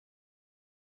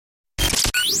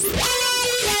The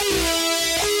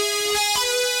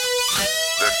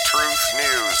Truth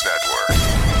News Network.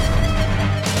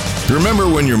 Remember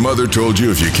when your mother told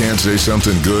you if you can't say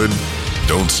something good,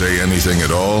 don't say anything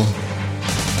at all?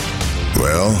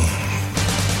 Well,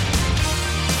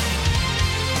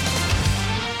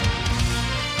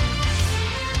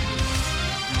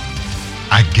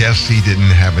 I guess he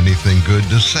didn't have anything good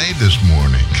to say this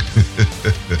morning.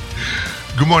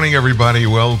 Good morning, everybody.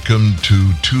 Welcome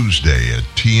to Tuesday at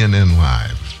TNN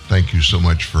Live. Thank you so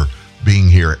much for being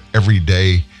here every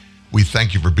day. We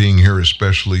thank you for being here,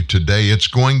 especially today. It's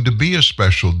going to be a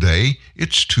special day.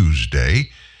 It's Tuesday.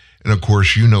 And of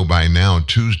course, you know by now,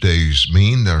 Tuesdays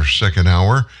mean our second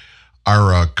hour.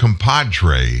 Our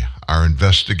compadre, our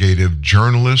investigative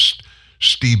journalist,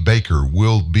 Steve Baker,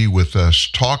 will be with us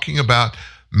talking about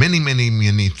many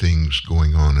things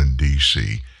going on in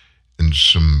D.C. and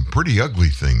some pretty ugly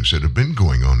things that have been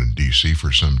going on in D.C.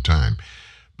 for some time.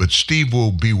 But Steve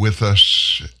will be with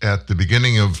us at the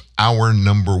beginning of hour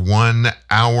number one, at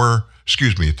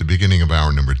the beginning of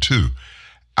hour number two.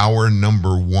 Hour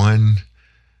number one,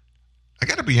 I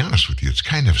got to be honest with you, it's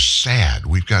kind of sad.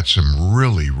 We've got some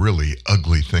really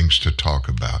ugly things to talk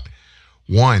about.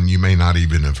 One you may not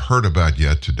even have heard about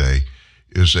yet today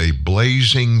is a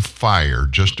blazing fire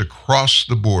just across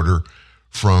the border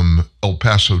from El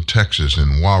Paso, Texas,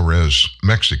 and Juarez,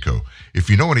 Mexico. If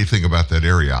you know anything about that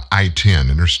area,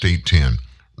 I-10, Interstate 10,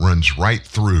 runs right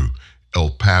through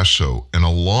El Paso, and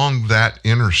along that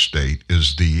interstate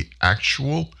is the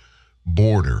actual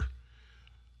border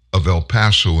of El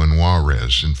Paso and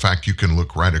Juarez. In fact, you can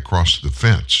look right across the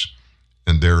fence,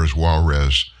 and there is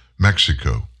Juarez,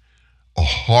 Mexico. A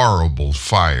horrible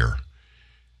fire,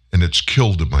 and it's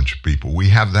killed a bunch of people. We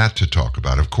have that to talk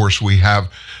about. Of course, we have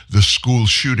the school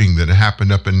shooting that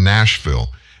happened up in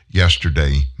Nashville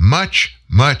yesterday. Much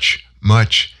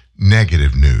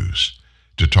negative news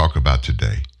to talk about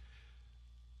today.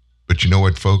 But you know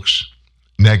what, folks?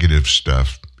 Negative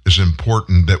stuff is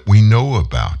important that we know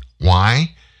about.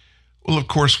 Why? Well, of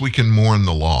course, we can mourn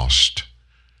the lost,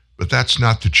 but that's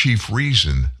not the chief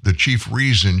reason. The chief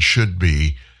reason should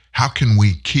be, how can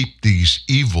we keep these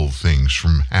evil things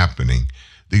from happening,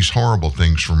 these horrible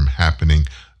things from happening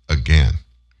again?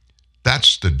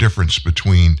 That's the difference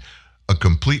between a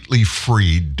completely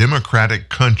free, democratic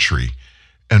country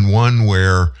and one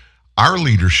where our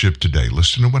leadership today,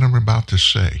 listen to what I'm about to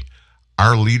say,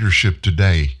 our leadership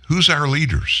today, who's our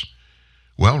leaders?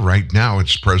 Well, right now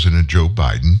it's President Joe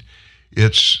Biden.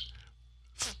 It's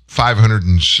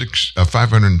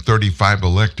 535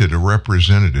 elected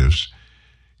representatives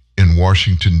in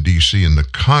Washington, D.C., in the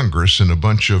Congress, and a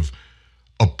bunch of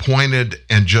appointed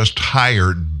and just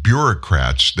hired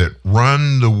bureaucrats that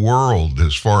run the world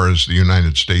as far as the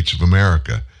United States of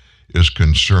America is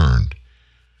concerned.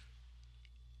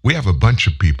 We have a bunch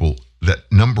of people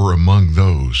that number among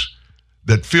those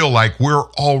that feel like we're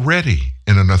already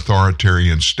in an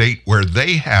authoritarian state where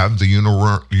they have the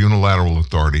unilateral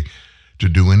authority to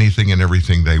do anything and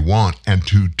everything they want and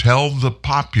to tell the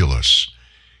populace,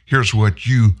 here's what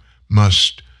you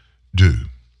must do.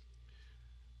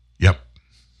 Yep.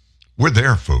 We're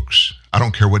there, folks. I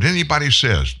don't care what anybody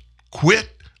says. Quit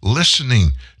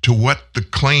listening to what the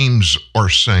claims are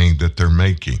saying that they're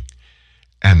making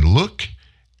and look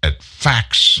at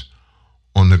facts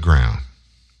on the ground.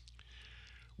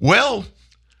 Well,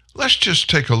 let's just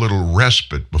take a little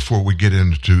respite before we get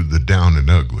into the down and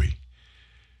ugly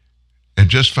and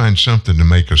just find something to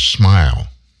make us smile.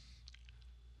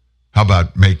 How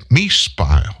about make me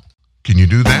smile? Can you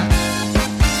do that?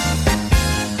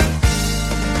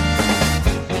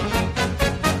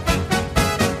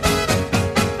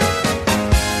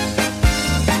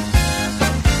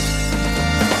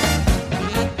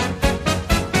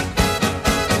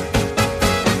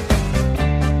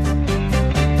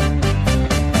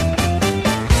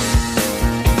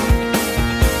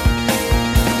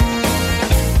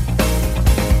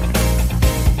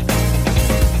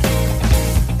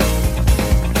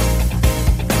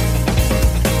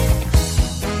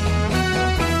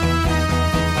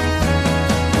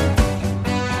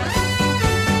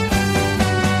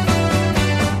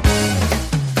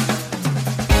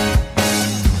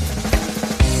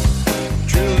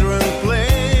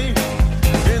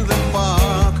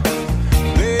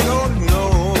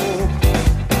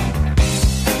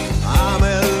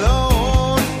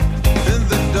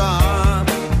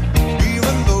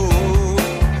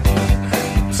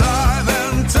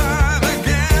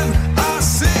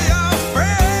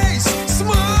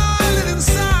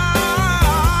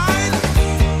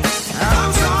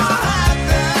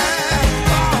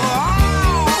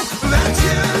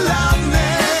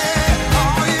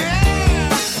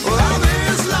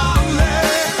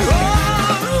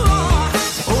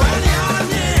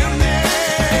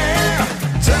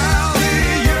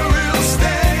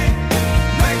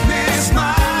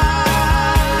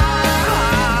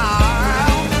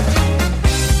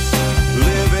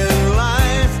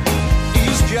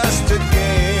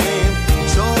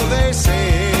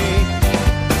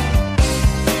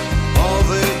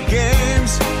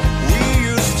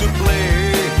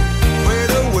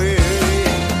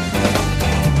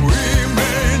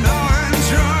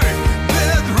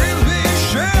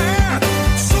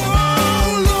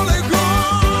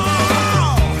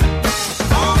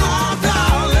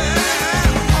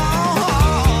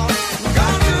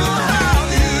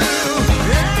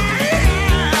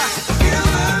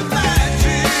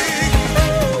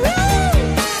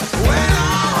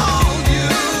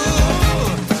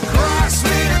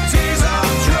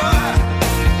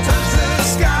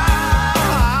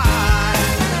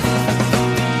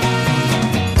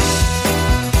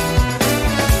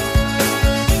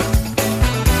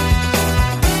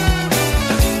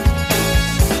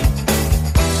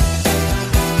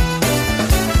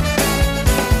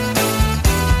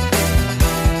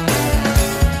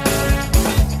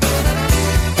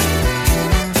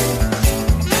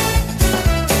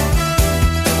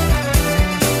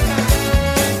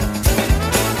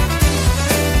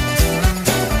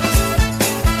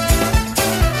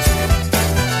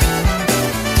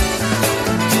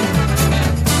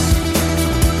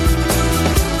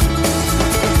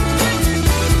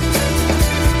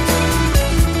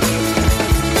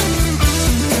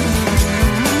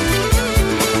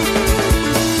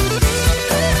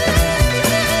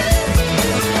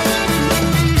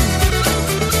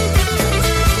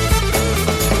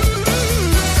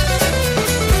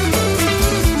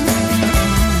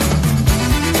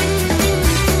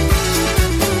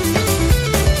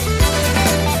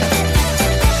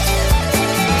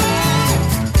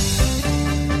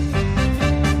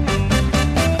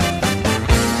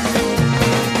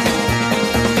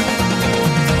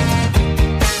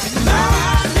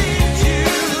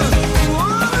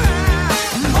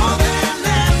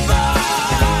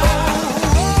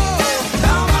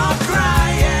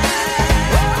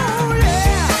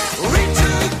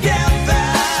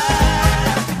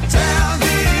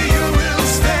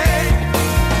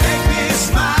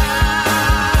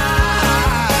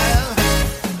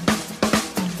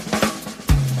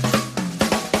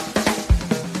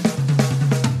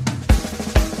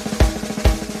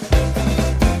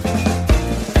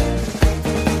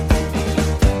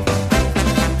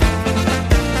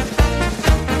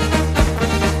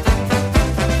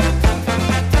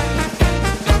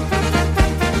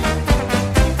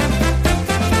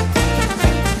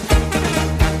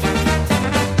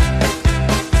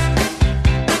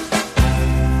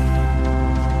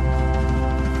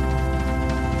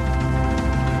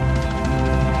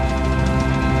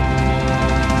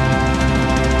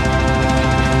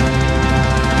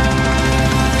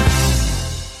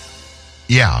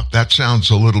 Yeah, that sounds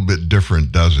a little bit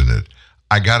different, doesn't it?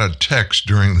 I got a text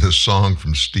during this song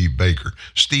from Steve Baker.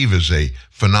 Steve is a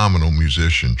phenomenal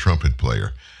musician, trumpet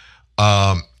player.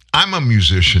 I'm a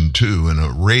musician too, and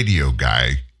a radio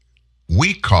guy.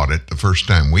 We caught it the first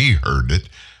time we heard it.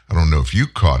 I don't know if you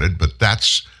caught it, but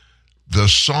that's the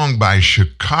song by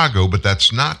Chicago, but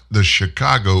that's not the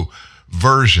Chicago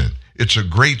version. It's a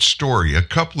great story. A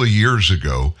couple of years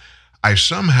ago, I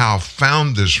somehow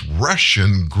found this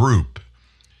Russian group,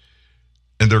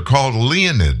 and they're called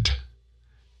Leonid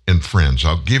and Friends.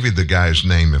 I'll give you the guy's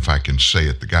name if I can say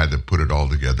it, the guy that put it all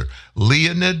together.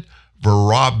 Leonid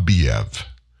Vorobiev.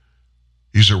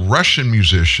 He's a Russian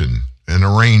musician, an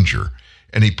arranger,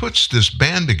 and he puts this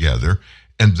band together,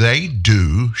 and they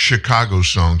do Chicago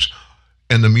songs,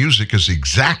 and the music is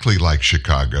exactly like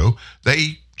Chicago.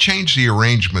 They change the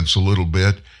arrangements a little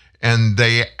bit, and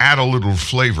they add a little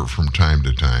flavor from time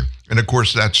to time. And of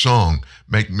course, that song,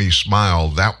 Make Me Smile,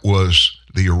 that was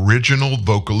the original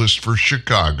vocalist for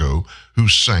Chicago who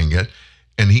sang it,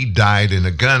 and he died in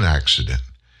a gun accident.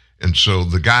 And so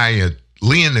the guy at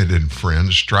Leonid and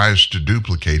Friends tries to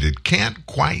duplicate it, can't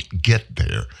quite get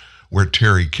there where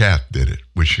Terry Kath did it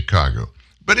with Chicago.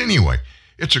 But anyway,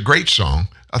 it's a great song.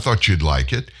 I thought you'd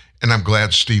like it, and I'm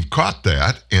glad Steve caught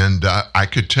that, and I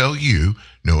could tell you,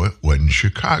 no, it wasn't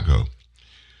Chicago.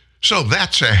 So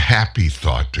that's a happy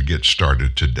thought to get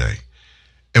started today.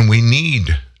 And we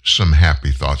need some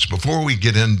happy thoughts. Before we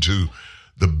get into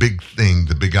the big thing,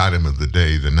 the big item of the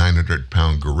day, the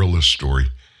 900-pound gorilla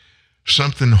story,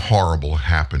 something horrible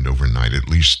happened overnight. At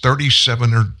least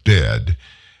 37 are dead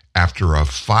after a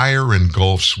fire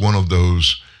engulfs one of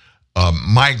those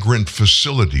migrant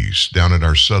facilities down at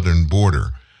our southern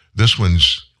border. This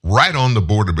one's right on the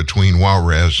border between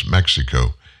Juarez,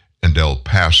 Mexico, and El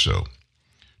Paso.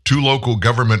 2 local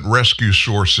government rescue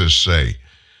sources say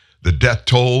the death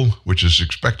toll, which is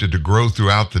expected to grow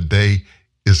throughout the day,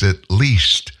 is at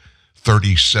least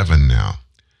 37 now.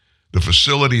 The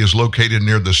facility is located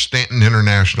near the Stanton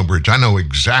International Bridge. I know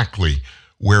exactly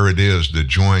where it is that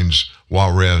joins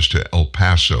Juarez to El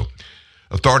Paso.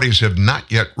 Authorities have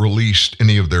not yet released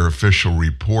any of their official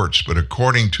reports, but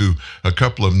according to a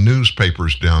couple of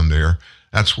newspapers down there,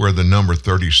 that's where the number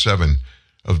 37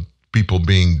 of people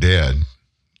being dead,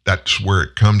 that's where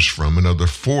it comes from. Another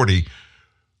 40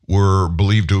 were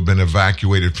believed to have been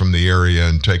evacuated from the area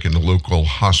and taken to local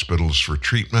hospitals for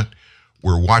treatment.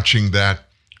 We're watching that.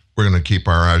 We're going to keep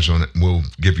our eyes on it, and we'll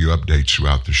give you updates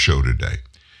throughout the show today.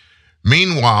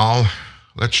 Meanwhile,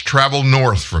 let's travel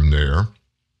north from there.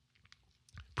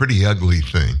 Pretty ugly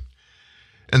thing.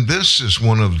 And this is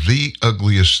one of the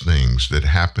ugliest things that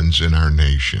happens in our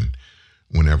nation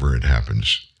whenever it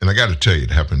happens. And I got to tell you,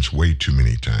 it happens way too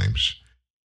many times.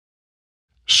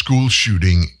 School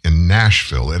shooting in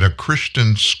Nashville at a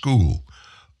Christian school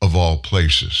of all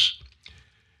places.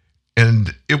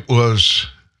 And it was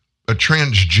a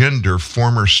transgender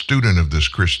former student of this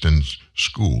Christian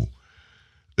school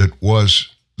that was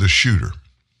the shooter.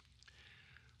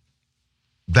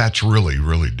 That's really,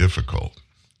 really difficult.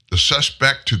 The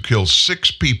suspect who killed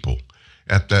 6 people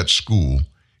at that school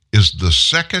is the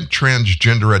second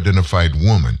transgender identified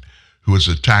woman who has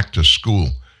attacked a school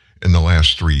in the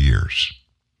last 3 years.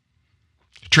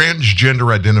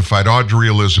 Transgender identified Audrey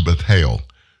Elizabeth Hale,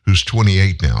 who's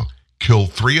 28 now,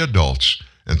 killed 3 adults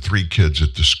and 3 kids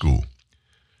at the school.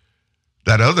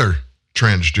 That other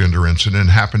transgender incident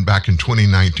happened back in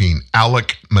 2019.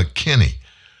 Alec McKinney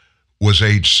was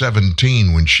age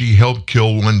 17 when she helped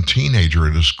kill one teenager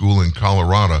at a school in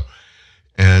Colorado,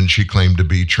 and she claimed to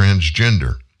be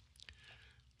transgender.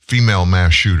 Female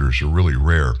mass shooters are really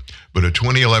rare, but a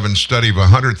 2011 study of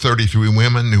 133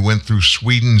 women who went through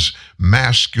Sweden's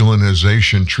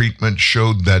masculinization treatment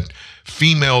showed that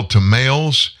female to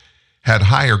males had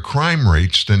higher crime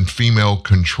rates than female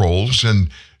controls and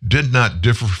did not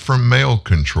differ from male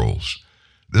controls.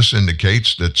 This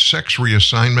indicates that sex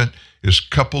reassignment is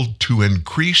coupled to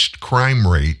increased crime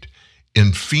rate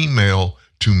in female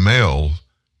to male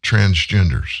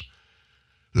transgenders.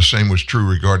 The same was true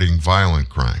regarding violent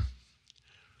crime.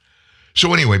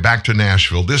 So anyway, back to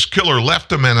Nashville. This killer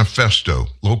left a manifesto,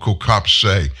 local cops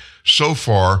say. So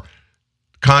far,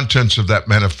 contents of that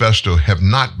manifesto have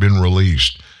not been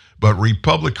released. But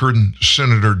Republican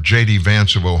Senator J.D.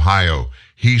 Vance of Ohio,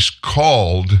 he's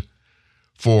called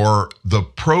for the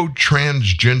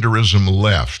pro-transgenderism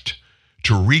left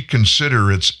to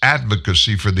reconsider its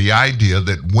advocacy for the idea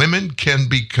that women can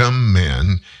become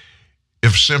men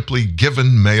if simply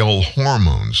given male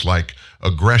hormones like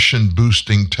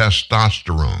aggression-boosting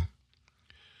testosterone.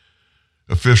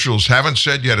 Officials haven't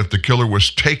said yet if the killer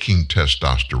was taking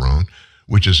testosterone,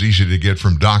 which is easy to get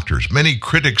from doctors. Many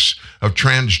critics of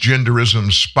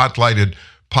transgenderism spotlighted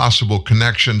possible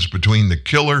connections between the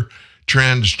killer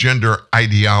transgender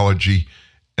ideology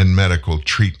and medical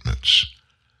treatments.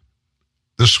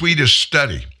 The Swedish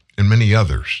study and many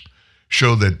others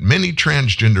show that many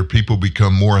transgender people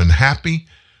become more unhappy,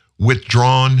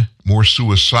 withdrawn, more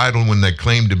suicidal when they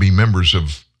claim to be members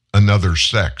of another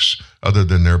sex other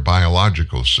than their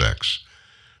biological sex.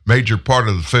 Major part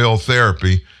of the failed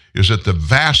therapy is that the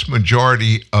vast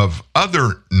majority of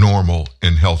other normal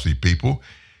and healthy people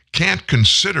can't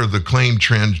consider the claimed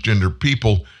transgender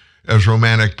people as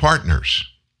romantic partners.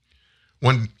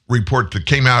 One report that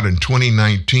came out in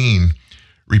 2019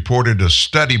 reported a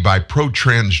study by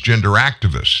pro-transgender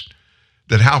activists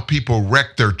that how people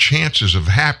wreck their chances of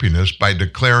happiness by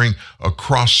declaring a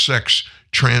cross-sex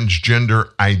transgender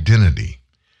identity.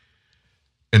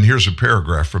 And here's a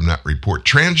paragraph from that report.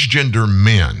 Transgender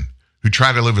men who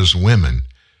try to live as women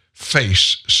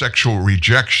face sexual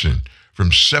rejection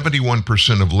from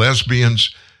 71% of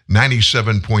lesbians,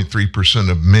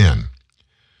 97.3% of men.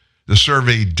 The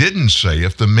survey didn't say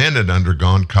if the men had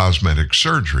undergone cosmetic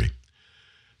surgery.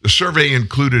 The survey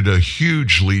included a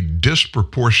hugely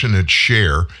disproportionate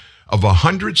share of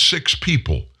 106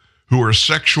 people who are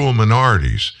sexual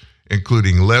minorities,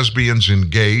 including lesbians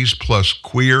and gays, plus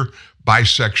queer,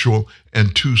 bisexual,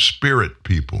 and two-spirit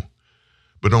people.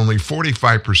 But only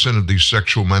 45% of these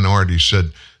sexual minorities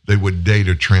said they would date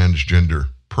a transgender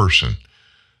person,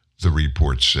 the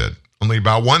report said. Only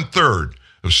about 1/3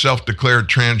 of self-declared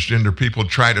transgender people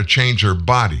try to change their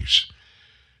bodies.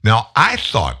 Now, I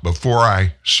thought before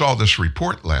I saw this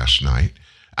report last night,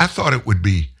 I thought it would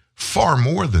be far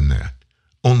more than that.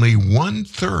 Only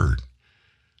 1/3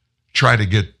 try to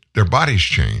get their bodies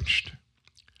changed.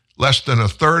 Less than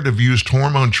 1/3 have used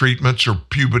hormone treatments or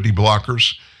puberty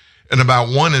blockers, and about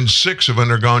 1 in 6 have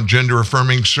undergone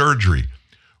gender-affirming surgery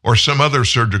or some other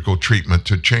surgical treatment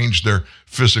to change their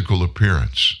physical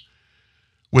appearance.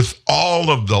 With all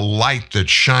of the light that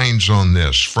shines on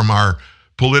this from our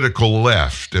political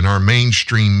left and our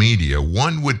mainstream media,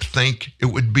 one would think it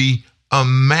would be a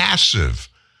massive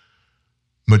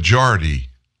majority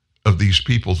of these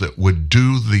people that would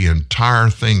do the entire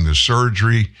thing, the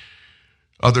surgery,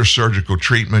 other surgical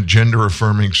treatment,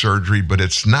 gender-affirming surgery, but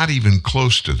it's not even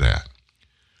close to that.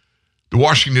 The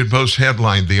Washington Post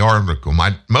headlined the article,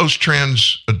 most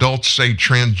trans adults say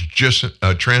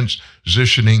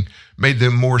transitioning made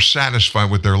them more satisfied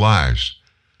with their lives.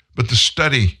 But the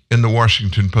study in the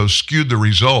Washington Post skewed the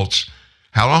results.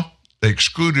 How? They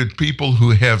excluded people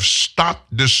who have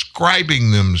stopped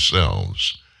describing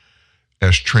themselves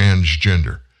as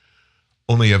transgender.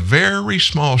 Only a very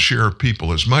small share of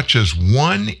people, as much as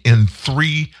 1 in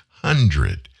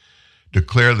 300,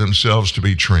 declare themselves to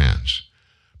be trans.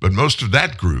 But most of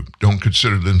that group don't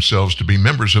consider themselves to be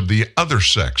members of the other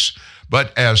sex,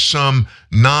 but as some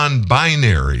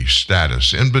non-binary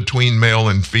status in between male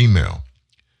and female.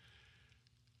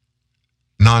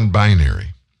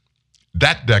 Non-binary.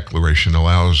 That declaration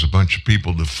allows a bunch of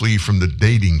people to flee from the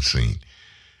dating scene,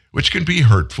 which can be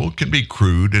hurtful, can be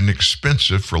crude, and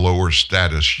expensive for lower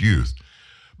status youth.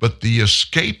 But the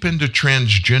escape into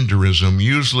transgenderism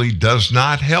usually does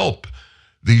not help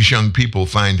these young people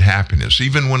find happiness,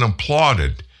 even when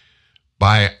applauded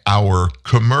by our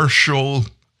commercial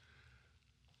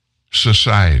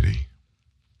society.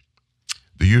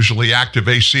 The usually active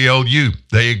ACLU,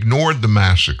 they ignored the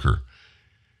massacre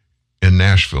in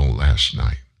Nashville last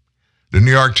night. The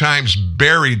New York Times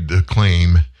buried the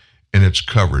claim in its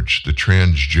coverage, the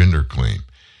transgender claim.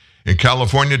 In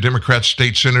California, Democrat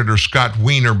State Senator Scott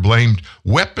Wiener blamed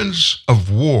weapons of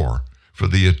war for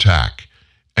the attack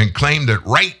and claimed that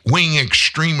right-wing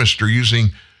extremists are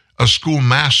using a school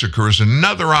massacre as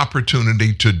another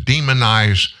opportunity to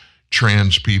demonize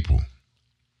trans people.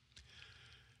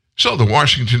 So the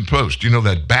Washington Post,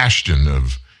 that bastion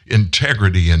of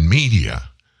integrity in media,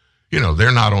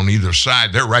 they're not on either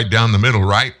side. They're right down the middle,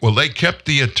 right? Well, they kept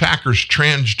the attacker's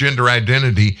transgender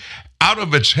identity out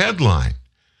of its headline,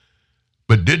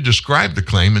 but did describe the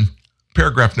claim in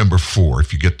paragraph number 4,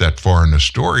 if you get that far in the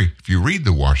story, if you read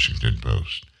the Washington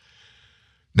Post.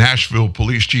 Nashville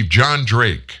Police Chief John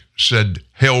Drake said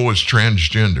Hale was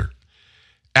transgender.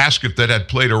 Asked if that had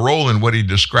played a role in what he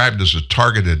described as a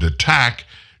targeted attack,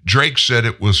 Drake said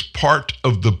it was part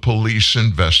of the police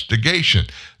investigation.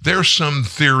 There's some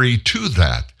theory to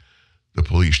that, the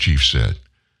police chief said.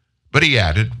 But he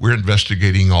added, we're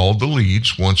investigating all the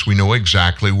leads. Once we know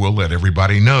exactly, we'll let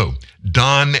everybody know.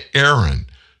 Don Aaron,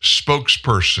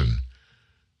 spokesperson.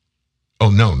 Oh,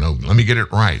 no, let me get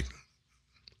it right.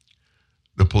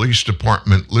 The police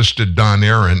department listed Don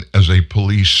Aaron as a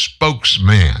police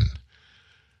spokesman.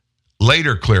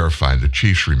 Later clarified the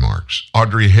chief's remarks.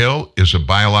 Audrey Hale is a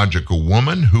biological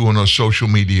woman who on a social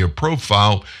media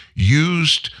profile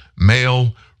used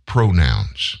male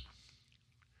pronouns.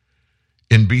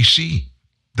 In BC,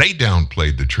 they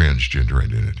downplayed the transgender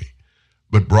identity,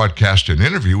 but broadcast an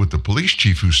interview with the police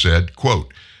chief who said,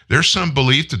 quote, "There's some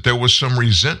belief that there was some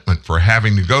resentment for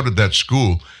having to go to that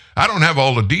school. I don't have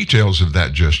all the details of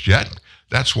that just yet.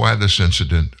 That's why this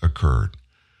incident occurred.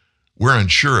 We're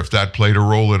unsure if that played a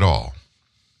role at all."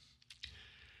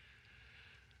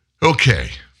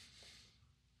 Okay.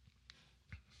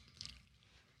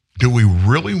 Do we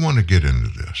really want to get into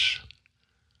this?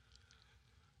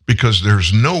 Because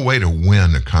there's no way to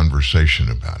win a conversation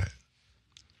about it.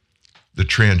 The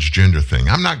transgender thing.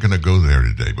 I'm not going to go there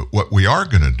today, but what we are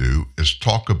going to do is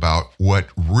talk about what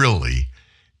really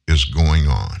is going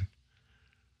on.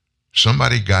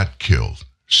 Somebody got killed,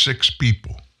 6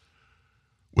 people,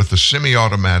 with a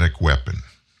semi-automatic weapon.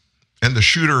 And the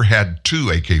shooter had 2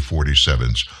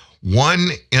 AK-47s,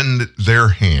 one in their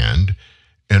hand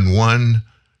and one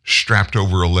strapped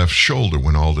over a left shoulder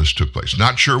when all this took place.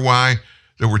 Not sure why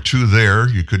there were 2 there.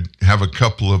 You could have a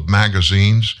couple of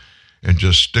magazines and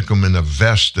just stick them in a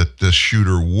vest that this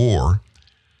shooter wore.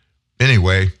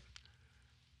 Anyway,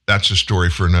 that's a story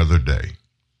for another day.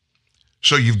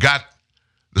 So you've got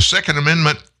the Second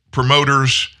Amendment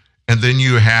promoters, and then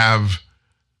you have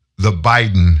the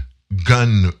Biden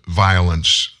gun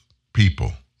violence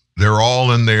people. They're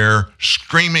all in there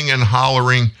screaming and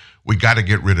hollering, we got to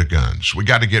get rid of guns. We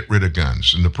got to get rid of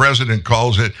guns. And the president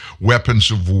calls it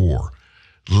weapons of war.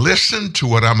 Listen to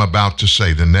what I'm about to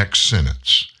say, the next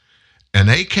sentence. An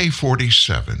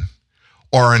AK-47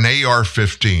 or an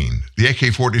AR-15. The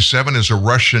AK-47 is a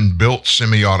Russian-built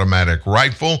semi-automatic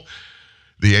rifle.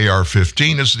 The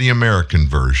AR-15 is the American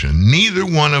version. Neither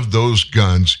one of those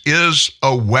guns is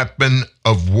a weapon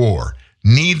of war.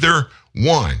 Neither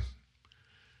one.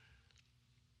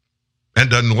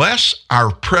 And unless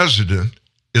our president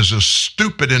is a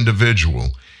stupid individual,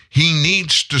 he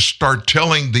needs to start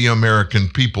telling the American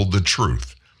people the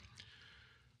truth.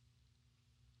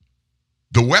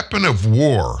 The weapon of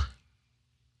war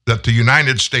that the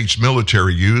United States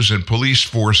military use and police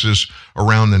forces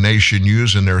around the nation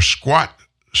use in their SWAT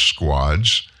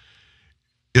squads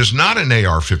is not an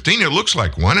AR-15. It looks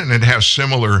like one, and it has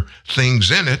similar things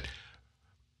in it,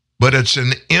 but it's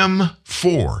an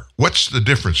M4. What's the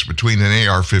difference between an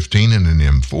AR-15 and an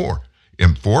M4?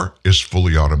 M4 is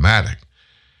fully automatic.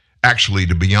 Actually,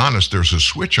 to be honest, there's a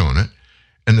switch on it,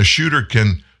 and the shooter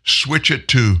can switch it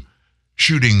to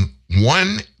shooting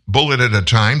one bullet at a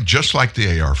time, just like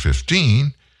the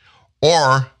AR-15,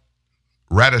 or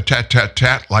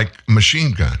rat-a-tat-tat-tat like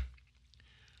machine gun.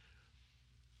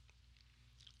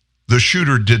 The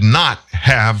shooter did not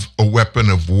have a weapon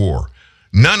of war.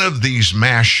 None of these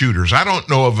mass shooters, I don't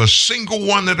know of a single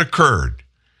one that occurred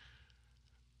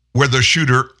where the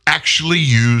shooter actually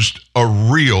used a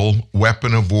real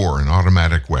weapon of war, an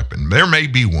automatic weapon. There may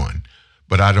be one,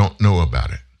 but I don't know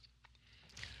about it.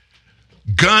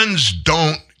 Guns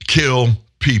don't kill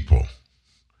people.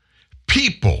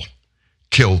 People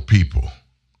kill people.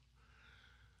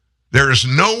 There is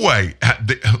no way.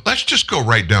 Let's just go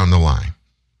right down the line.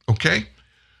 Okay?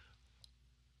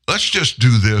 Let's just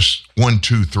do this 1,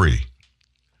 2, 3.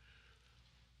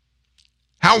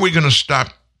 How are we going to stop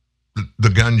the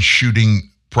gun shooting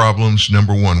problems?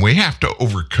 Number one, we have to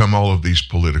overcome all of these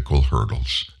political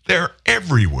hurdles. They're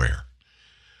everywhere.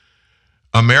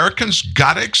 Americans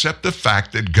got to accept the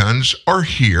fact that guns are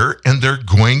here and they're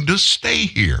going to stay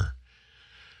here.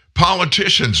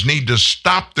 Politicians need to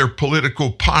stop their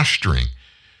political posturing.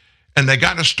 And they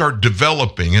got to start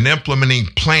developing and implementing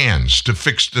plans to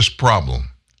fix this problem.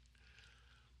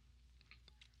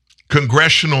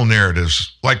 Congressional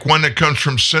narratives, like one that comes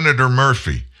from Senator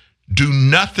Murphy, do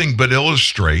nothing but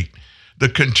illustrate the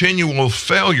continual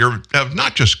failure of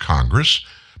not just Congress,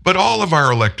 but all of our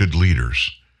elected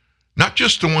leaders. Not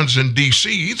just the ones in D.C.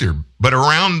 either, but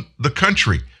around the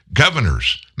country,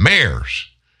 governors, mayors,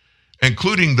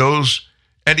 including those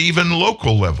at even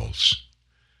local levels.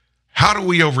 How do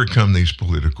we overcome these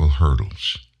political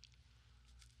hurdles?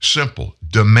 Simple.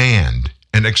 Demand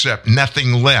and accept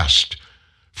nothing less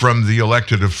from the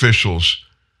elected officials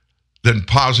than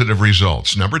positive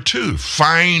results. Number 2,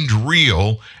 find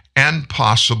real and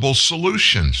possible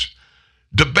solutions.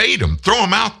 Debate them. Throw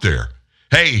them out there.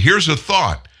 Hey, here's a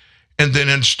thought. And then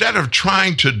instead of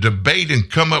trying to debate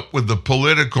and come up with the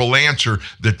political answer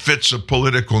that fits a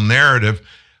political narrative,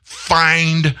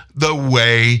 find the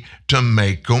way to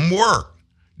make them work.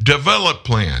 Develop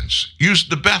plans. Use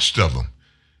the best of them.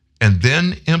 and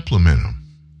then implement them.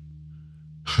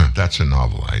 That's a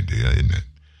novel idea, isn't it?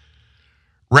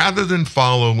 Rather than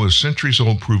follow a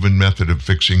centuries-old proven method of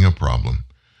fixing a problem,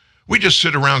 we just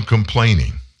sit around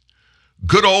complaining.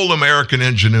 Good old American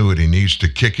ingenuity needs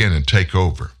to kick in and take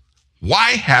over.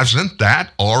 Why hasn't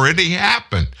that already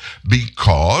happened?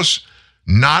 Because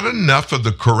not enough of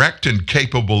the correct and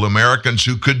capable Americans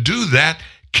who could do that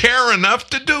care enough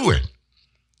to do it.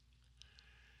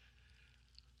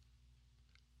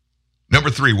 Number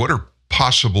 3, what are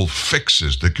possible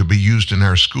fixes that could be used in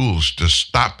our schools to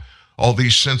stop all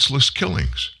these senseless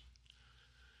killings?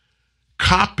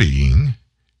 Copying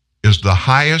is the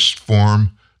highest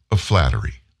form of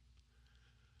flattery.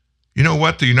 You know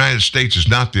what? The United States is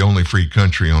not the only free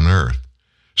country on earth.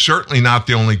 Certainly not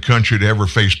the only country to ever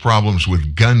face problems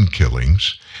with gun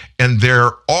killings. And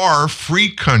there are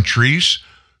free countries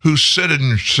whose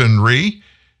citizenry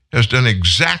has done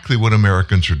exactly what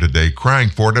Americans are today crying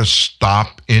for, to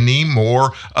stop any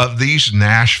more of these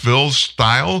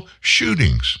Nashville-style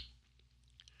shootings.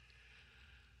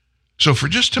 So for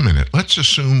just a minute, let's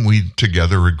assume we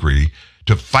together agree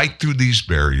to fight through these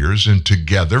barriers and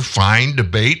together find,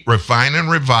 debate, refine,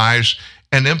 and revise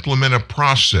and implement a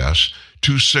process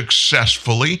to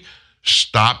successfully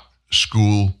stop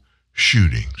school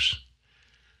shootings.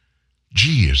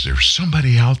 Gee, is there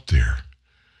somebody out there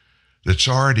that's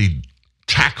already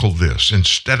tackled this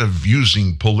instead of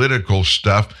using political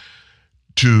stuff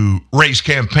to raise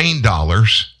campaign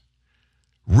dollars?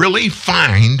 Really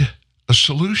find a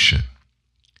solution.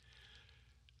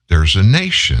 There's a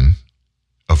nation,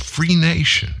 a free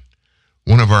nation,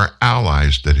 one of our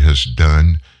allies that has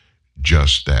done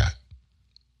just that.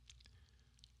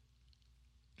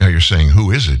 Now you're saying, who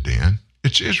is it, Dan?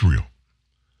 It's Israel.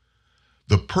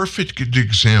 The perfect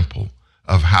example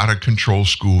of how to control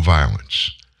school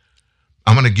violence.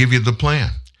 I'm going to give you the plan.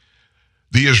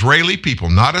 The Israeli people,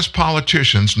 not as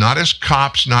politicians, not as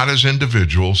cops, not as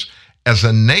individuals, as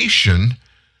a nation,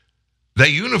 they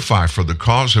unify for the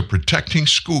cause of protecting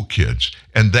school kids,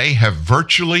 and they have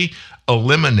virtually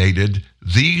eliminated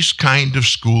these kind of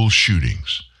school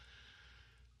shootings.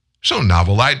 So,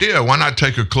 novel idea. Why not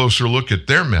take a closer look at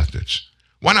their methods?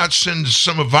 Why not send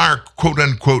some of our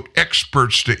quote-unquote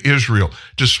experts to Israel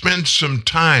to spend some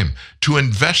time to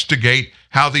investigate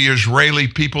how the Israeli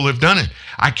people have done it?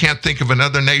 I can't think of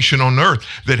another nation on earth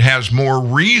that has more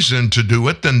reason to do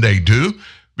it than they do,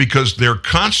 because they're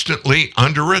constantly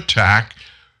under attack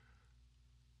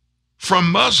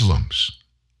from Muslims.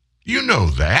 You know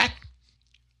that.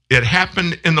 It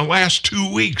happened in the last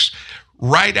 2 weeks.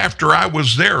 Right after I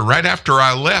was there, right after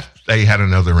I left, they had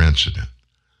another incident.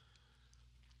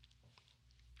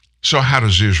 So how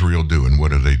does Israel do, and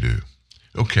what do?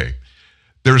 Okay,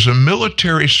 there's a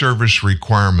military service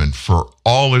requirement for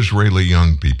all Israeli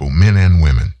young people, men and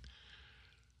women.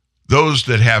 Those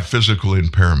that have physical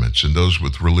impairments and those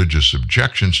with religious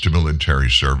objections to military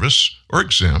service are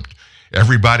exempt.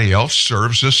 Everybody else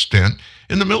serves a stint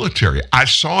in the military. I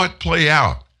saw it play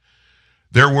out.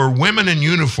 There were women in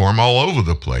uniform all over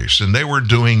the place, and they were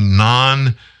doing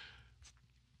non-combat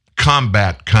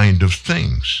kind of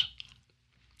things.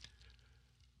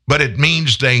 But it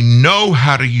means they know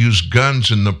how to use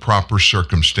guns in the proper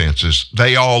circumstances.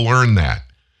 They all learn that.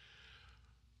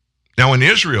 Now in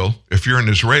Israel, if you're an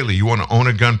Israeli, you want to own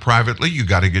a gun privately, you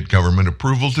got to get government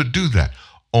approval to do that,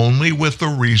 only with a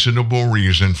reasonable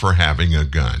reason for having a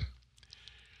gun.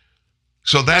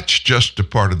 So that's just a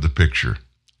part of the picture.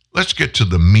 Let's get to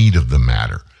the meat of the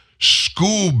matter.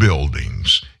 School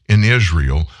buildings in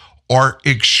Israel are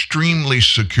extremely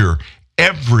secure.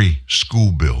 Every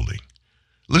school building.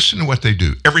 Listen to what they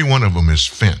do. Every one of them is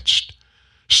fenced.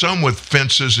 Some with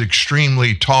fences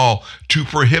extremely tall to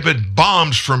prohibit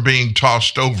bombs from being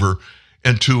tossed over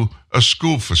into a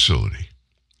school facility.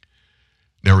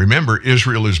 Now remember,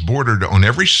 Israel is bordered on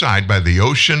every side by the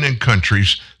ocean and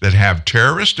countries that have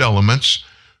terrorist elements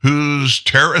whose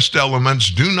terrorist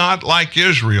elements do not like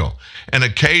Israel and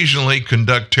occasionally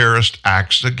conduct terrorist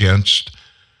acts against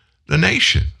the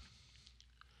nation.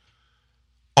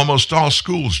 Almost all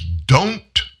schools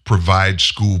don't provide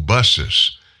school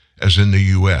buses, as in the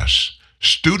U.S.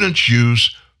 Students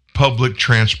use public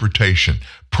transportation,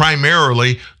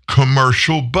 primarily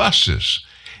commercial buses.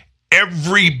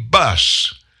 Every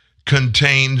bus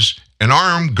contains an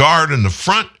armed guard in the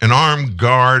front, an armed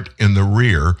guard in the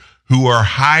rear, who are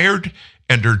hired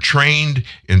and are trained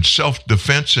in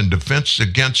self-defense and defense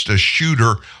against a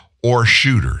shooter or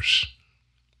shooters.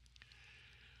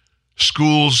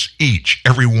 Schools each,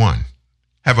 every one,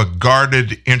 have a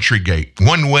guarded entry gate.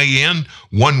 One way in,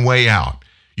 one way out.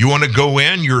 You want to go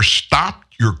in, you're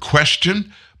stopped, you're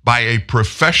questioned by a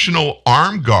professional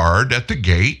armed guard at the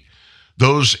gate.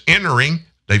 Those entering,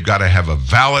 they've got to have a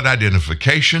valid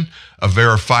identification, a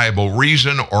verifiable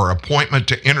reason or appointment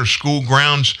to enter school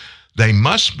grounds. They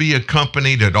must be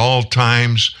accompanied at all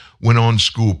times when on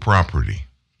school property.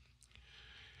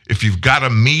 If you've got a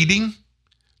meeting,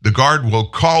 the guard will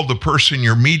call the person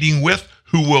you're meeting with,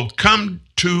 who will come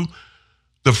to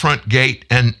the front gate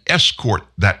and escort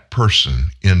that person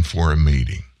in for a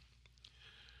meeting.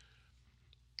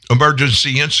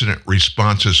 Emergency incident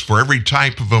responses for every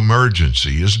type of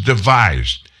emergency is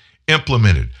devised,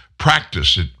 implemented,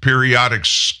 practiced at periodic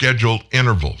scheduled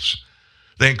intervals.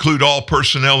 They include all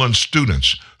personnel and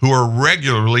students who are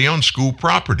regularly on school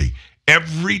property.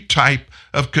 Every type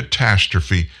of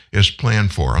catastrophe is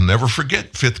planned for. I'll never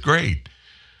forget 5th grade.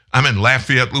 I'm in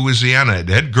Lafayette, Louisiana at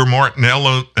Edgar Martin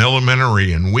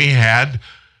Elementary, and we had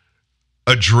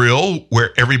a drill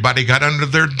where everybody got under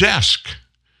their desk.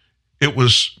 It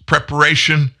was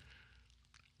preparation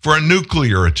for a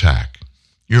nuclear attack.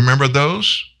 You remember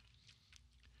those?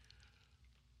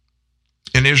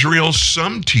 In Israel,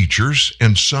 some teachers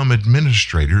and some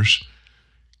administrators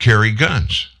carry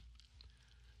guns.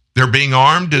 Their being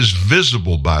armed is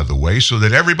visible, by the way, so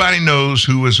that everybody knows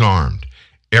who is armed.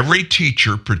 Every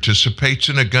teacher participates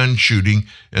in a gun shooting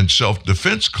and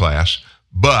self-defense class,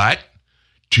 but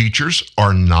teachers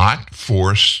are not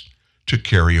forced to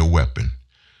carry a weapon.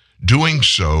 Doing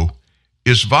so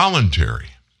is voluntary.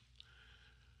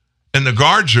 And the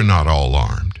guards are not all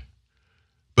armed,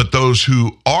 but those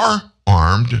who are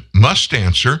armed must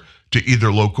answer to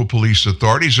either local police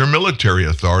authorities or military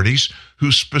authorities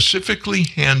who specifically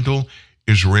handle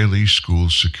Israeli school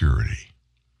security.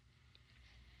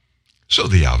 So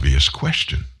the obvious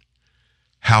question,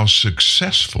 how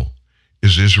successful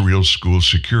is Israel's school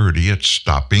security at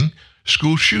stopping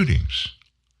school shootings?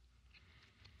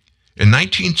 In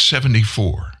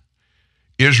 1974,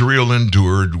 Israel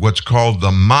endured what's called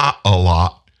the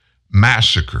Ma'alat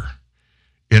massacre,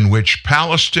 in which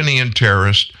Palestinian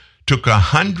terrorists took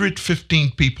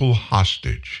 115 people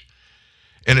hostage.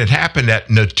 And it happened at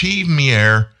Nativ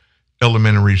Meir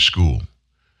Elementary School.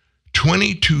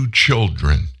 22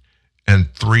 children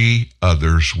and 3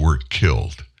 others were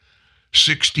killed.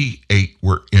 68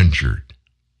 were injured.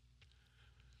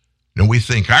 Now we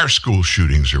think our school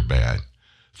shootings are bad.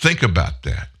 Think about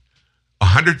that.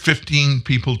 115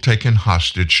 people taken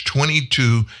hostage,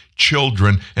 22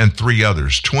 children and 3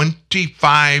 others.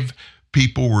 25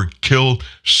 people were killed,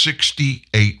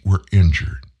 68 were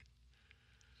injured.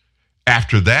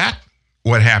 After that,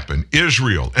 what happened?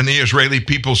 Israel and the Israeli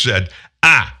people said,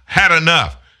 had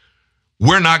enough.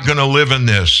 We're not going to live in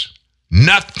this.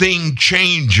 Nothing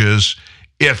changes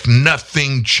if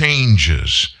nothing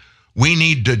changes. We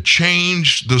need to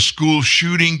change the school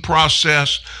shooting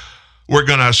process. We're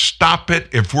going to stop it.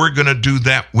 If we're going to do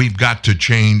that, we've got to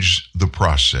change the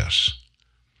process.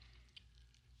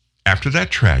 After that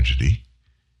tragedy,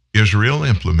 Israel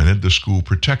implemented the school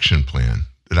protection plan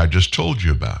that I just told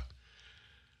you about.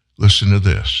 Listen to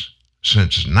this.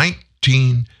 Since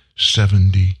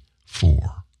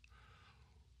 1974,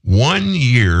 1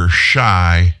 year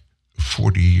shy of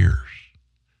 40 years,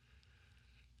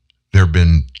 there have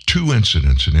been 2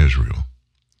 incidents in Israel,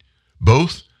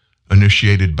 both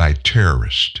initiated by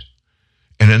terrorists.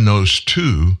 And in those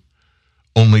 2,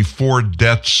 only 4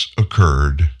 deaths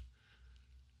occurred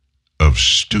of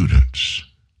students.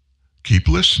 Keep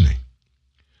listening.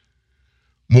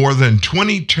 More than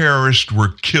 20 terrorists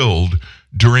were killed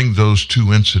during those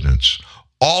 2 incidents.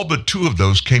 All but 2 of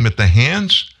those came at the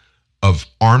hands of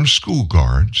armed school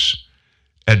guards,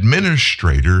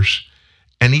 administrators,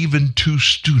 and even 2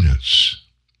 students.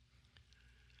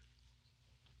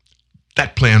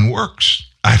 That plan works.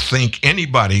 I think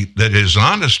anybody that is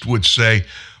honest would say,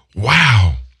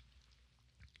 wow,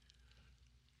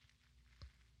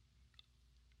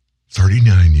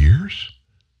 39 years?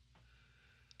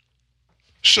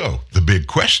 So the big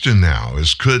question now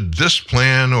is, could this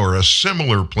plan or a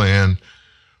similar plan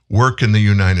work in the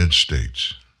United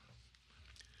States?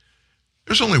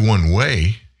 There's only one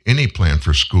way any plan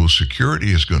for school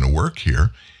security is going to work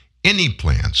here. Any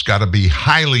plan's got to be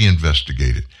highly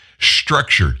investigated,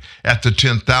 structured at the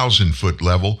 10,000-foot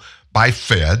level by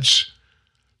feds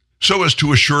so as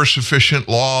to assure sufficient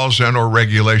laws and or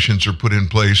regulations are put in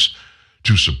place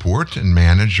to support and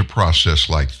manage a process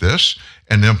like this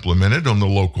and implement it on the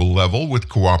local level with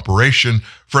cooperation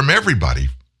from everybody,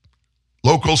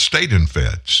 local, state, and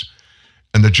feds.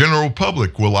 And the general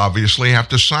public will obviously have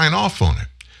to sign off on it.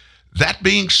 That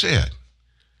being said,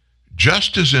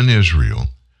 just as in Israel,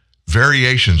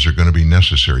 variations are going to be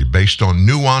necessary based on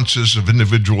nuances of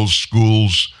individual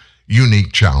schools'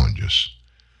 unique challenges.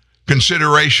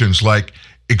 Considerations like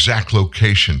exact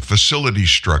location, facility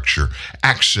structure,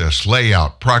 access,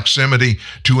 layout, proximity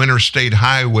to interstate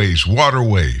highways,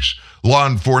 waterways, law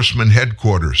enforcement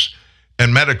headquarters,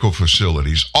 and medical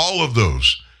facilities, all of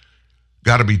those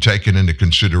got to be taken into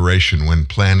consideration when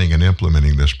planning and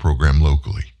implementing this program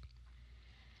locally.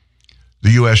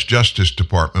 The U.S. Justice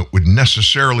Department would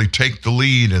necessarily take the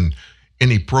lead in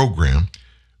any program,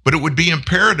 but it would be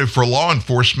imperative for law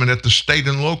enforcement at the state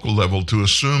and local level to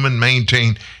assume and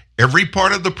maintain every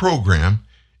part of the program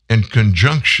in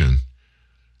conjunction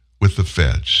with the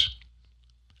feds.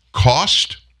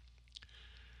 Cost?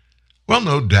 Well,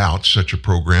 no doubt such a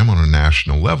program on a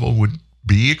national level would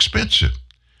be expensive.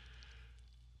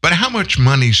 But how much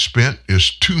money spent is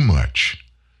too much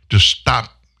to stop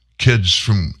kids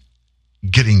from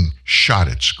getting shot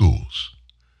at schools?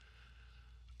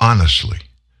 Honestly,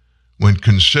 when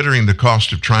considering the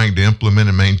cost of trying to implement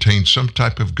and maintain some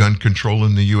type of gun control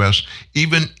in the U.S.,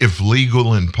 even if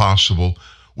legal and possible,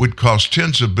 would cost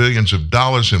tens of billions of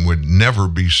dollars and would never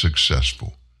be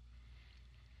successful.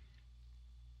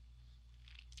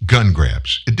 Gun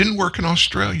grabs. It didn't work in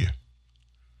Australia.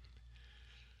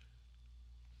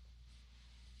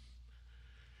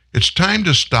 It's time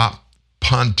to stop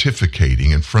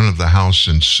pontificating in front of the House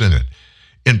and Senate,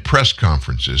 in press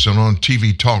conferences and on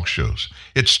TV talk shows.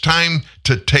 It's time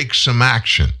to take some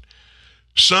action.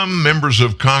 Some members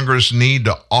of Congress need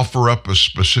to offer up a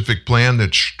specific plan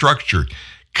that's structured,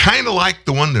 kind of like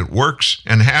the one that works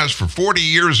and has for 40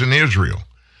 years in Israel,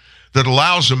 that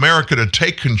allows America to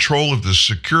take control of the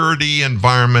security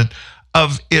environment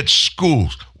of its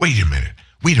schools. Wait a minute.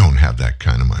 We don't have that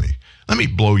kind of money. Let me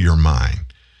blow your mind.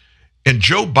 And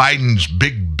Joe Biden's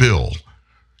big bill,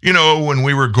 you know, when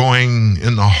we were going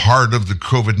in the heart of the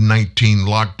COVID-19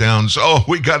 lockdowns,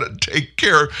 we got to take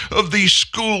care of these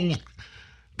school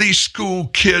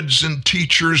kids and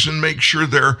teachers and make sure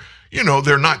they're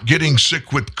not getting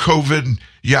sick with COVID,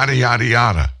 yada, yada,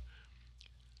 yada.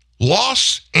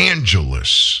 Los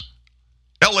Angeles,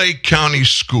 LA County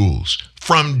schools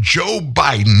from Joe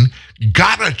Biden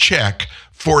got a check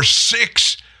for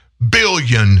 $6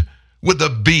 billion with a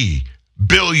B,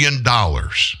 $billion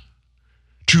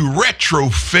to retro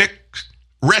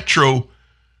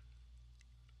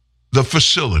the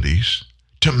facilities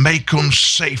to make them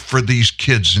safe for these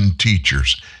kids and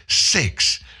teachers.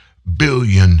 $6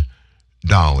 billion.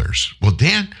 Well,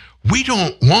 Dan, we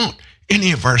don't want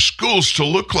any of our schools to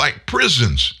look like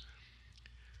prisons.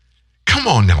 Come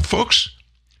on now, folks.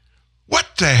 What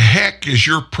the heck is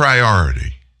your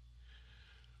priority?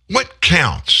 What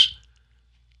counts?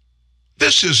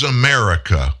 This is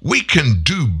America. We can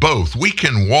do both. We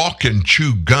can walk and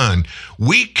chew gun.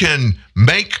 We can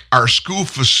make our school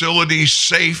facilities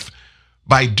safe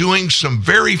by doing some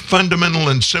very fundamental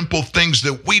and simple things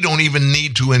that we don't even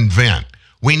need to invent.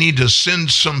 We need to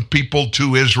send some people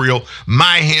to Israel.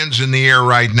 My hand's in the air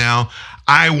right now.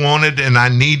 I wanted and I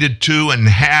needed to and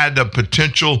had a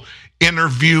potential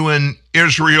interview in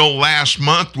Israel last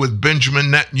month with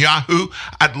Benjamin Netanyahu.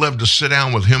 I'd love to sit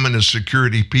down with him and his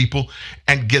security people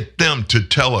and get them to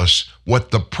tell us what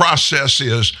the process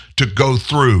is to go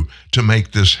through to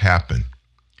make this happen.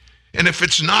 And if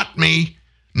it's not me,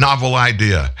 novel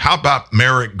idea. How about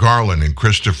Merrick Garland and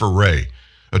Christopher Wray,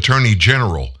 Attorney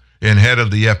General and head of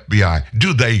the FBI?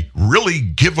 Do they really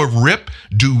give a rip?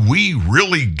 Do we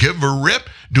really give a rip?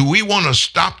 Do we want to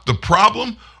stop the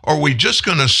problem? Or are we just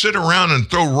going to sit around and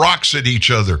throw rocks at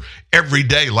each other every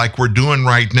day like we're doing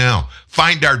right now?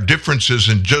 Find our differences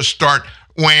and just start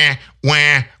wah,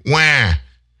 wah, wah.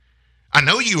 I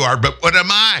know you are, but what am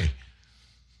I?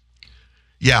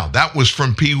 Yeah, that was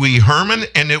from Pee Wee Herman,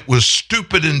 and it was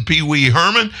stupid in Pee Wee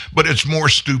Herman, but it's more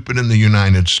stupid in the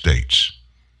United States.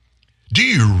 Do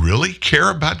you really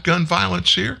care about gun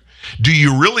violence here? Do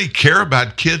you really care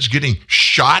about kids getting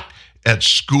shot at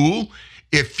school?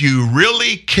 If you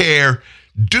really care,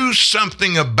 do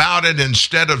something about it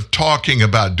instead of talking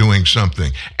about doing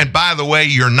something. And by the way,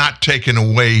 you're not taking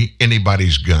away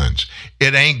anybody's guns.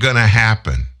 It ain't going to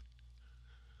happen.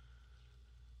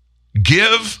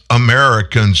 Give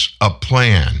Americans a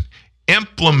plan.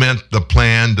 Implement the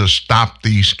plan to stop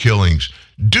these killings.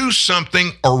 Do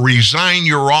something or resign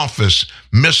your office,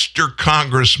 Mr.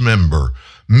 Congress member,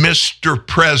 Mr.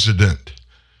 President,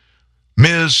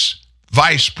 Ms.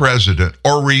 Vice President,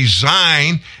 or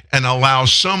resign and allow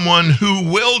someone who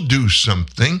will do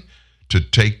something to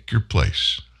take your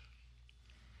place.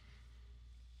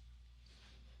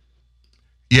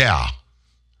 Yeah.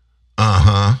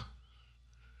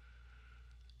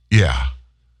 Yeah.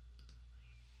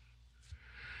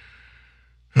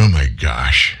 Oh my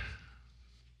gosh.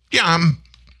 Yeah,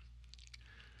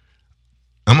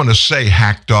 I'm going to say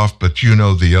hacked off, but you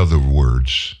know the other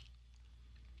words.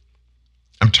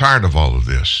 I'm tired of all of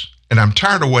this. And I'm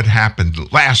tired of what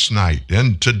happened last night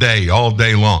and today, all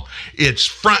day long. It's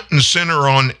front and center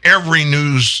on every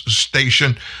news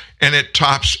station, and it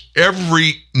tops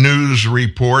every news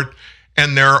report.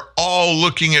 And they're all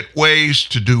looking at ways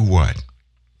to do what?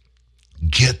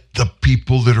 Get the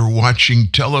people that are watching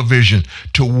television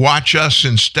to watch us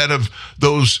instead of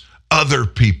those other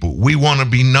people. We want to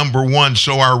be number one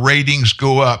so our ratings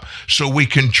go up, so we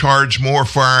can charge more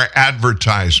for our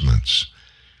advertisements.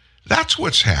 That's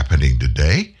what's happening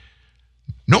today.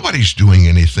 Nobody's doing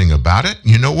anything about it.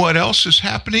 You know what else is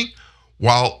happening?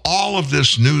 While all of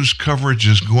this news coverage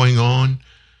is going on,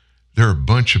 there are a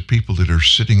bunch of people that are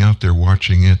sitting out there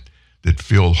watching it that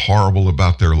feel horrible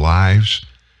about their lives.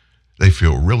 They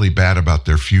feel really bad about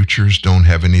their futures, don't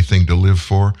have anything to live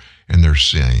for, and they're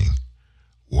saying,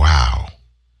 wow.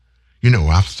 You know,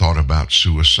 I've thought about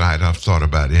suicide. I've thought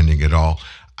about ending it all.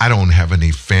 I don't have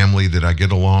any family that I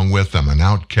get along with. I'm an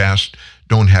outcast,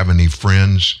 don't have any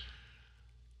friends.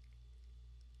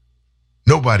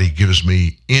 Nobody gives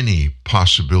me any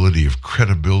possibility of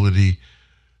credibility,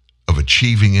 of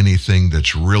achieving anything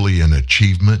that's really an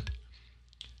achievement.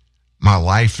 My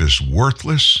life is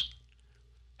worthless.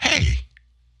 Hey,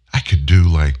 I could do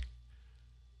like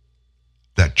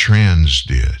that trans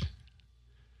did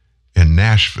in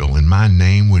Nashville, and my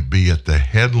name would be at the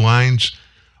headlines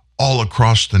all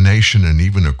across the nation and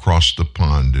even across the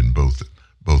pond in both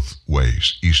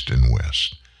ways, east and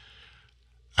west.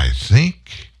 I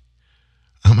think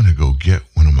I'm going to go get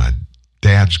one of my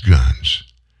dad's guns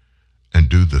and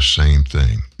do the same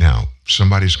thing. Now,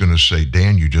 somebody's going to say,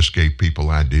 Dan, you just gave people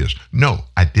ideas. No,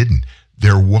 I didn't.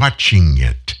 They're watching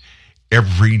it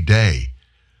every day.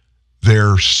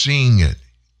 They're seeing it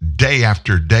day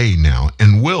after day now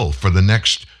and will for the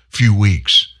next few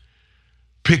weeks.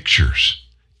 Pictures,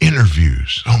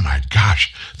 interviews. Oh my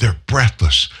gosh, they're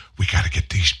breathless. We got to get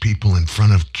these people in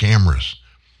front of cameras.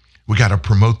 We got to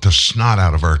promote the snot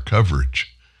out of our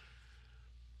coverage.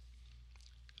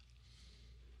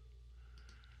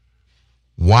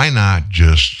 Why not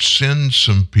just send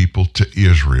some people to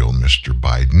Israel, Mr.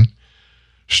 Biden,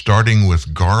 starting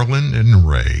with Garland and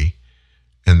Ray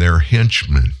and their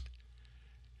henchmen?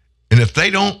 And if they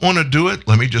don't want to do it,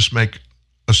 let me just make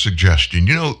a suggestion.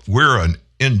 You know, we're an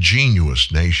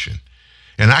ingenious nation.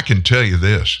 And I can tell you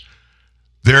this,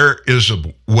 there is a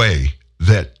way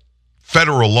that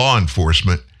federal law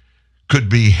enforcement could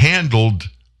be handled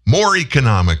more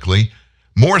economically,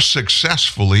 more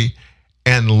successfully,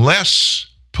 and less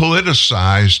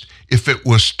politicized if it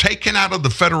was taken out of the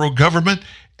federal government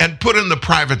and put in the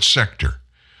private sector.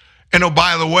 And oh,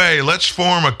 by the way, let's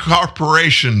form a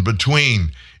corporation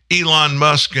between Elon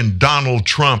Musk and Donald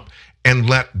Trump and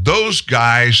let those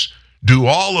guys do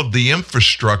all of the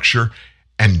infrastructure,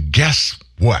 and guess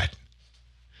what?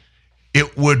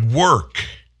 It would work.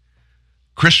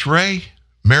 Chris Ray,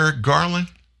 Merrick Garland,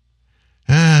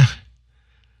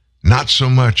 not so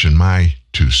much in my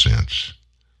 2 cents.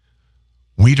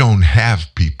 We don't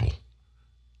have people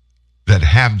that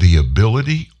have the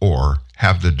ability or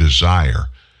have the desire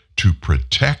to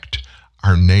protect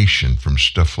our nation from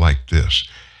stuff like this.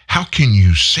 How can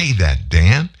you say that,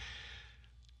 Dan?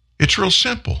 It's real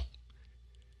simple.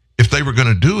 If they were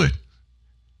going to do it,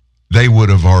 they would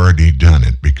have already done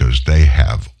it because they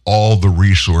have all the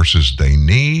resources they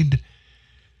need.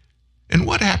 And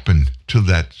what happened to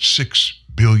that $6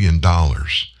 billion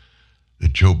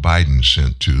that Joe Biden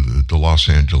sent to the Los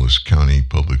Angeles County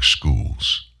Public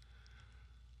Schools?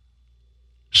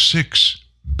 $6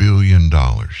 billion.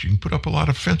 You can put up a lot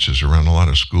of fences around a lot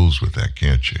of schools with that,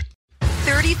 can't you?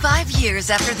 35 years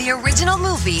after the original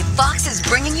movie, Fox is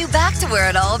bringing you back to where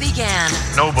it all began.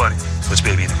 Nobody puts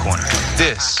baby in the corner.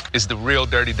 This is the real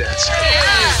Dirty Dance.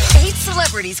 8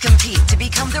 celebrities compete to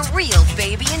become the real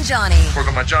Baby and Johnny. Work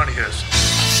on my Johnny is.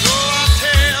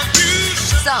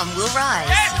 Some will rise.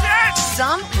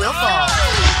 Some will fall.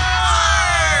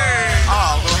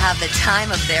 All will have the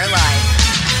time of their life.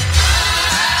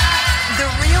 The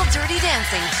Real Dirty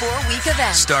Dancing 4-week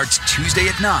event starts Tuesday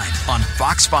at 9 on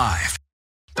Fox 5.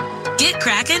 Get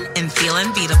crackin' and feel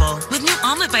unbeatable with new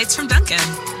omelet bites from Dunkin'.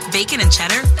 Bacon and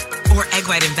cheddar or egg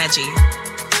white and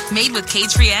veggie. Made with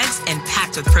cage-free eggs and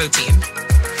packed with protein.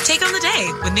 Take on the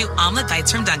day with new omelet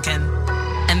bites from Dunkin'.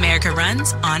 America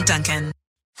runs on Dunkin'.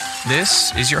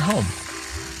 This is your home.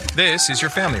 This is your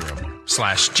family room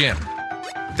 / gym.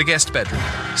 The guest bedroom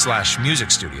 / music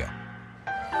studio.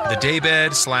 The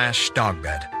daybed / dog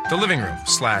bed. The living room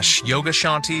 / yoga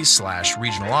shanty /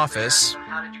 regional office.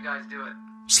 How did you guys do it?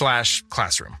 /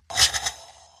 classroom.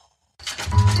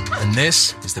 And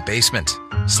this is the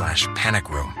basement/panic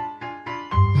room.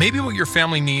 Maybe what your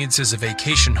family needs is a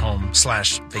vacation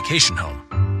home/vacation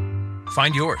home.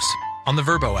 Find yours on the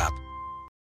Verbo app.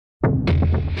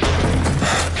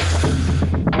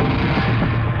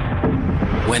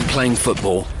 When playing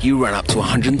football, you run up to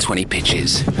 120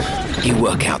 pitches. You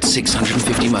work out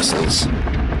 650 muscles.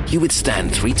 You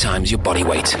withstand 3 times your body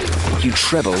weight. You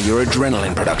treble your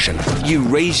adrenaline production. You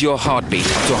raise your heartbeat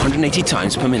to 180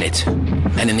 times per minute.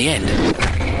 And in the end,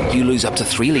 you lose up to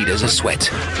 3 liters of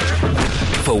sweat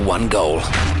for 1 goal.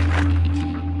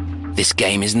 This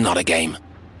game is not a game.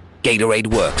 Gatorade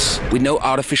works with no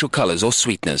artificial colors or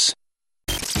sweeteners.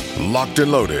 Locked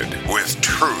and loaded with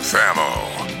truth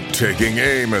ammo. Taking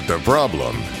aim at the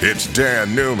problem, it's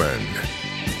Dan Newman.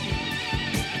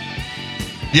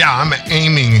 Yeah, I'm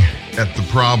aiming at the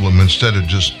problem instead of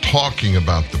just talking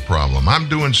about the problem. I'm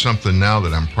doing something now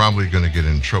that I'm probably going to get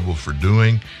in trouble for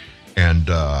doing, and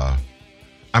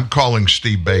I'm calling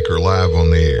Steve Baker live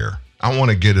on the air. I want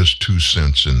to get his 2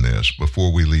 cents in this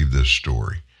before we leave this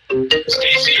story.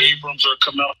 Stacey Abrams are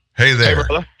coming out. Hey there.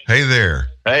 Hey there.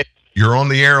 Hey. You're on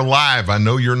the air live. I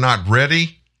know you're not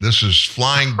ready. This is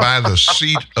flying by the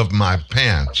seat of my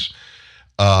pants.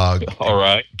 All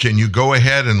right. Can you go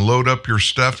ahead and load up your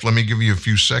stuff? Let me give you a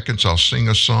few seconds. I'll sing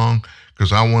a song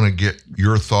because I want to get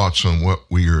your thoughts on what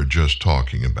we are just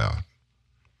talking about.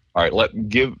 All right.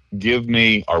 Give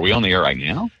me. Are we on the air right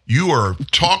now? You are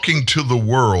talking to the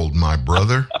world, my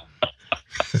brother.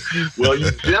 Well, you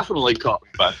definitely caught me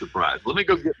by surprise. Let me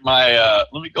go get my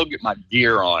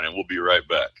gear on, and we'll be right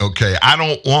back. Okay, I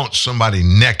don't want somebody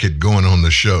naked going on the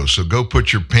show, so go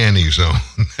put your panties on.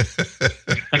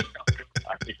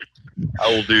 I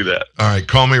will do that. All right,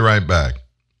 call me right back.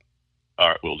 All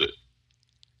right, we'll do.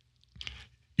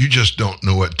 You just don't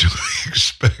know what to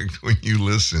expect when you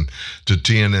listen to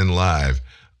TNN Live.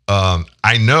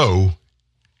 I know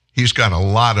he's got a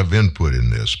lot of input in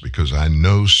this because I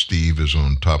know Steve is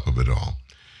on top of it all.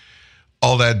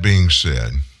 All that being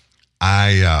said,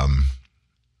 I'm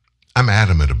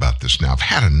adamant about this now. I've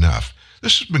had enough.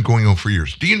 This has been going on for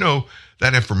years. Do you know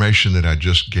that information that I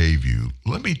just gave you?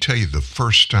 Let me tell you the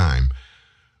first time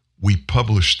we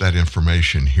published that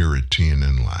information here at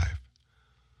TNN Live.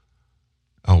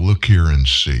 I'll look here and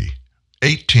see.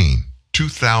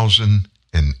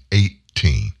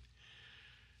 2018.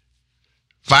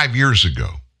 5 years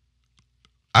ago,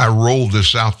 I rolled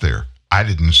this out there. I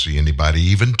didn't see anybody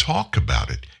even talk about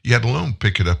it, yet alone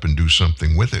pick it up and do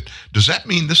something with it. Does that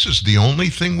mean this is the only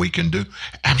thing we can do?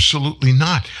 Absolutely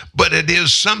not. But it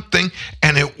is something,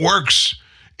 and it works,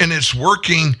 and it's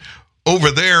working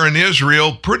over there in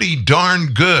Israel pretty darn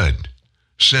good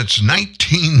since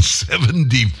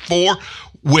 1974,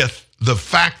 with the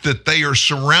fact that they are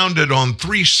surrounded on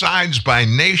 3 sides by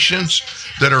nations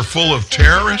that are full of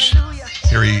terrorists.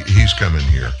 Here he's coming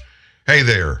here. Hey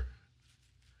there.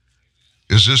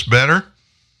 Is this better?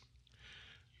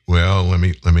 Well, let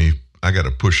me, I got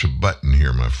to push a button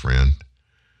here, my friend.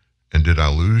 And did I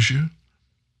lose you?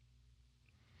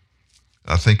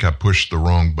 I think I pushed the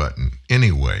wrong button.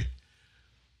 Anyway,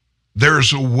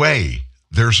 there's a way,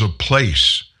 there's a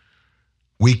place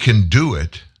we can do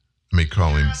it. Let me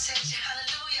call him.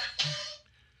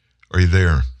 Are you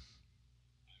there?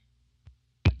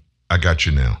 I got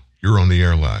you now. You're on the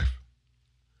air live.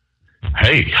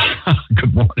 Hey,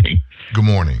 good morning. Good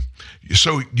morning.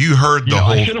 So you heard the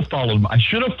whole. I should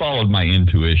have followed my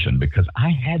intuition, because I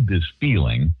had this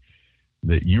feeling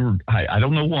that you were. I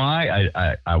don't know why.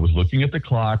 I was looking at the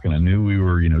clock and I knew we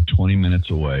were 20 minutes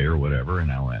away or whatever,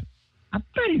 and I went, I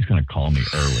bet he's going to call me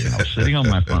early. And I was sitting on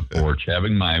my front porch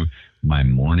having my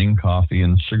morning coffee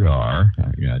and cigar.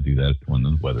 I do that when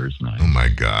the weather is nice. Oh my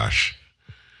gosh.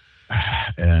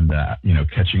 And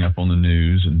catching up on the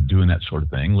news and doing that sort of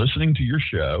thing, listening to your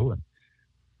show,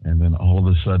 and then all of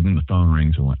a sudden the phone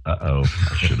rings and went, I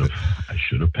should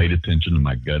have paid attention to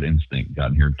my gut instinct,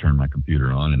 gotten here, turned my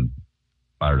computer on, and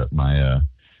fired up my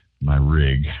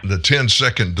rig. The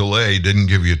 10-second delay didn't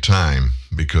give you time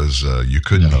because you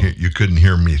couldn't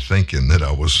hear me thinking that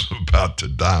I was about to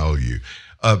dial you.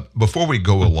 Before we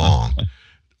go along,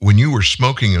 when you were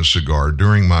smoking a cigar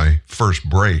during my first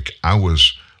break, I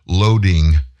was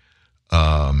loading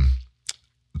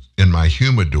in my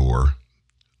humidor,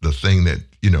 the thing that,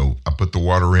 I put the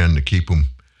water in to keep them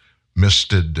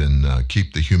misted and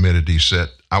keep the humidity set.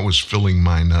 I was filling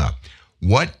mine up.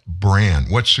 What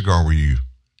cigar were you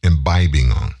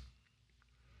imbibing on?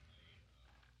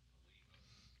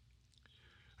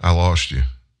 I lost you.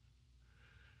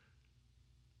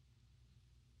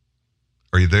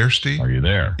 Are you there, Steve? Are you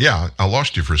there? Yeah, I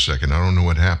lost you for a second. I don't know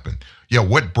what happened. Yeah,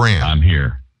 what brand? I'm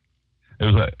here.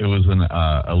 It was an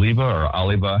Aliva or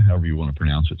Aliva, however you want to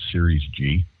pronounce it, Series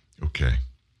G. Okay.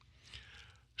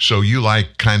 So you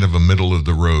like kind of a middle of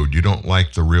the road. You don't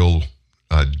like the real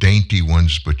dainty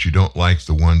ones, but you don't like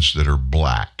the ones that are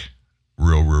black.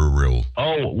 Real.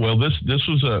 Oh, well, this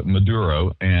was a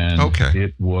Maduro, and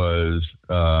it was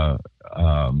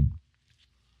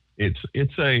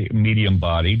it's a medium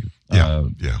bodied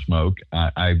smoke.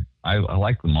 I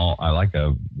like them all. I like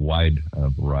a wide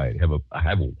variety. I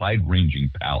have a wide ranging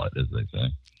palate, as they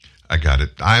say. I got it.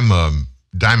 I'm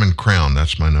Diamond Crown.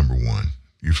 That's my number one.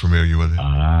 You familiar with it?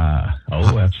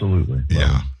 Absolutely.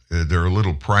 Yeah, they're a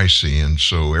little pricey, and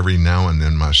so every now and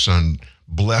then my son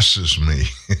blesses me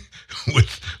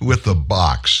with a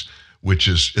box, which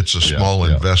is it's a small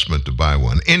investment to buy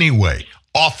one. Anyway,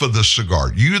 off of the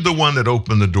cigar. You're the one that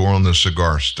opened the door on the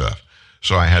cigar stuff,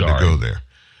 so I had to go there.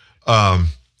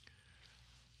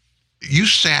 You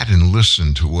sat and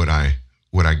listened to what I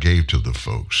gave to the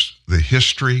folks, the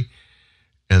history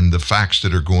and the facts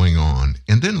that are going on,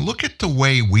 and then look at the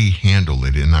way we handle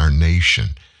it in our nation.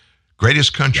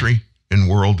 Greatest country in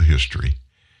world history,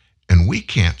 and we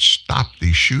can't stop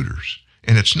these shooters.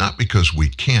 And it's not because we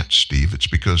can't, Steve. It's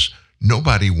because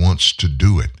nobody wants to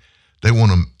do it. They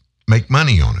want to make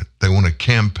money on it. They want to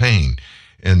campaign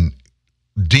and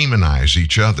demonize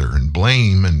each other and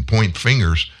blame and point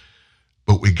fingers.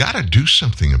 But we got to do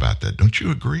something about that. Don't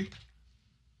you agree?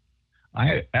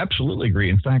 I absolutely agree.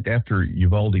 In fact, after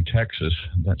Uvalde, Texas,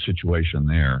 that situation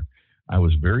there, I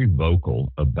was very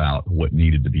vocal about what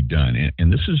needed to be done.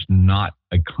 And this is not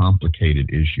a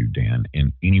complicated issue, Dan,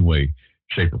 in any way,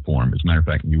 shape, or form. As a matter of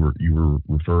fact, you were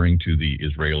referring to the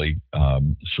Israeli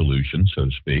solution, so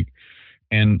to speak.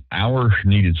 And our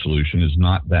needed solution is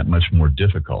not that much more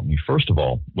difficult. I mean, first of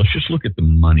all, let's just look at the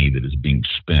money that is being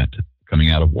spent coming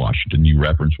out of Washington. You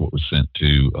referenced what was sent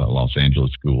to Los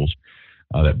Angeles schools,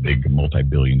 that big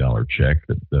multi-billion-dollar check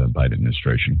that the Biden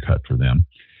administration cut for them.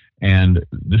 And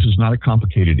this is not a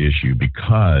complicated issue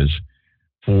because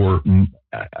for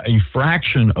a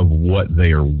fraction of what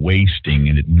they are wasting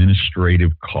in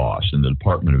administrative costs in the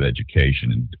Department of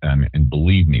Education, and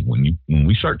believe me, when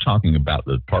we start talking about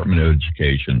the Department of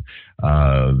Education,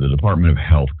 the Department of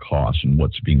Health costs and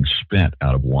what's being spent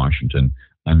out of Washington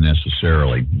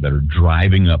unnecessarily that are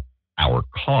driving up our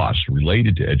costs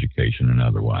related to education and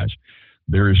otherwise,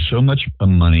 there is so much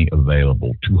money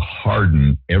available to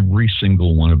harden every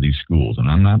single one of these schools. And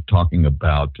I'm not talking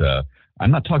about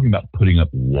putting up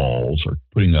walls or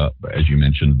putting up, as you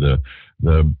mentioned,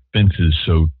 the fences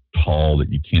so tall that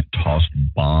you can't toss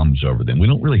bombs over them. We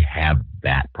don't really have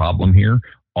that problem here,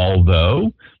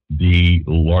 although the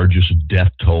largest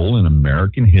death toll in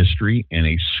American history in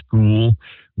a school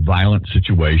violent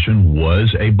situation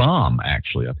was a bomb,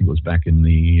 actually. I think it was back in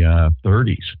the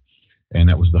 30s. And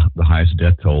that was the highest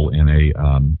death toll in a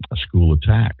school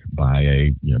attack by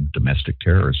a domestic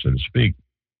terrorist, so to speak.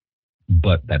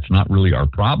 But that's not really our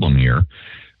problem here.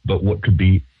 But what could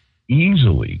be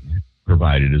easily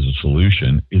provided as a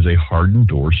solution is a hardened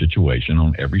door situation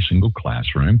on every single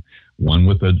classroom, one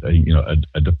with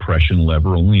a depression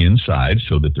lever only inside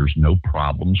so that there's no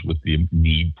problems with the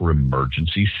need for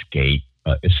emergency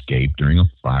escape during a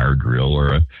fire drill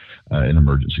or an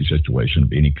emergency situation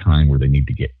of any kind where they need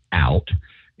to get out.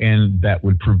 And that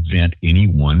would prevent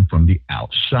anyone from the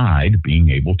outside being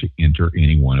able to enter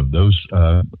any one of those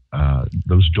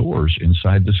doors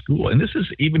inside the school. And this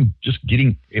is even just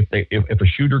getting, if a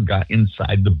shooter got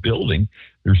inside the building,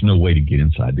 there's no way to get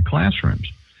inside the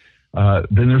classrooms.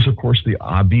 Then there's, of course, the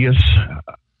obvious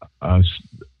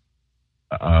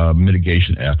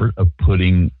mitigation effort of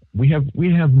putting. We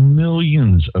have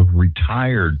millions of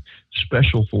retired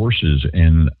special forces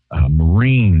and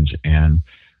Marines and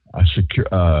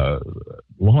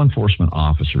law enforcement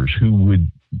officers who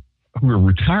are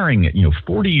retiring at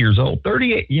 40 years old,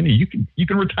 38. You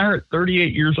can retire at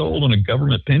 38 years old on a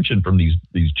government pension from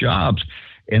these jobs,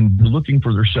 and they're looking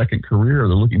for their second career.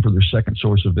 They're looking for their second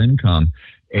source of income,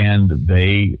 and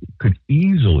they could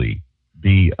easily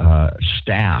be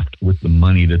staffed with the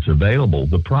money that's available.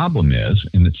 The problem is,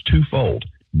 and it's twofold.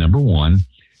 Number one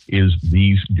is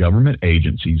these government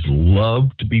agencies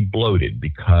love to be bloated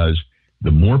because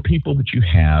the more people that you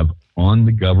have on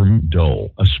the government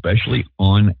dole, especially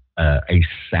on a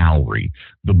salary,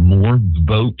 the more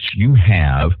votes you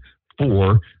have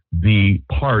for the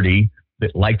party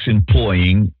that likes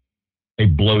employing a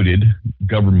bloated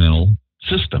governmental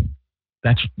system.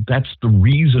 That's the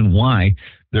reason why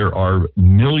there are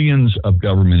millions of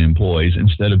government employees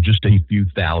instead of just a few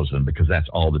thousand, because that's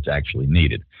all that's actually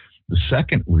needed. The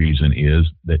second reason is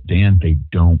that, Dan, they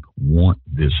don't want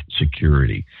this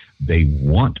security. They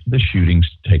want the shootings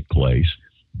to take place.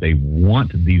 They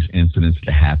want these incidents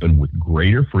to happen with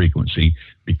greater frequency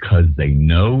because they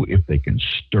know if they can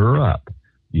stir up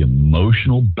the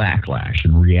emotional backlash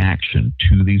and reaction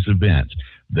to these events,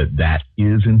 that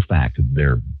is, in fact,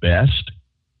 their best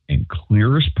and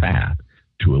clearest path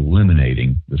to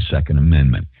eliminating the Second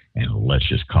Amendment. And let's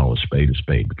just call a spade,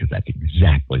 because that's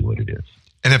exactly what it is.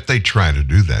 And if they try to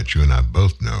do that, you and I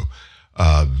both know,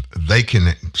 they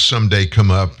can someday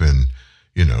come up and,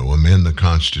 amend the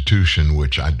Constitution,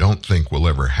 which I don't think will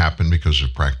ever happen because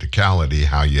of practicality,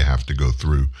 how you have to go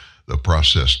through the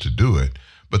process to do it.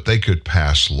 But they could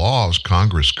pass laws,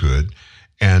 Congress could,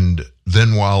 and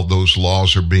then while those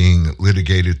laws are being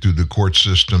litigated through the court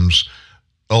systems,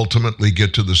 ultimately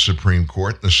get to the Supreme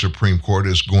Court. The Supreme Court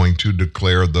is going to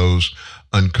declare those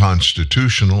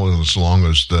unconstitutional as long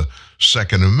as the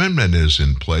Second Amendment is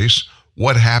in place.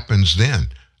 What happens then?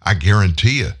 I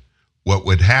guarantee you, what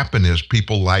would happen is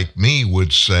people like me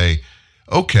would say,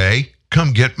 okay,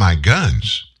 come get my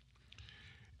guns.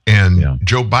 And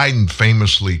Joe Biden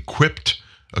famously quipped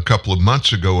a couple of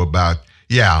months ago about,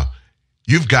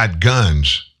 you've got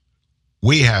guns.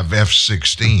 We have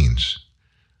F-16s.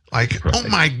 Like, right. Oh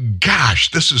my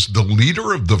gosh, this is the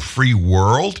leader of the free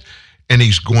world, and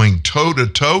he's going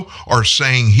toe-to-toe or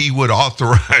saying he would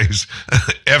authorize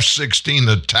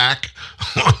F-16 attack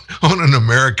on an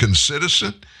American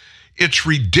citizen. It's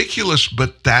ridiculous,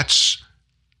 but that's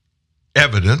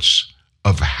evidence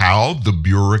of how the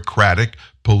bureaucratic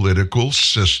political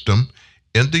system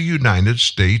in the United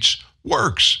States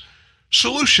works.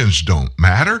 Solutions don't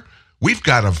matter. We've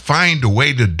got to find a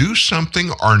way to do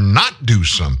something or not do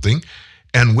something,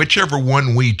 and whichever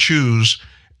one we choose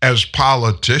as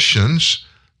politicians,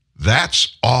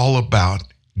 that's all about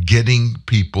getting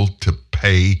people to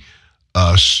pay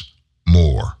us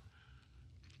more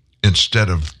instead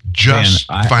of just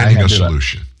finding a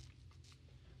solution.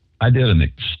 I did an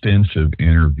extensive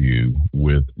interview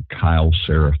with Kyle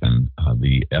Seraphin,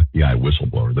 the FBI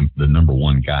whistleblower, the number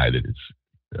one guy that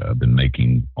has been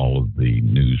making all of the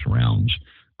news rounds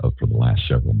for the last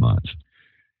several months.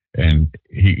 And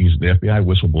he's the FBI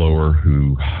whistleblower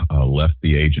who left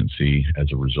the agency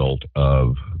as a result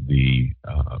of the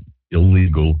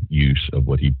illegal use of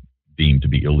what he deemed to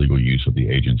be illegal use of the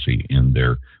agency in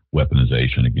their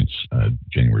weaponization against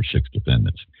January 6th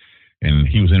defendants. And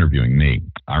he was interviewing me.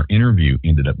 Our interview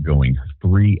ended up going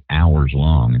 3 hours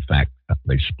long. In fact,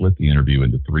 they split the interview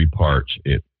into 3 parts.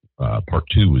 Part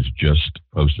 2 was just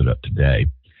posted up today.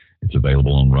 It's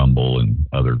available on Rumble and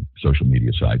other social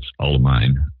media sites, all of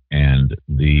mine. And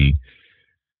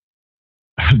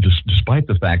despite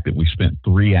the fact that we spent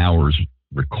 3 hours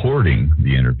recording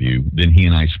the interview, then he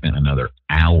and I spent another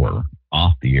hour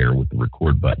off the air with the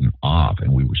record button off.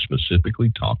 And we were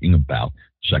specifically talking about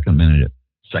Second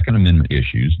Amendment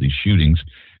issues, these shootings,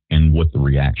 and what the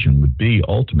reaction would be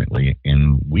ultimately.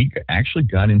 And we actually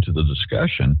got into the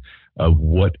discussion of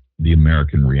what the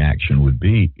American reaction would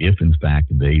be if, in fact,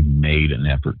 they made an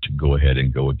effort to go ahead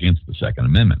and go against the Second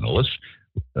Amendment. Now,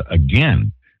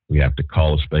 again, we have to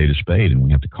call a spade, and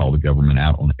we have to call the government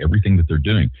out on everything that they're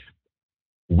doing.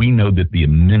 We know that the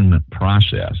amendment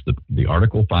process, the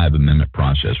Article 5 amendment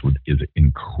process is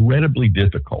incredibly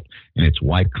difficult, and it's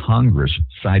why Congress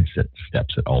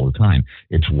sidesteps it all the time.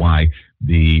 It's why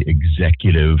the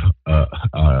executive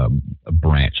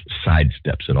branch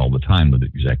sidesteps it all the time with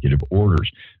executive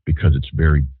orders, because it's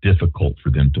very difficult for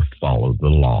them to follow the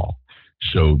law.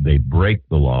 So they break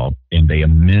the law and they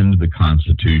amend the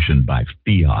Constitution by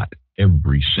fiat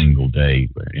every single day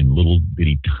in little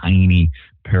bitty tiny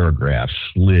paragraphs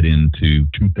slid into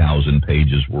 2,000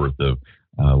 pages worth of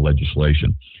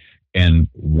legislation. And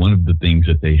one of the things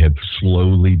that they have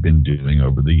slowly been doing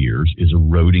over the years is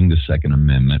eroding the Second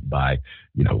Amendment by,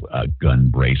 gun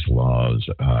brace laws,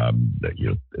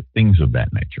 things of that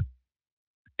nature.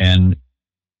 And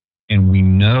we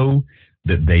know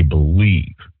that they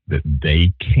believe that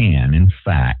they can, in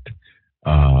fact,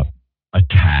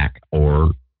 attack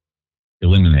or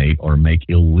eliminate or make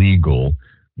illegal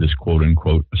this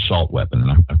quote-unquote assault weapon.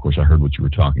 And of course, I heard what you were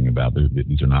talking about.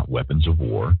 These are not weapons of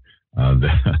war.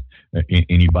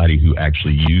 Anybody who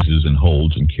actually uses and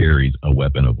holds and carries a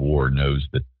weapon of war knows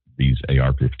that these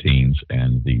AR-15s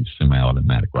and these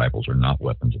semi-automatic rifles are not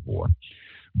weapons of war.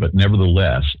 But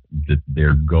nevertheless,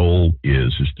 their goal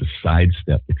is to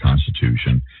sidestep the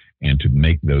Constitution and to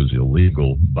make those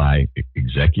illegal by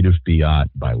executive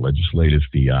fiat, by legislative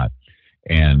fiat.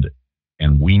 And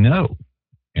we know,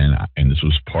 and this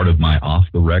was part of my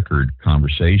off-the-record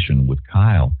conversation with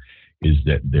Kyle, is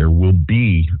that there will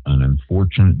be an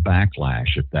unfortunate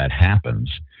backlash if that happens,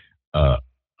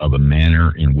 of a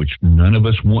manner in which none of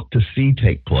us want to see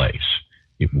take place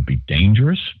It will be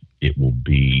dangerous. It will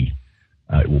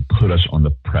put us on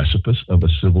the precipice of a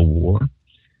civil war.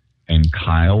 And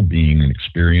Kyle, being an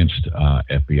experienced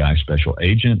FBI special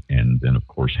agent, and then, of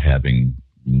course, having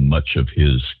much of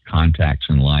his contacts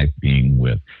in life being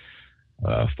with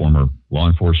former law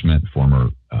enforcement,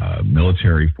 former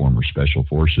military, former special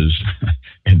forces,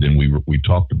 and then we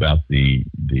talked about the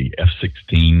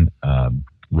F-16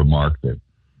 remark that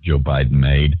Joe Biden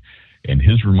made, and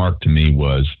his remark to me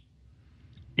was,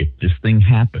 if this thing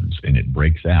happens and it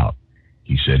breaks out,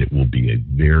 he said it will be a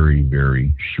very,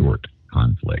 very short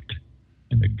conflict,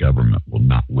 and the government will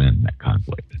not win that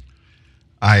conflict.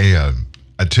 I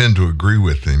tend to agree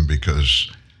with him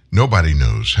because nobody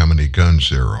knows how many guns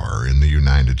there are in the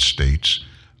United States.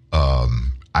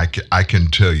 I can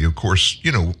tell you, of course,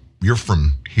 you're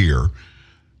from here.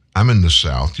 I'm in the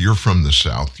South. You're from the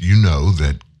South. You know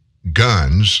that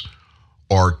guns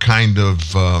are kind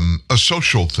of a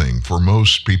social thing for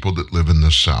most people that live in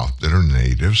the South that are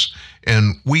natives.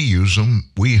 And we use them.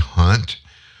 We hunt.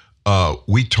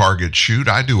 We target shoot.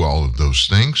 I do all of those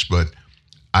things, but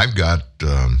I've got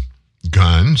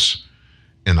guns,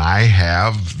 and I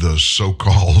have the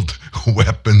so-called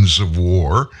weapons of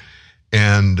war.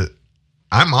 And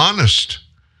I'm honest,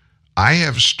 I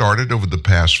have started over the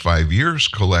past 5 years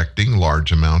collecting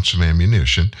large amounts of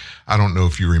ammunition. I don't know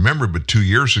if you remember, but 2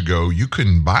 years ago, you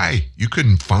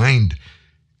couldn't find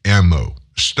ammo.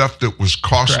 Stuff that was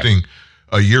costing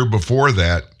a year before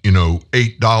that,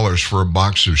 $8 for a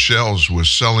box of shells was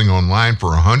selling online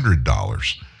for $100.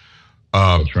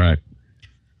 That's right.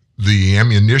 The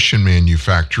ammunition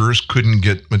manufacturers couldn't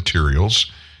get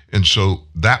materials, and so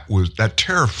that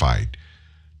terrified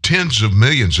tens of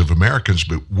millions of Americans.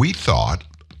 But we thought,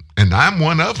 and I'm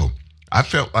one of them, I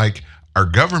felt like our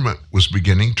government was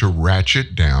beginning to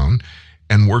ratchet down,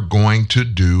 and we're going to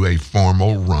do a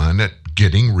formal run at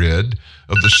getting rid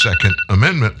of the Second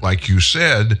Amendment, like you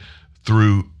said,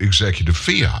 through executive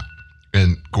fiat.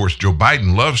 And of course, Joe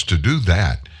Biden loves to do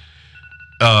that.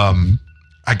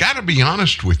 I got to be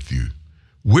honest with you.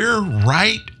 We're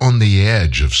right on the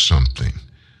edge of something.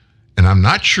 And I'm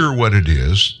not sure what it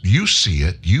is. You see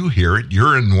it, you hear it.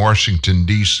 You're in Washington,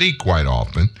 D.C. quite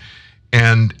often.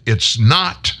 And it's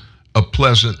not a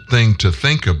pleasant thing to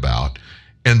think about.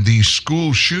 And these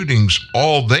school shootings,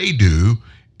 all they do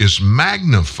is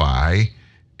magnify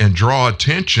and draw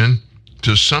attention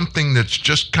to something that's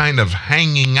just kind of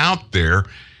hanging out there.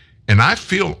 And I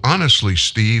feel, honestly,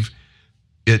 Steve,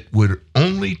 it would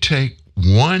only take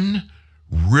one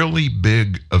really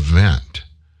big event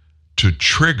to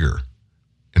trigger,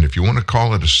 and if you want to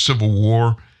call it a civil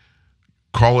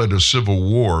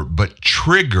war, but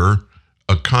trigger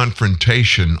a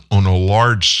confrontation on a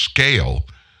large scale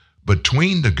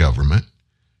between the government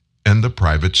and the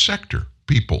private sector,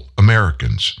 people,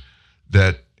 Americans,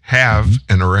 that have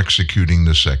and are executing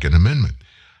the Second Amendment.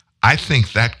 I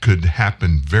think that could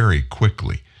happen very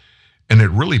quickly. And it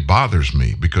really bothers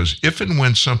me because if and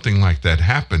when something like that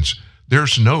happens,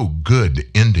 there's no good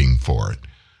ending for it.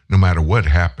 No matter what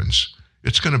happens,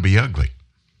 it's going to be ugly.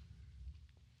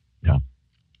 Yeah.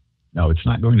 No, it's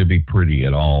not going to be pretty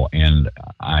at all. And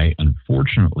I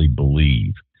unfortunately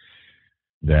believe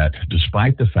that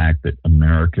despite the fact that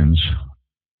Americans,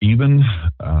 even,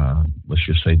 let's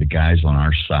just say the guys on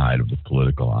our side of the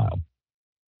political aisle,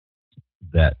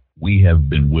 that we have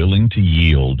been willing to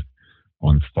yield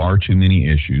on far too many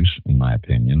issues, in my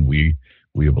opinion. We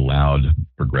have allowed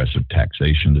progressive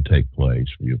taxation to take place.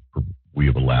 We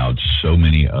have allowed so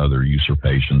many other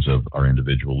usurpations of our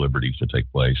individual liberties to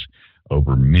take place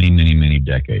over many, many, many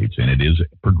decades. And it is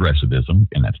progressivism,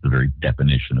 and that's the very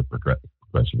definition of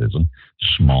progressivism.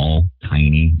 Small,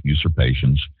 tiny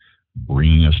usurpations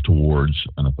bringing us towards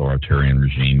an authoritarian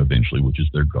regime eventually, which is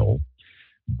their goal.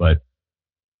 But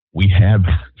we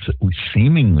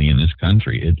seemingly in this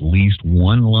country at least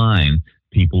one line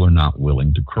people are not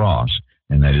willing to cross,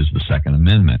 and that is the Second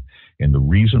Amendment. And the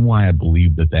reason why I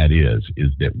believe that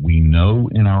is that we know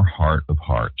in our heart of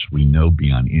hearts, we know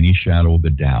beyond any shadow of a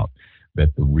doubt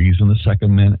that the reason the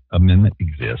Second Amendment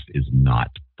exists is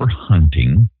not for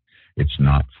hunting. It's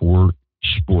not for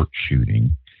sport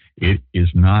shooting. It is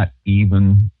not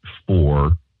even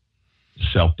for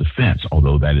self-defense,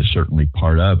 although that is certainly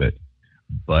part of it.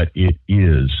 But it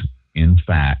is, in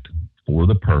fact, for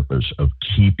the purpose of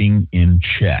keeping in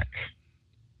check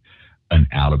an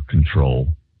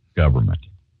out-of-control government.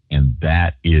 And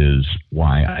that is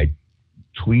why I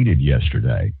tweeted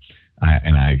yesterday,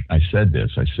 I said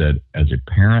this. I said, as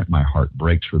a parent, my heart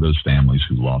breaks for those families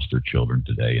who lost their children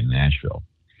today in Nashville.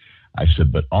 I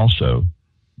said, but also,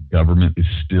 government is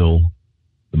still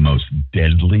the most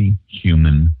deadly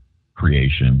human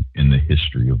creation in the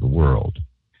history of the world.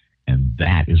 And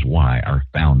that is why our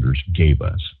founders gave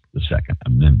us the Second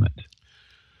Amendment,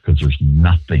 because there's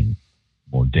nothing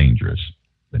more dangerous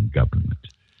than government.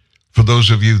 For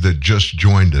those of you that just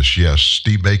joined us, yes,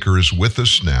 Steve Baker is with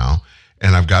us now.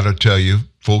 And I've got to tell you,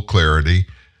 full clarity,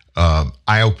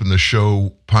 I opened the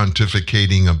show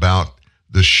pontificating about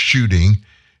the shooting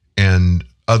and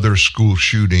other school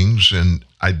shootings, and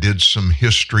I did some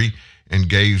history and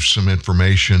gave some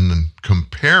information and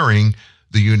comparing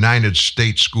the United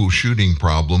States school shooting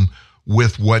problem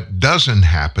with what doesn't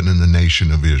happen in the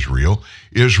nation of Israel.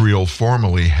 Israel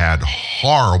formerly had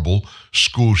horrible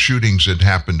school shootings that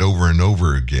happened over and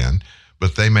over again,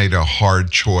 but they made a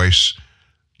hard choice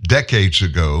decades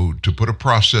ago to put a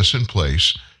process in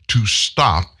place to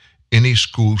stop any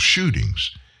school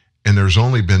shootings. And there's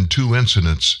only been 2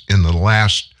 incidents in the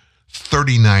last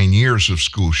 39 years of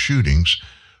school shootings.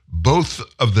 Both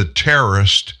of the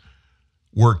terrorists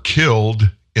were killed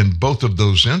in both of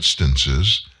those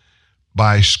instances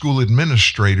by school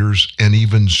administrators and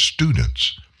even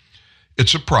students.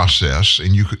 It's a process,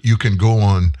 and you can go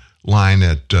online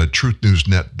at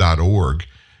truthnewsnet.org,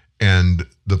 and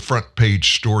the front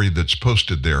page story that's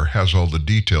posted there has all the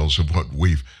details of what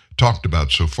we've talked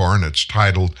about so far, and it's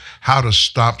titled, How to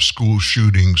Stop School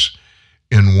Shootings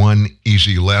in One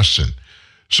Easy Lesson.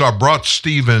 So I brought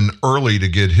Stephen early to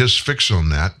get his fix on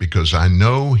that, because I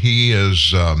know he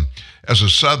is, as a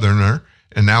Southerner,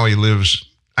 and now he lives,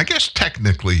 I guess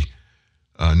technically,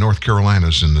 North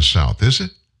Carolina's in the South, is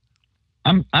it?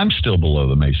 I'm still below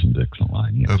the Mason-Dixon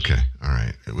line, yes. Okay, all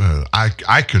right. Well,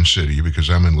 I consider you, because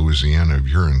I'm in Louisiana. If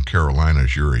you're in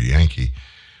Carolinas, you're a Yankee.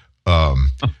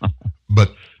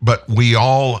 But we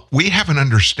have an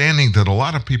understanding that a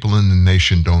lot of people in the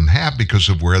nation don't have because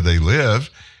of where they live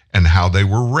and how they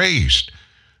were raised.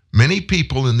 Many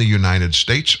people in the United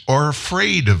States are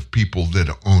afraid of people that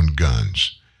own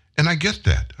guns. And I get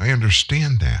that. I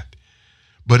understand that.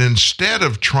 But instead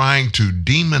of trying to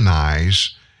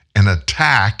demonize and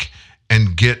attack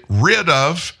and get rid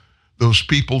of those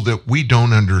people that we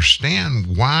don't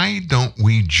understand, why don't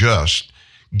we just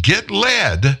get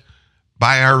led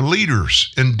by our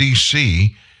leaders in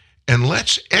D.C. and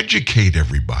let's educate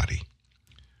everybody?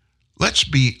 Let's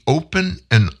be open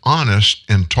and honest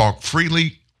and talk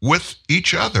freely with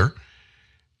each other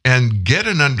and get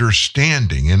an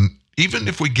understanding. And even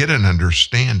if we get an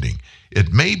understanding,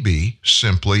 it may be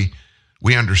simply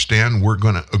we understand we're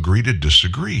going to agree to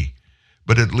disagree.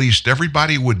 But at least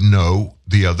everybody would know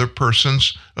the other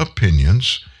person's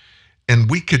opinions,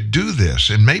 and we could do this.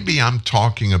 And maybe I'm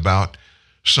talking about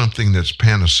something that's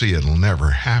panacea. It'll never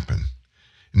happen.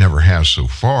 It never has so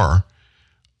far.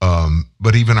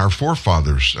 But even our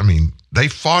forefathers, they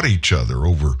fought each other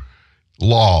over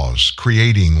laws,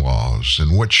 creating laws,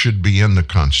 and what should be in the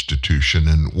Constitution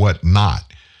and what not.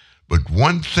 But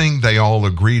one thing they all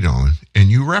agreed on, and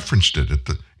you referenced it at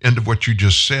the end of what you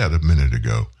just said a minute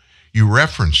ago. You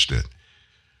referenced it.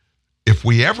 If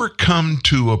we ever come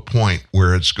to a point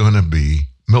where it's going to be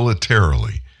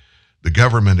militarily the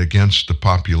government against the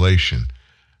population,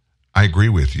 I agree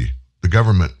with you. The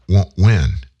government won't win.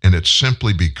 And it's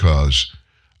simply because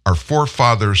our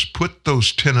forefathers put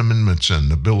those 10 amendments in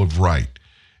the Bill of Rights,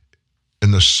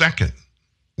 in the second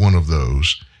one of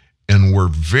those, and were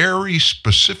very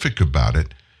specific about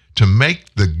it to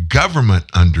make the government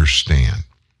understand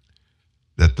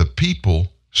that the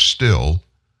people still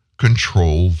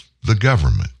control the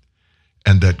government,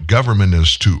 and that government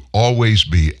is to always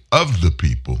be of the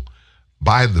people,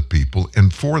 by the people,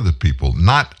 and for the people,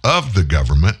 not of the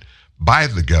government, by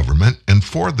the government, and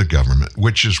for the government,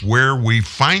 which is where we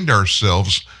find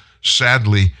ourselves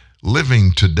sadly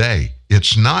living today.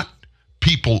 It's not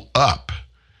people up,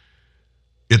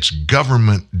 it's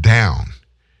government down.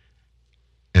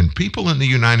 And people in the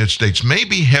United States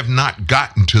maybe have not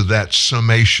gotten to that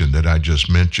summation that I just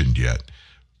mentioned yet,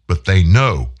 but they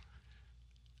know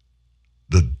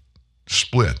the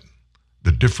split,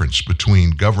 the difference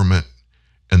between government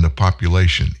and the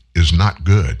population is not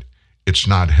good. It's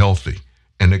not healthy,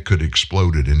 and it could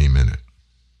explode at any minute.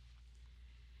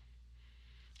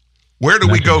 Where do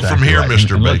we go from here,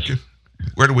 Mr. Bacon?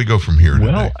 Where do we go from here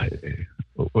today?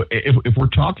 Well, if we're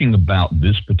talking about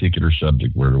this particular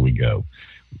subject, where do we go?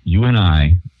 You and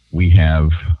I, we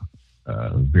have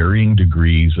varying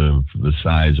degrees of the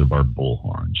size of our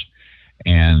bullhorns.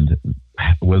 And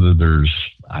whether there's,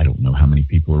 I don't know how many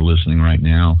people are listening right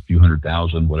now, a few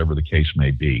 100,000, whatever the case may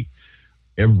be,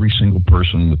 every single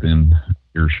person within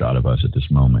earshot of us at this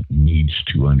moment needs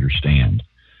to understand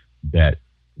that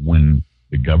when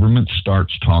the government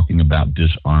starts talking about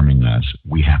disarming us,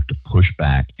 we have to push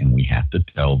back and we have to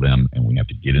tell them and we have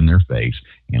to get in their face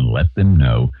and let them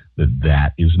know that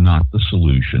that is not the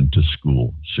solution to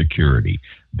school security.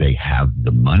 They have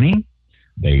the money.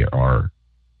 They are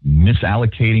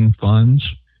misallocating funds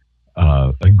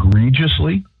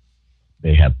egregiously.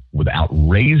 They have, without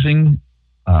raising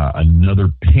another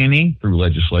penny through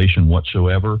legislation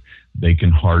whatsoever, they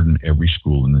can harden every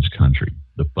school in this country.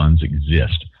 The funds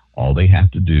exist. All they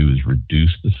have to do is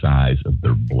reduce the size of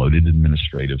their bloated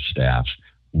administrative staffs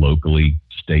locally,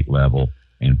 state level,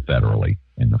 and federally,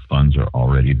 and the funds are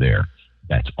already there.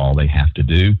 That's all they have to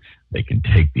do. They can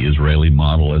take the Israeli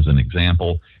model as an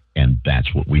example, and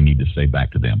that's what we need to say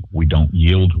back to them. We don't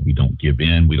yield. We don't give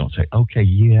in. We don't say, okay,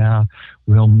 yeah,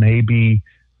 well, maybe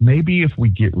if we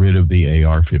get rid of the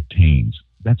AR-15s.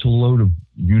 That's a load of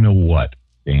you-know-what,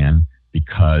 Dan,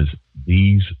 because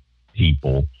these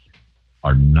people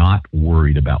are not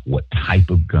worried about what type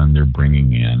of gun they're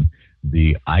bringing in.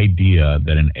 The idea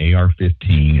that an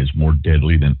AR-15 is more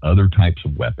deadly than other types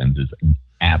of weapons is an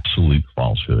absolute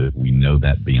falsehood. We know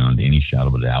that beyond any shadow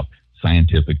of a doubt,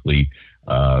 scientifically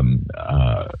and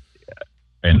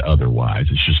otherwise.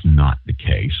 It's just not the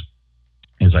case.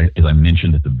 As I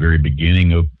mentioned at the very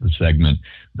beginning of the segment,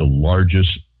 the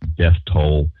largest death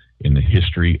toll in the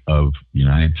history of the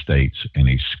United States in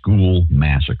a school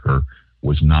massacre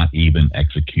was not even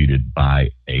executed by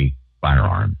a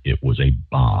firearm. It was a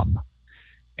bomb.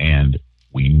 And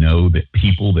we know that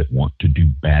people that want to do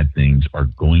bad things are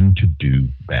going to do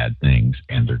bad things,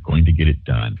 and they're going to get it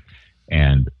done.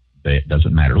 And it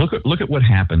doesn't matter. Look at what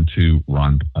happened to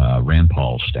Rand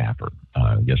Paul's staffer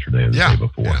yesterday or the day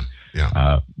before.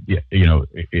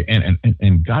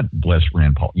 And God bless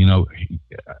Rand Paul.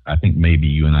 I think maybe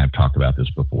you and I have talked about this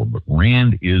before, but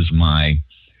Rand is my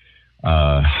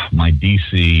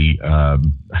DC.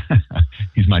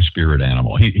 He's my spirit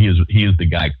animal. He is the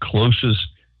guy closest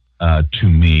to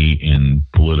me in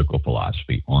political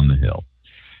philosophy on the Hill,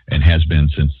 and has been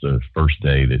since the first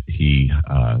day that he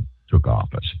took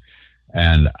office.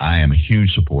 And I am a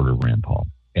huge supporter of Rand Paul,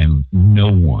 and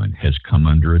no one has come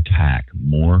under attack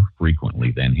more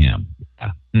frequently than him.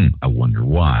 I wonder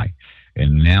why.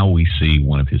 And now we see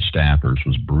one of his staffers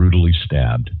was brutally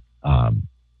stabbed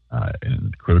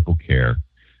in critical care.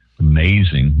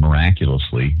 Amazing,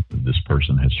 miraculously, this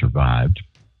person has survived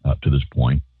up to this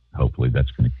point. Hopefully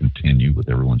that's going to continue with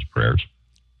everyone's prayers.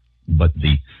 But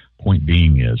the point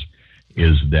being is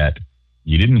that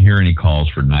you didn't hear any calls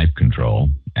for knife control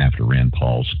after Rand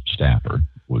Paul's staffer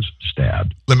was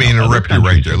stabbed. Let me interrupt you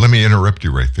right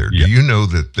there. Yeah. Do you know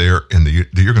that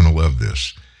you're going to love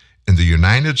this. In the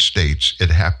United States, it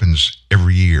happens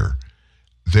every year.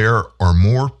 There are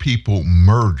more people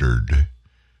murdered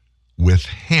with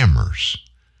hammers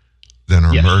than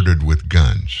are murdered with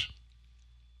guns.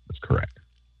 That's correct.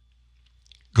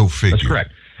 Go figure. That's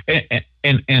correct.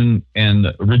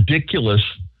 And ridiculous,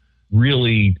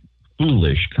 really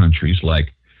foolish countries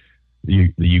like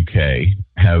the UK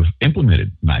have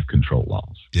implemented knife control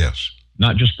laws. Yes.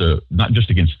 Not just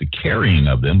against the carrying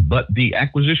of them, but the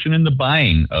acquisition and the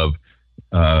buying of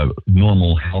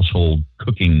normal household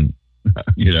cooking,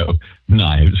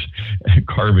 knives,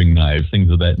 carving knives,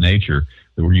 things of that nature,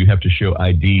 where you have to show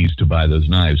IDs to buy those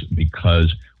knives,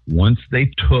 because once they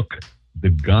took the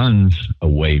guns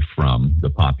away from the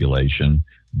population,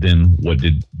 then what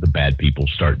did the bad people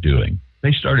start doing?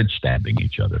 They started stabbing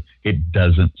each other. It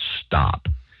doesn't stop.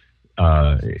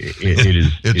 It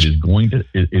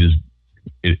is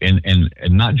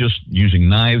not just using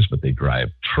knives, but they drive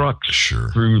trucks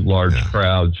through large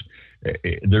crowds.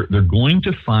 They're going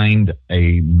to find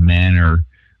a manner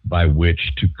by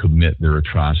which to commit their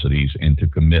atrocities and to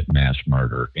commit mass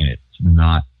murder, and it's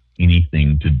not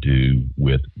anything to do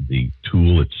with the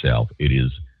tool itself.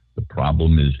 The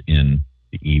problem is in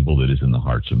the evil that is in the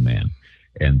hearts of man.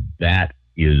 And that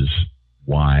is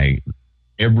why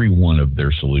every one of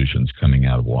their solutions coming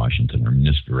out of Washington are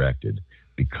misdirected,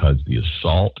 because the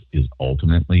assault is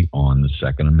ultimately on the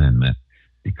Second Amendment.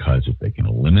 Because if they can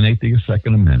eliminate the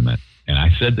Second Amendment, and I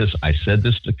said this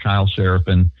to Kyle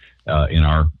Seraphin in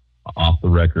our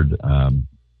off-the-record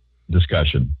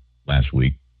discussion last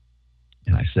week,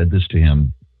 and I said this to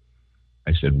him.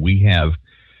 I said, we have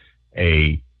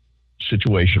a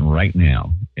situation right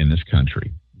now in this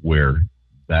country where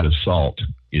that assault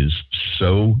is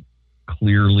so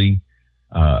clearly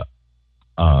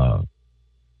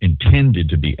intended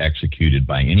to be executed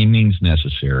by any means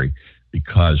necessary,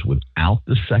 because without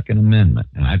the Second Amendment,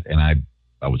 and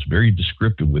I was very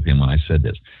descriptive with him when I said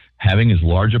this, having as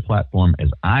large a platform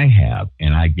as I have,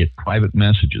 and I get private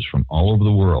messages from all over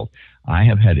the world. I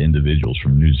have had individuals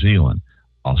from New Zealand,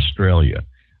 Australia,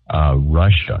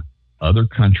 Russia, other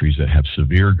countries that have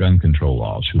severe gun control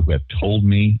laws who have told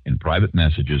me in private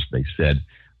messages, they said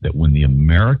that when the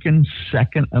American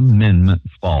Second Amendment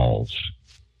falls,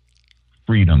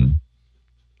 freedom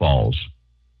falls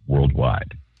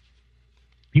worldwide.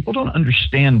 People don't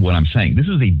understand what I'm saying. This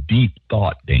is a deep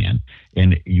thought, Dan,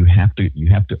 and you have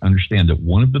to understand that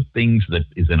one of the things that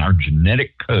is in our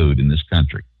genetic code in this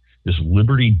country, this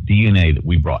liberty DNA that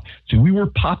we brought. So we were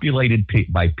populated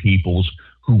by peoples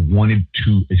who wanted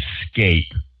to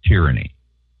escape tyranny,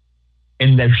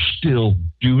 and they're still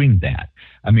doing that.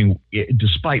 I mean,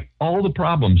 despite all the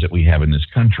problems that we have in this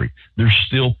country, they're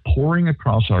still pouring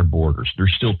across our borders. They're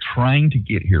still trying to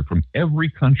get here from every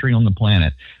country on the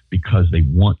planet because they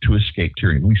want to escape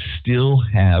tyranny. We still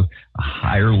have a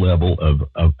higher level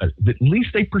of at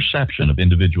least a perception of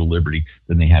individual liberty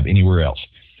than they have anywhere else,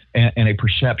 and a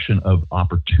perception of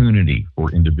opportunity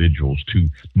for individuals to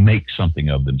make something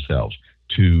of themselves,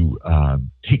 to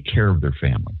take care of their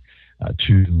family.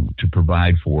 To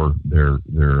provide for their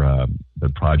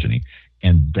progeny,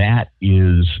 and that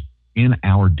is in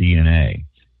our DNA.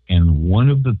 And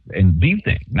the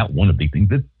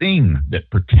thing that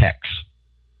protects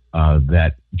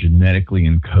that genetically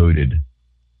encoded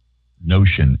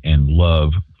notion and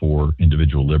love for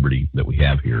individual liberty that we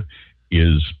have here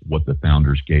is what the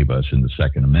founders gave us in the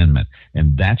Second Amendment,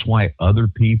 and that's why other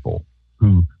people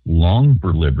who long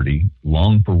for liberty,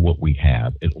 long for what we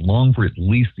have, long for at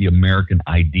least the American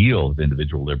ideal of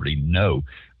individual liberty, know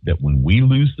that when we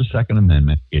lose the Second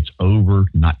Amendment, it's over,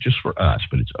 not just for us,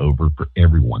 but it's over for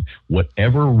everyone.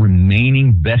 Whatever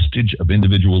remaining vestige of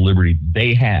individual liberty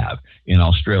they have in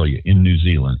Australia, in New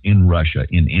Zealand, in Russia,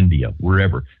 in India,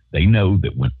 wherever, they know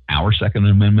that when our Second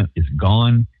Amendment is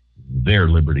gone, their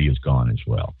liberty is gone as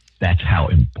well. That's how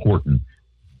important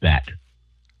that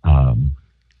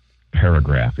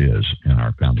paragraph is in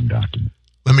our founding document.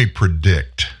 Let me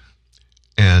predict,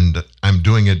 and I'm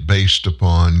doing it based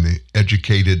upon the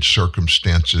educated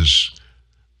circumstances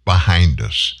behind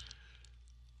us.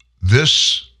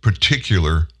 This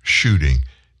particular shooting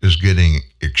is getting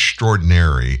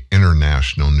extraordinary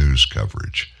international news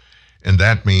coverage, and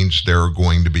that means there are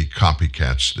going to be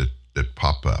copycats that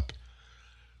pop up.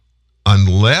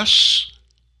 Unless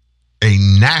a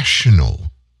national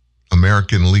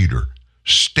American leader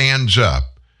stands up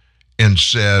and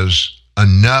says,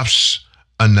 enough's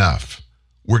enough.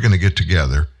 We're going to get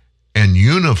together and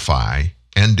unify,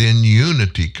 and in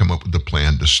unity come up with a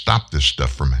plan to stop this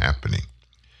stuff from happening.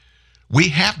 We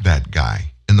have that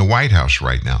guy in the White House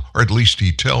right now, or at least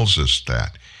he tells us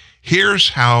that. Here's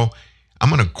how,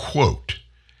 I'm going to quote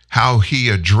how he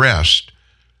addressed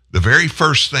the very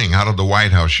first thing out of the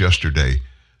White House yesterday,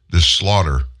 this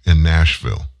slaughter in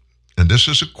Nashville. And this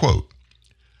is a quote.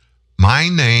 My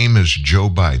name is Joe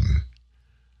Biden.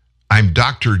 I'm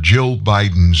Dr. Jill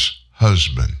Biden's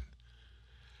husband.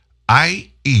 I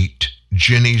eat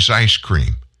Jenny's ice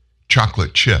cream,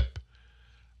 chocolate chip.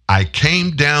 I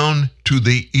came down to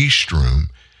the East Room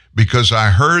because I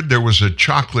heard there was a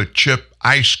chocolate chip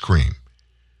ice cream.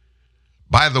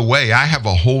 By the way, I have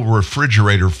a whole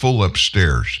refrigerator full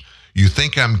upstairs. You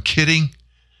think I'm kidding?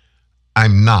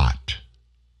 I'm not.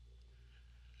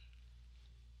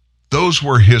 Those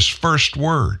were his first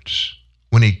words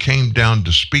when he came down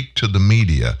to speak to the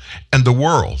media and the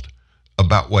world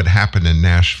about what happened in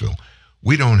Nashville.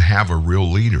 We don't have a real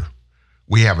leader.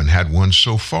 We haven't had one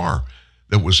so far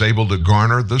that was able to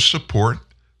garner the support,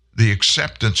 the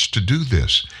acceptance to do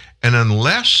this. And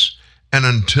unless and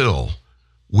until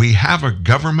we have a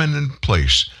government in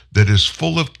place that is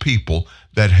full of people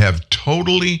that have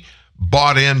totally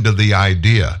bought into the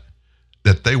idea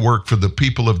that they work for the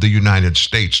people of the United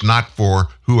States, not for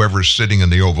whoever's sitting in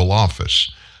the Oval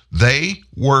Office. They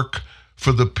work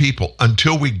for the people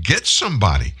until we get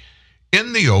somebody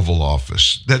in the Oval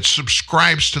Office that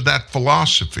subscribes to that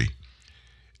philosophy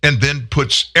and then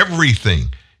puts everything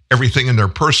in their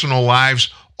personal lives,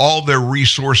 all their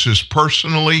resources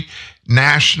personally,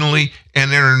 nationally,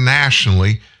 and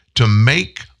internationally to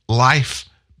make life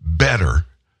better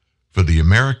for the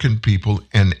American people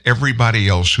and everybody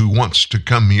else who wants to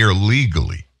come here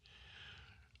legally.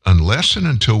 Unless and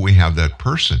until we have that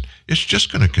person, it's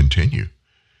just going to continue.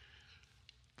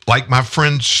 Like my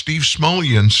friend Steve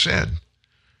Smolian said,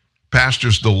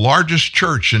 pastors the largest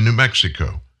church in New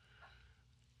Mexico.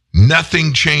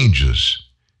 Nothing changes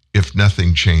if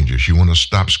nothing changes. You want to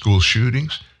stop school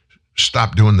shootings?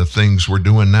 Stop doing the things we're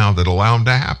doing now that allow them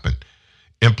to happen.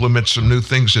 Implement some new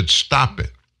things that stop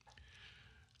it.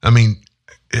 I mean,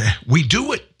 we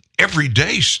do it every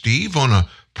day, Steve, on a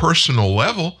personal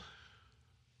level.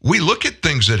 we look at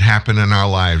things that happen in our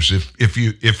lives. If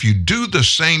you do the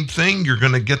same thing, you're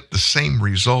going to get the same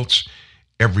results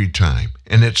every time.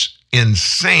 And it's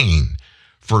insane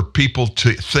for people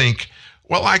to think,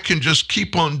 well, I can just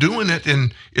keep on doing it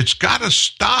and it's got to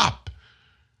stop.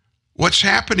 What's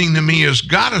happening to me has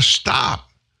got to stop.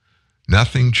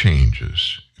 Nothing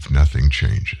changes if nothing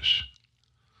changes.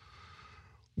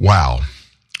 Wow.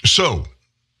 So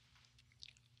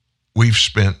we've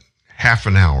spent half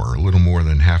an hour, a little more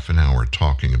than half an hour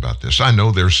talking about this. I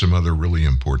know there's some other really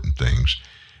important things,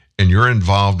 and you're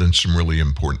involved in some really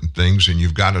important things, and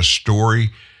you've got a story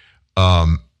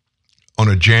on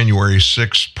a January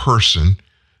 6th person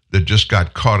that just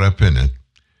got caught up in it,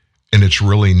 and it's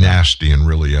really nasty and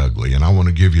really ugly, and I want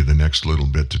to give you the next little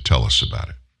bit to tell us about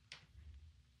it.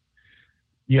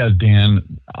 Yeah,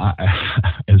 Dan,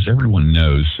 as everyone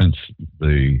knows, since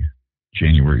the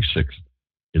January 6th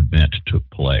event took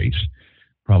place,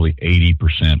 probably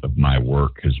 80% of my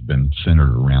work has been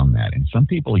centered around that. And some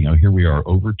people, here we are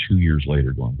over 2 years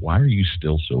later going, why are you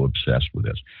still so obsessed with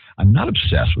this? I'm not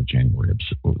obsessed with January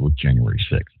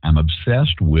 6th. I'm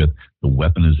obsessed with the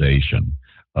weaponization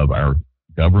of our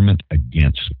government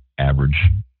against average,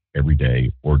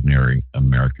 everyday, ordinary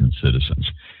American citizens.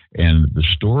 And the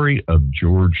story of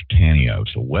George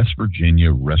Tanios, a West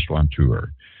Virginia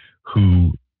restaurateur,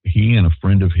 who he and a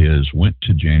friend of his went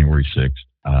to January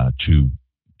 6th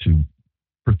to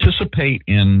participate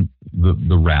in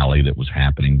the rally that was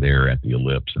happening there at the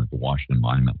Ellipse and at the Washington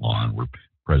Monument Lawn, where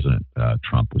President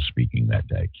Trump was speaking that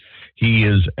day. He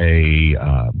is a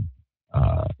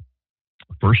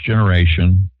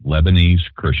first-generation Lebanese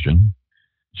Christian.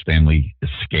 His family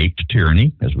escaped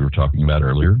tyranny, as we were talking about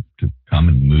earlier, to come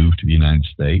and move to the United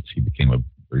States. He became a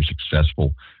very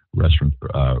successful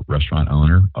restaurant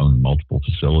owner, owned multiple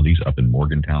facilities up in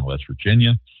Morgantown, West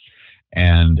Virginia.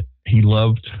 And he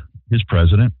loved his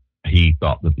president. He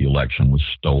thought that the election was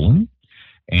stolen,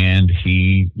 and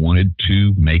he wanted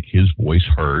to make his voice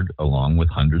heard along with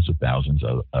hundreds of thousands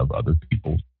of other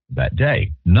people that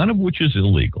day, none of which is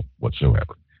illegal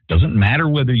whatsoever. Doesn't matter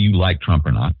whether you like Trump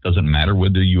or not. Doesn't matter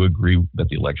whether you agree that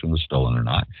the election was stolen or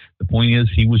not. The point is,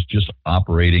 he was just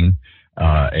operating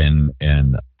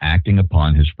and acting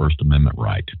upon his First Amendment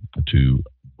right to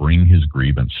bring his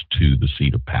grievance to the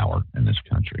seat of power in this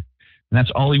country. And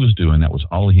that's all he was doing. That was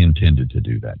all he intended to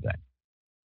do that day.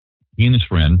 He and his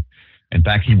friend, in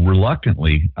fact, he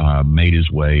reluctantly made his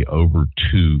way over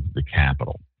to the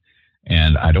Capitol.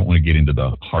 And I don't want to get into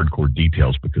the hardcore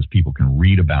details because people can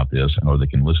read about this, or they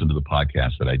can listen to the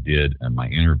podcast that I did and my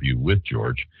interview with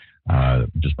George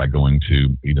just by going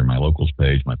to either my locals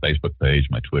page, my Facebook page,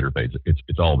 my Twitter page.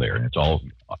 It's all there, and it's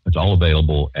all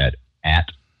available at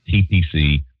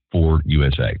TPC for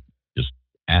USA. Just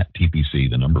at TPC,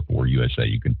 the number 4 USA.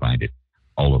 You can find it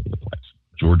all over the place.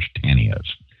 George Tanios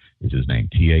is his name,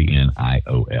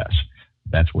 Tanios.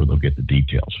 That's where they'll get the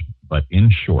details. But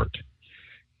in short,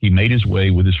 he made his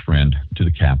way with his friend to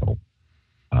the Capitol.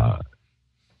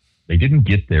 They didn't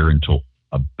get there until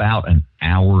about an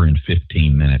hour and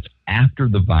 15 minutes after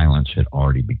the violence had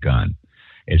already begun.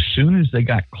 As soon as they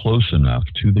got close enough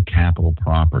to the Capitol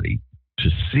property to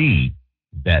see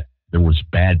that there was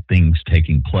bad things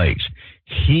taking place,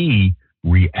 he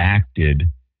reacted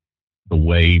the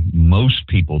way most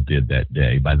people did that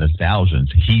day. By the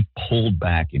thousands, he pulled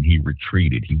back and he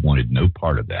retreated. He wanted no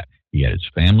part of that. He had his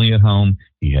family at home.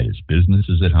 He had his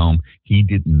businesses at home. He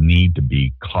didn't need to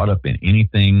be caught up in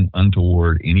anything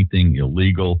untoward, anything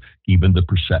illegal, even the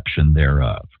perception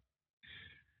thereof.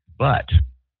 But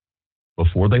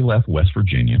before they left West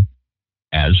Virginia,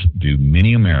 as do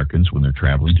many Americans when they're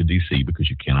traveling to D.C., because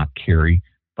you cannot carry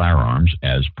firearms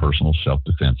as personal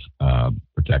self-defense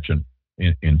protection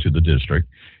into the district,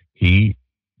 he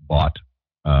bought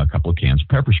a couple of cans of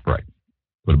pepper spray,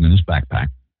 put them in his backpack.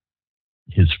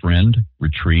 His friend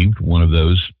retrieved one of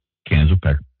those cans of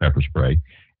pepper spray,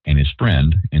 and his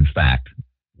friend, in fact,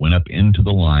 went up into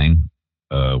the line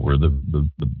where the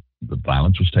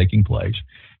violence was taking place,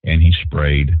 and he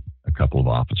sprayed a couple of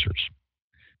officers.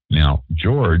 Now,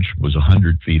 George was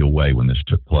 100 feet away when this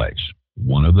took place.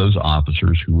 One of those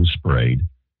officers who was sprayed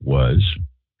was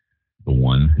the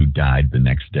one who died the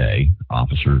next day,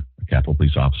 Capitol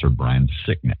Police Officer Brian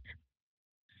Sicknick.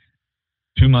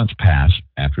 2 months passed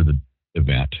after the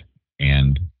event,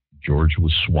 and George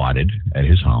was swatted at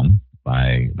his home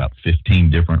by about 15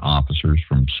 different officers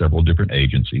from several different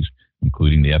agencies,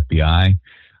 including the FBI,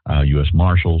 U.S.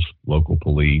 Marshals, local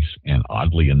police, and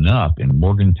oddly enough, in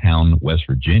Morgantown, West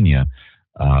Virginia,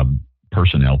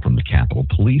 personnel from the Capitol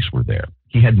Police were there.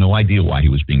 He had no idea why he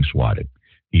was being swatted.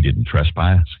 He didn't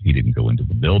trespass. He didn't go into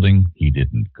the building. He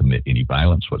didn't commit any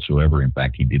violence whatsoever. In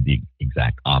fact, he did the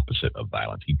exact opposite of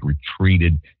violence. He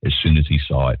retreated as soon as he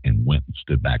saw it and went and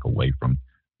stood back away from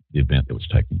the event that was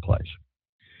taking place.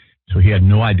 So he had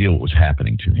no idea what was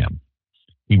happening to him.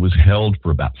 He was held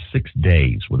for about 6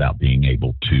 days without being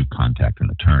able to contact an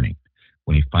attorney.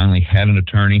 When he finally had an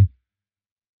attorney,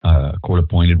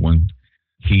 court-appointed one,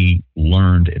 he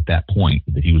learned at that point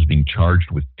that he was being charged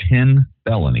with 10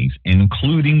 felonies,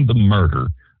 including the murder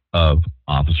of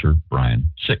Officer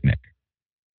Brian Sicknick,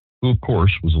 who, of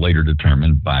course, was later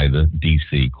determined by the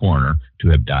D.C. coroner to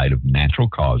have died of natural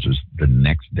causes the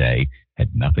next day,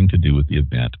 had nothing to do with the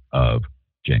event of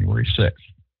January 6th.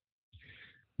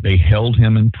 They held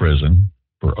him in prison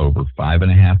for over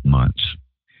 5.5 months.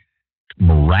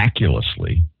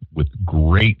 Miraculously, with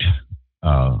great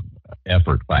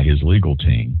effort by his legal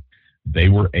team, they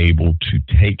were able to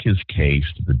take his case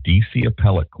to the D.C.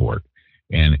 appellate court,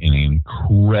 and in an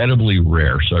incredibly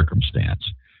rare circumstance,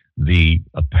 the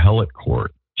appellate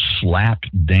court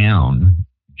slapped down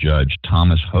Judge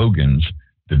Thomas Hogan's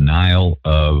denial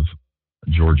of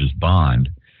George's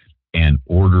bond and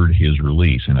ordered his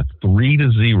release in a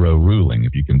 3-0 ruling,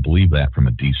 if you can believe that, from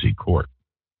a D.C. court,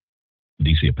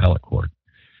 D.C. appellate court.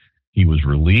 He was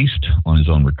released on his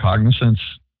own recognizance.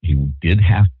 He did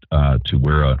have to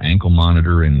wear an ankle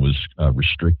monitor and was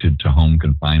restricted to home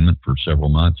confinement for several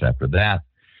months after that.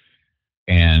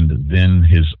 And then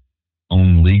his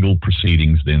own legal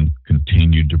proceedings then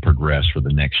continued to progress for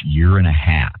the next 1.5 years.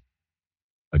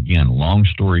 Again, long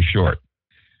story short,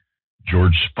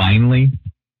 George finally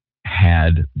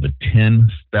had the 10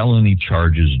 felony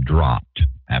charges dropped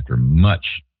after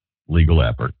much legal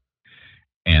effort,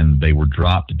 and they were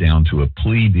dropped down to a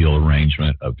plea deal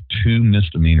arrangement of 2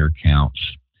 misdemeanor counts,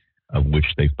 of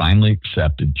which they finally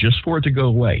accepted just for it to go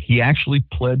away. He actually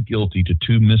pled guilty to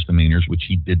 2 misdemeanors, which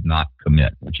he did not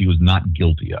commit, which he was not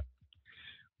guilty of.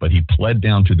 But he pled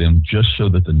down to them just so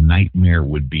that the nightmare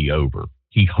would be over.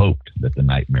 He hoped that the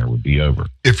nightmare would be over.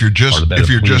 If you're just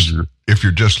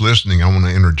listening, I want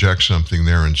to interject something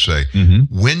there and say,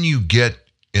 when you get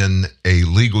in a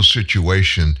legal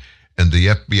situation and the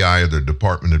FBI or the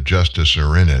Department of Justice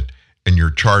are in it, and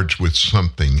you're charged with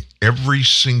something, every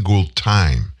single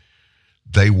time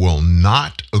they will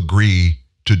not agree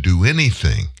to do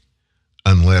anything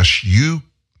unless you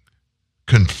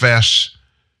confess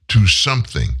to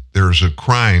something. There's a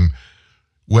crime,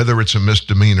 whether it's a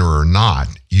misdemeanor or not,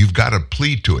 you've got to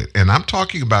plead to it. And I'm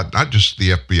talking about not just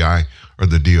the FBI or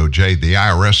the DOJ, the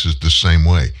IRS is the same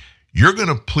way. You're going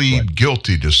to plead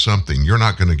guilty to something. You're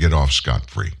not going to get off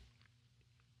scot-free.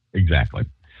 Exactly.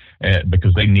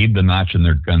 Because they need the notch in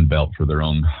their gun belt for their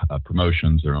own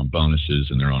promotions, their own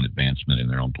bonuses, and their own advancement in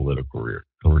their own political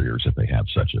careers if they have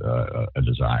such a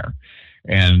desire.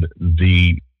 And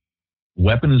the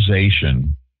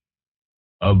weaponization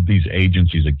of these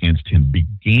agencies against him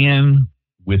began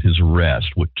with his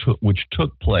arrest, which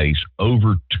took place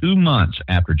over 2 months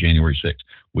after January 6th,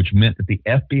 which meant that the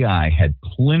FBI had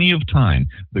plenty of time,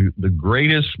 the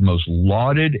greatest, most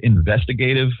lauded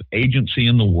investigative agency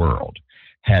in the world,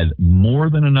 had more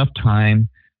than enough time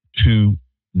to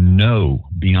know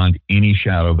beyond any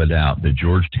shadow of a doubt that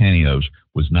George Tanios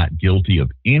was not guilty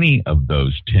of any of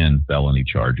those 10 felony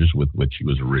charges with which he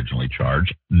was originally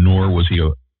charged, nor was he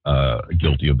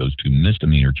guilty of those 2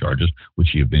 misdemeanor charges,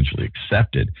 which he eventually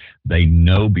accepted. They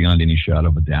know beyond any shadow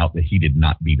of a doubt that he did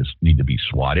not need to be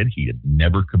swatted. He had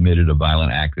never committed a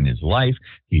violent act in his life.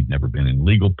 He'd never been in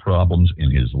legal problems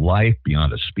in his life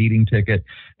beyond a speeding ticket.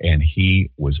 And he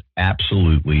was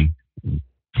absolutely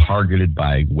targeted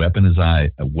by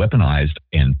weaponized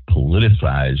and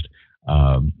politicized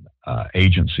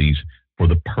agencies for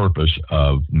the purpose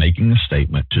of making a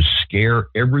statement to scare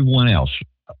everyone else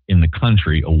in the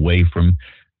country away from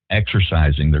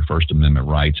exercising their First Amendment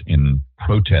rights and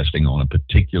protesting on a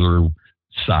particular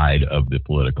side of the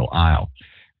political aisle.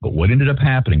 But what ended up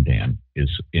happening, Dan, is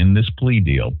in this plea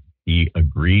deal, he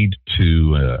agreed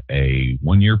to a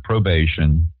 1-year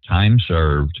probation, time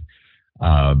served,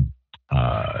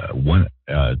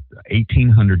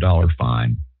 $1,800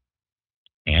 fine,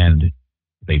 and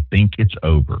they think it's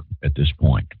over at this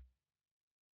point,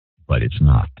 but it's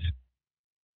not.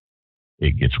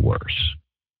 It gets worse.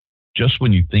 Just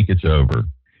when you think it's over,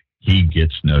 he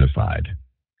gets notified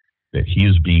that he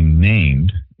is being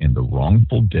named in the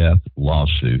wrongful death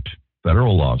lawsuit,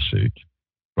 federal lawsuit,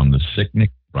 from the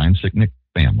Brian Sicknick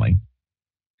family.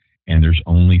 And there's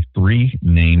only 3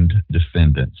 named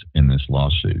defendants in this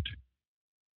lawsuit.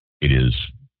 It is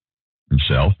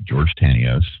himself, George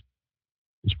Tanios,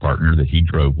 his partner that he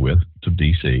drove with to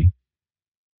D.C.,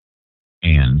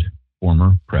 and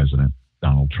former President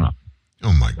Donald Trump.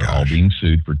 Oh, my They're all gosh. being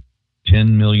sued for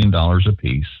 $10 million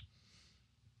apiece.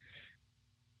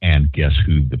 And guess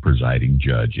who the presiding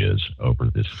judge is over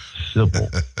this civil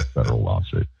federal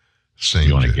lawsuit? Same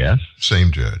You want to judge. guess?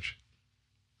 Same judge.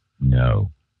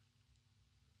 No.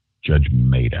 Judge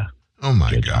Maida. Oh,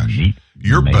 my Judge gosh. Amit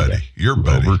Your Maida, buddy. Your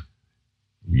buddy.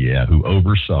 Who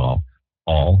oversaw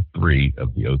all three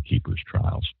of the Oath Keepers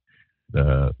trials.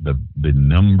 The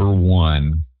number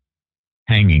one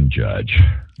hanging judge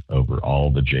over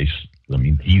all the I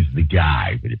mean, he's the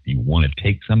guy that if you want to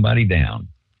take somebody down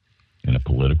in a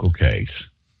political case,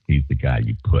 he's the guy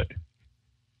you put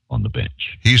on the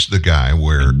bench. He's the guy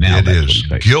where it is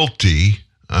guilty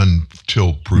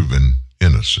until proven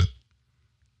innocent.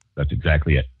 That's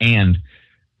exactly it. And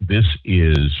this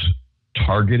is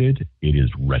targeted. It is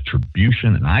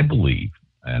retribution. And I believe,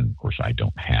 and of course I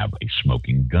don't have a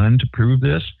smoking gun to prove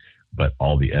this, but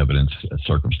all the evidence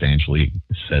circumstantially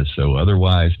says so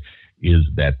otherwise, is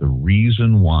that the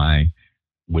reason why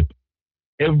with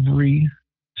every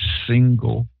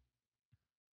single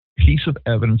piece of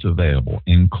evidence available,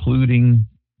 including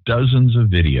dozens of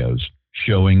videos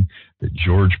showing that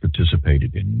George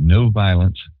participated in no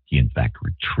violence. He, in fact,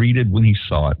 retreated when he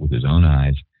saw it with his own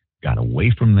eyes, got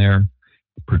away from there,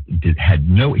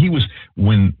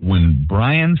 when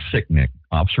Brian Sicknick,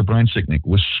 Officer Brian Sicknick,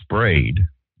 was sprayed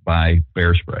by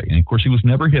bear spray. And of course, he was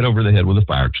never hit over the head with a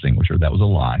fire extinguisher. That was a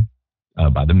lie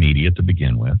by the media to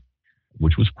begin with,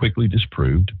 which was quickly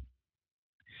disproved.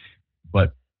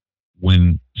 But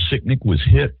when Sicknick was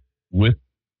hit with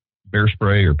bear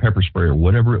spray or pepper spray or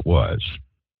whatever it was,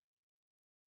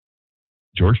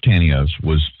 George Tanios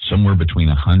was somewhere between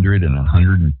 100 and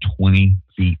 120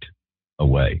 feet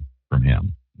away from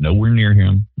him. Nowhere near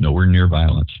him, nowhere near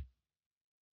violence,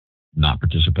 not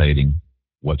participating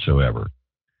whatsoever.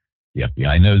 The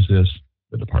FBI knows this.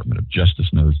 The Department of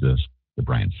Justice knows this. The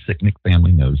Brian Sicknick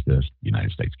family knows this. The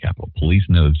United States Capitol Police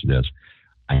knows this.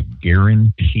 I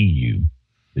guarantee you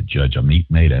that Judge Amit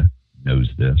Maida knows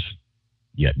this.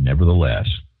 Yet, nevertheless,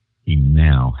 he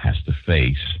now has to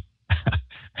face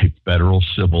a federal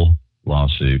civil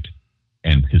lawsuit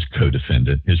and his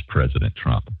co-defendant, his President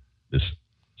Trump, this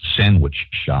sandwich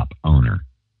shop owner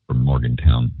from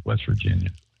Morgantown, West Virginia.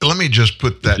 Let me just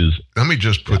put that. Let me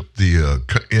just put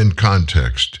in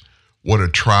context what a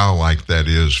trial like that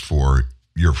is for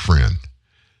your friend.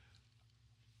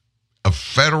 A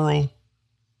federal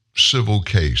civil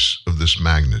case of this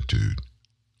magnitude,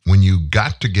 when you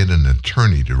got to get an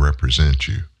attorney to represent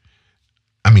you,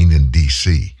 I mean in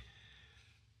D.C.,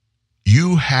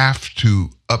 you have to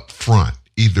up front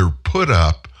either put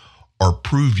up or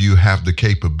prove you have the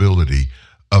capability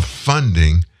of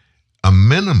funding a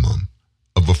minimum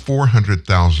of a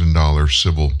 $400,000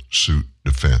 civil suit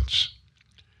defense.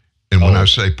 And when I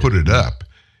say put it up,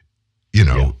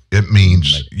 it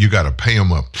means you got to pay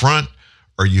them up front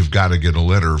or you've got to get a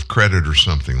letter of credit or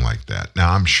something like that.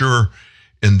 Now, I'm sure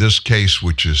in this case,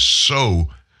 which is so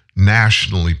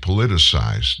nationally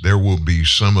politicized, there will be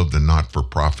some of the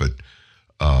not-for-profit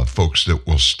folks that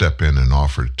will step in and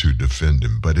offer to defend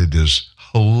him. But it is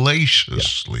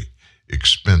hellaciously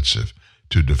expensive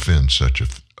to defend such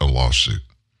a lawsuit.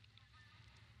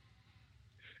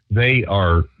 They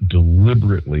are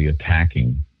deliberately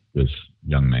attacking this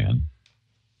young man.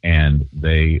 And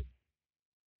they,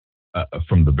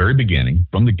 from the very beginning,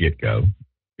 from the get-go,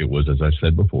 it was, as I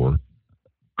said before,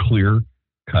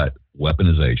 clear-cut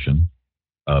weaponization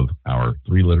of our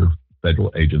three-letter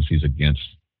federal agencies against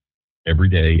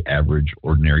everyday, average,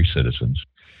 ordinary citizens.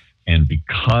 And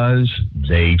because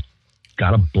they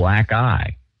got a black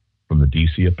eye from the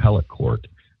D.C. Appellate Court,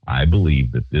 I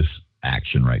believe that this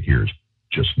action right here is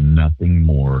just nothing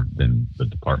more than the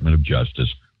Department of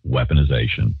Justice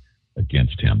weaponization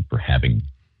against him for having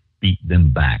beat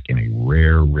them back in a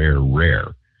rare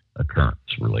occurrence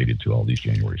related to all these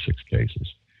January 6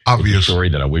 cases. Obvious. It's a story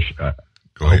that I wish...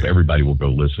 I hope everybody will go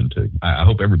listen to. I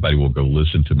hope everybody will go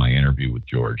listen to my interview with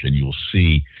George, and you'll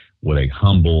see what a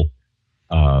humble.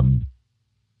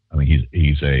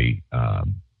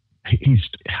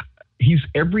 He's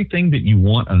everything that you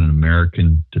want an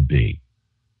American to be.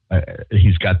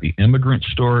 He's got the immigrant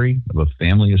story of a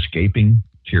family escaping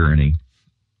tyranny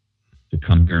to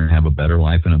come here and have a better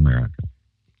life in America.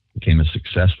 Became a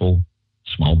successful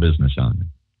small business owner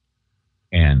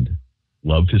and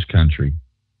loved his country.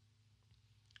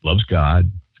 Loves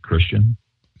God, Christian,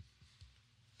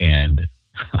 and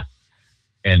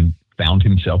found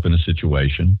himself in a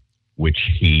situation which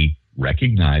he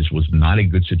recognized was not a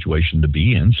good situation to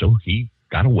be in, so he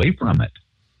got away from it.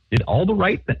 Did all the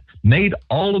right made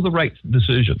all of the right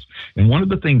decisions. And one of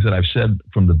the things that I've said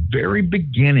from the very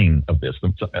beginning of this,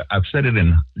 I've said it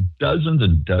in dozens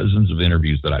and dozens of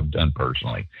interviews that I've done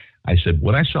personally. I said,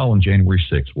 what I saw on January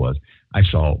 6th was I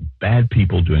saw bad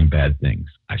people doing bad things.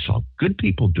 I saw good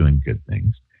people doing good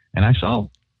things. And I saw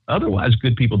otherwise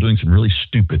good people doing some really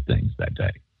stupid things that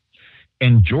day.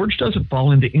 And George doesn't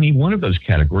fall into any one of those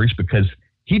categories because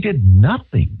he did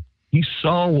nothing. He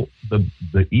saw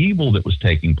the evil that was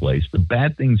taking place, the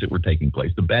bad things that were taking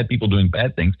place, the bad people doing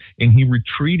bad things, and he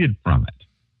retreated from it.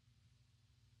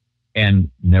 And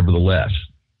nevertheless,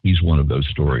 he's one of those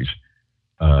stories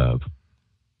of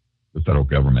the federal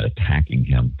government attacking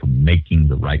him for making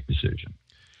the right decision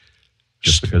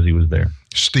just because he was there.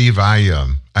 Steve, I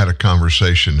had a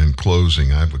conversation in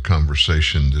closing. I have a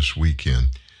conversation this weekend,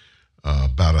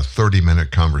 about a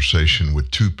 30-minute conversation with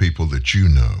two people that you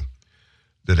know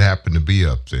that happen to be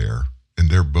up there, and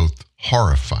they're both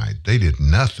horrified. They did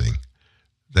nothing.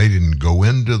 They didn't go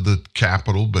into the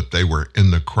Capitol, but they were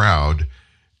in the crowd,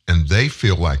 and they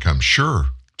feel like, I'm sure,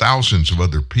 thousands of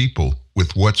other people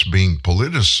with what's being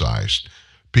politicized,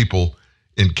 people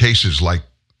in cases like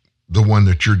the one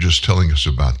that you're just telling us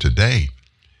about today.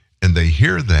 And they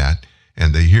hear that,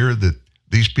 and they hear that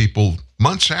these people,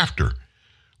 months after,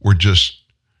 were just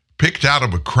picked out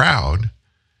of a crowd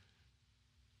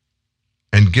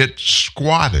and get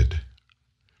squatted.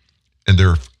 And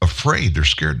they're afraid, they're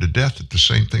scared to death that the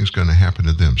same thing's going to happen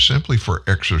to them simply for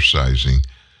exercising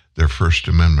their First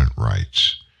Amendment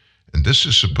rights. And this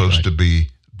is supposed to be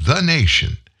the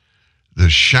nation, the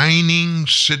shining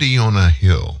city on a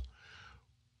hill,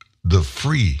 the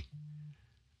free,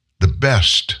 the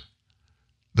best,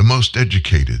 the most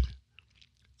educated,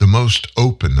 the most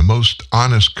open, the most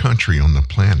honest country on the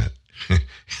planet.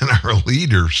 And our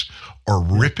leaders are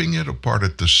ripping it apart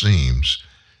at the seams,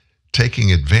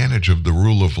 taking advantage of the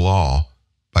rule of law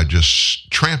by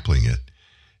just trampling it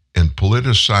and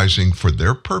politicizing for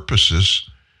their purposes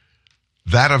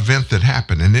that event that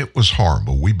happened. And it was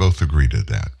horrible. We both agree to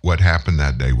that. What happened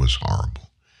that day was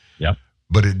horrible. Yep.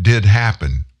 But it did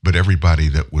happen. But everybody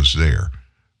that was there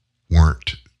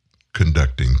weren't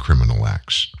conducting criminal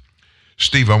acts.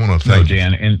 Steve, I want to thank you.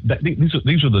 Dan, and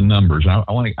these are the numbers. I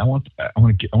want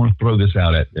to throw this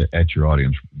out at your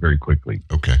audience very quickly.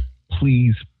 Okay.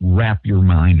 Please wrap your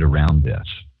mind around this.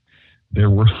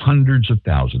 There were hundreds of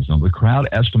thousands. Now, the crowd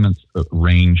estimates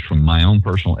range from my own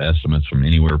personal estimates from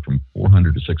anywhere from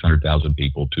 400 to 600,000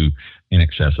 people to in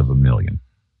excess of 1 million.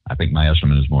 I think my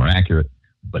estimate is more accurate,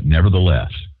 but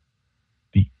nevertheless,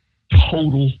 the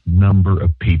total number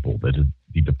of people that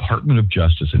the Department of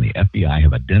Justice and the FBI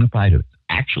have identified as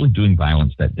actually doing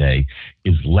violence that day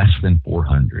is less than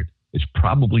 400. It's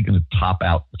probably going to top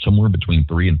out somewhere between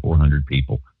 300 and 400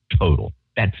 people total.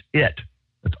 That's it.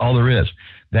 That's all there is.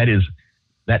 That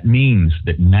means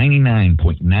that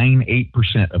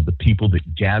 99.98% of the people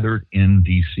that gathered in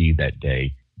D.C. that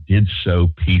day did so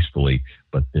peacefully,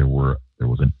 but there was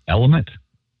an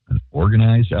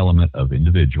organized element of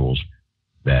individuals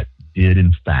that did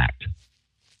in fact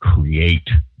create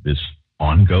this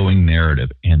ongoing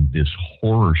narrative and this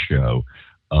horror show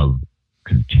of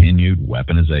continued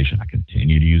weaponization. I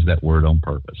continue to use that word on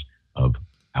purpose, of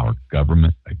our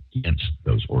government against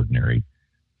those ordinary,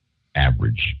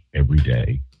 average,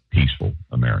 everyday, peaceful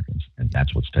Americans. And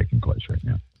that's what's taking place right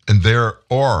now. And there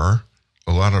are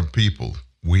a lot of people,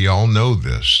 we all know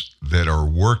this, that are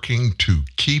working to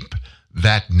keep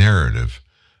that narrative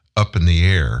up in the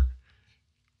air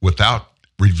without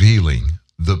revealing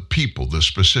the people, the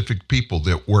specific people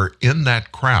that were in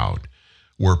that crowd,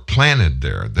 were planted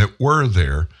there, that were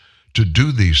there to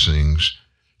do these things,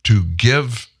 to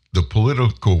give the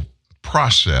political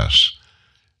process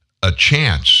a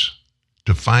chance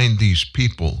to find these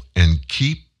people and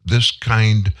keep this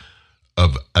kind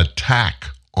of attack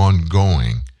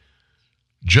ongoing,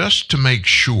 just to make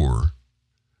sure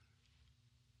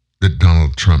that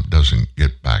Donald Trump doesn't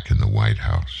get back in the White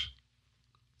House.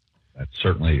 That's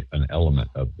certainly an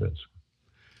element of this.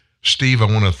 Steve, I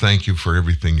want to thank you for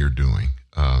everything you're doing.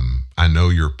 I know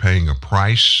you're paying a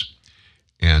price,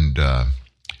 and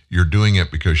you're doing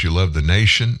it because you love the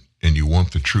nation and you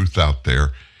want the truth out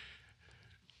there.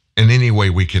 In any way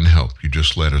we can help, you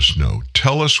just let us know.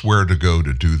 Tell us where to go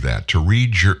to do that, to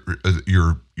read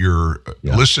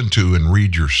listen to and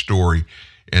read your story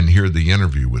and hear the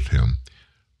interview with him.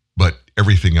 But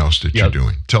everything else that you're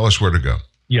doing, tell us where to go.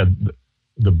 Yeah,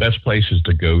 the best place is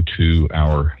to go to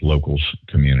our locals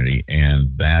community.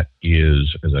 And that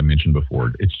is, as I mentioned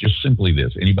before, it's just simply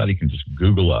this. Anybody can just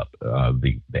Google up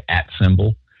the @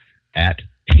 symbol at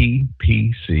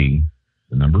TPC,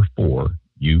 the number 4,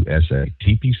 USA,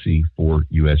 TPC for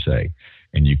USA.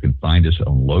 And you can find us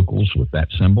on Locals with that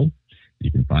symbol.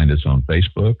 You can find us on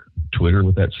Facebook, Twitter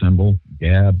with that symbol,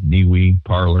 Gab, MeWe,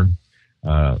 Parler,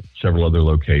 several other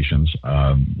locations.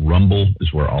 Rumble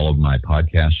is where all of my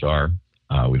podcasts are.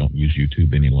 We don't use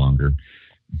YouTube any longer.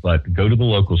 But go to the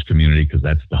Locals community because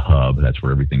that's the hub. That's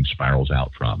where everything spirals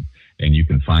out from. And you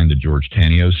can find the George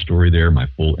Tanios story there, my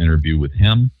full interview with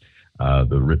him,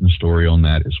 the written story on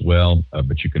that as well.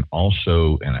 But you can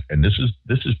also, and this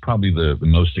is probably the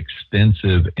most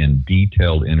extensive and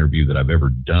detailed interview that I've ever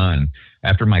done.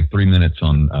 After my 3 minutes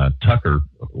on Tucker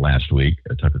last week,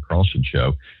 Tucker Carlson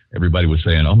show, everybody was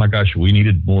saying, "Oh my gosh, we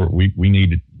needed more. We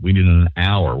needed an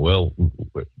hour." Well,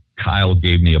 Kyle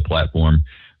gave me a platform.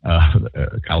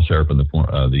 Kyle Seraphin,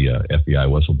 the FBI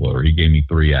whistleblower, he gave me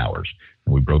 3 hours,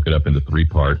 and we broke it up into 3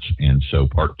 parts. And so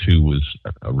part 2 was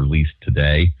released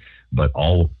today, but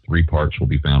all 3 parts will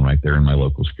be found right there in my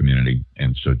Locals community.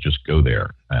 And so just go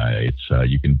there.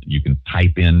 You can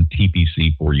type in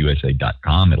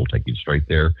tpc4usa.com. It'll take you straight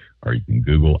there, or you can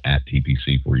Google at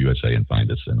TPC4USA and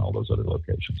find us in all those other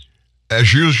locations.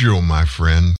 As usual, my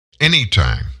friend,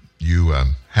 anytime you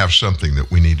have something that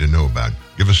we need to know about,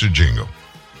 give us a jingle.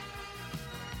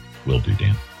 Will do,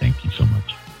 Dan. Thank you so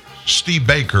much. Steve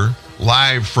Baker,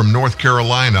 live from North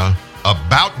Carolina,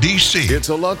 about D.C. It's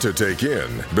a lot to take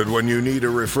in, but when you need a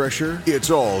refresher,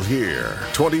 it's all here.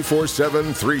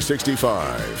 24/7,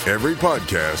 365. Every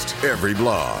podcast, every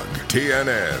blog.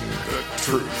 TNN, the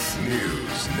Truth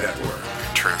News Network.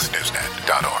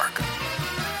 TruthNewsNet.org.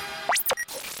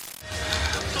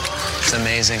 It's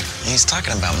amazing. He's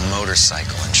talking about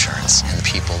motorcycle insurance, and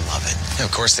people love it. And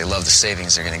of course, they love the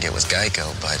savings they're going to get with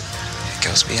Geico, but it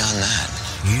goes beyond that.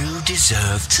 You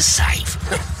deserve to save.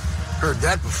 Heard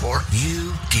that before.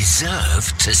 You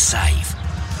deserve to save.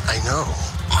 I know.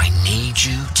 I need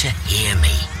you to hear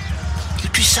me. You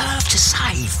deserve to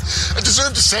save. I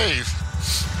deserve to save.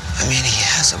 I mean, he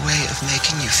has a way of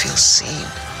making you feel seen.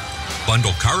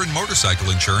 Bundle car and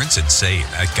motorcycle insurance and save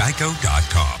at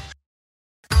geico.com.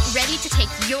 Ready to take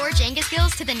your Jenga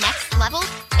skills to the next level?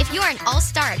 If you're an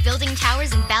all-star at building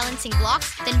towers and balancing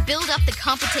blocks, then build up the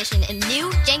competition in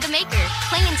new Jenga Maker.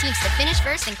 Play in teams to finish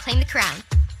first and claim the crown.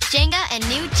 Jenga and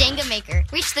new Jenga Maker.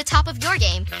 Reach the top of your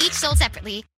game, each sold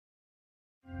separately.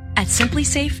 At Simply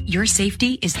Safe, your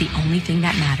safety is the only thing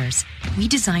that matters. We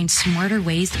designed smarter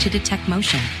ways to detect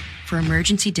motion for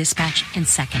emergency dispatch in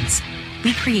seconds.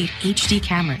 We create HD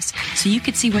cameras so you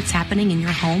could see what's happening in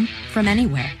your home from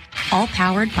anywhere. All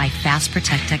powered by Fast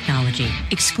Protect technology,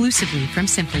 exclusively from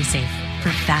Simply Safe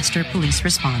for faster police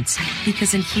response.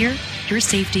 Because in here, your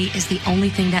safety is the only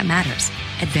thing that matters.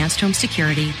 Advanced home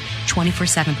security,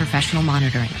 24/7 professional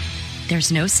monitoring.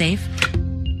 There's no safe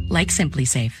like Simply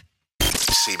Safe.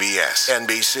 CBS,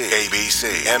 NBC,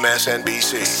 ABC,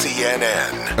 MSNBC,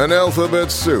 CNN. An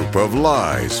alphabet soup of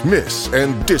lies, myths,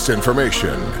 and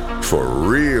disinformation. For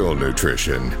real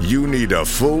nutrition, you need a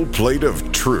full plate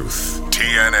of truth.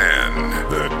 TNN,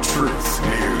 the Truth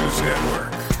News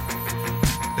Network.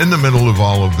 In the middle of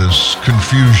all of this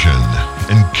confusion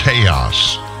and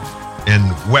chaos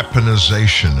and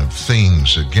weaponization of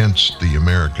things against the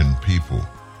American people,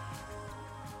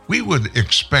 we would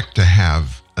expect to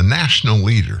have a national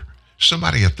leader,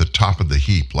 somebody at the top of the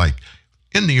heap, like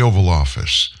in the Oval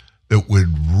Office, that would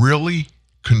really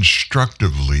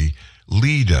constructively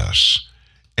lead us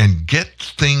and get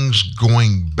things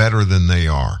going better than they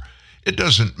are. It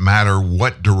doesn't matter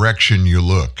what direction you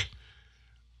look.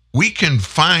 We can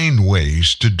find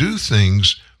ways to do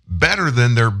things better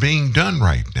than they're being done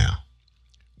right now.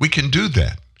 We can do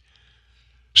that.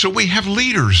 So we have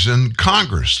leaders in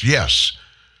Congress, yes.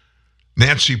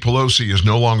 Nancy Pelosi is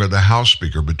no longer the House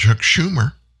Speaker, but Chuck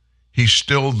Schumer, he's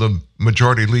still the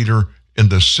majority leader in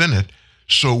the Senate.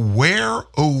 So where,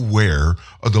 oh where,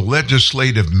 are the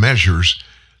legislative measures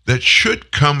that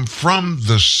should come from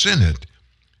the Senate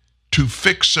to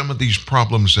fix some of these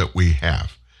problems that we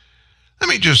have? Let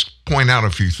me just point out a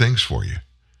few things for you.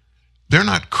 They're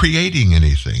not creating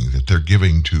anything that they're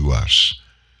giving to us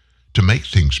to make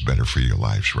things better for your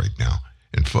lives right now.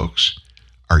 And folks,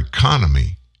 our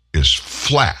economy is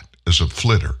flat as a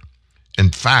flitter. In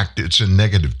fact, it's in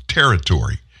negative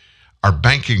territory. Our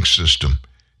banking system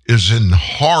is in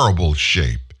horrible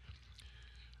shape.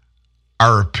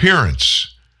 Our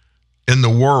appearance in the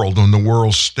world, on the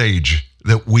world stage,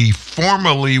 that we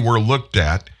formerly were looked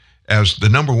at as the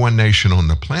number one nation on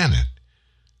the planet,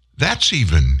 that's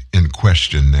even in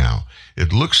question now.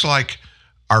 It looks like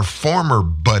our former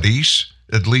buddies,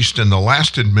 at least in the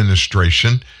last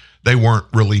administration, they weren't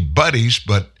really buddies,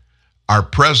 but our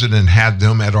president had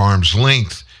them at arm's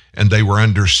length and they were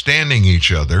understanding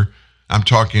each other. I'm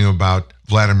talking about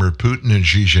Vladimir Putin and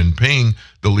Xi Jinping,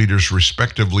 the leaders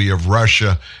respectively of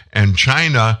Russia and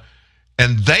China,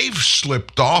 and they've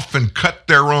slipped off and cut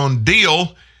their own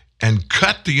deal and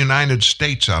cut the United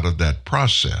States out of that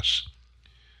process.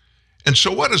 And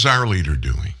so what is our leader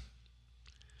doing?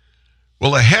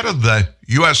 Well, ahead of the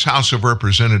U.S. House of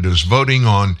Representatives voting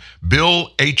on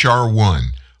Bill H.R. 1,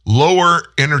 Lower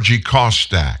Energy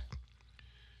Cost Act,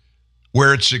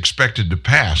 where it's expected to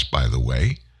pass, by the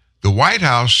way, the White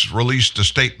House released a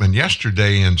statement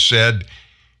yesterday and said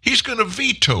he's going to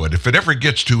veto it if it ever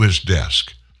gets to his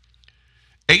desk.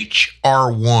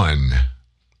 H.R. 1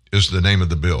 is the name of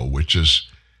the bill, which is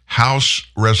House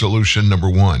Resolution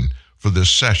number 1 for this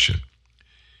session.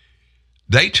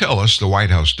 They tell us, the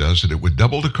White House does, that it would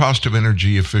double the cost of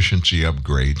energy efficiency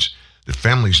upgrades that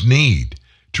families need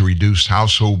to reduce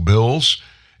household bills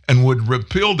and would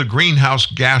repeal the Greenhouse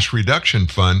Gas Reduction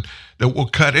Fund that will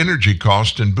cut energy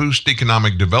costs and boost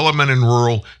economic development in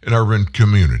rural and urban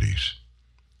communities.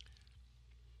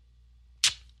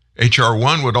 H.R.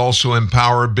 1 would also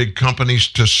empower big companies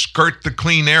to skirt the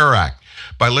Clean Air Act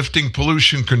by lifting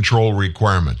pollution control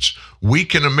requirements,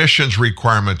 weaken emissions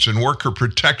requirements and worker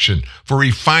protection for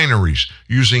refineries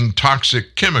using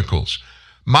toxic chemicals,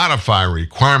 modify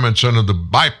requirements under the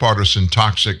Bipartisan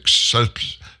Toxic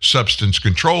Substance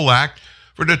Control Act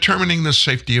for determining the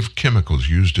safety of chemicals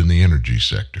used in the energy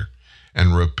sector,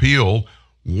 and repeal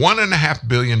 $1.5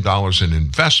 billion in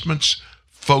investments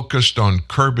focused on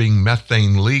curbing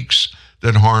methane leaks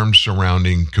that harm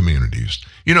surrounding communities.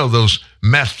 You know, those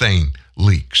methane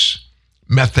leaks,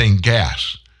 methane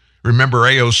gas. Remember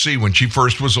AOC when she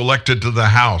first was elected to the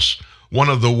House, one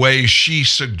of the ways she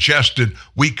suggested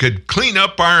we could clean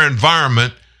up our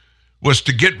environment was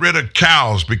to get rid of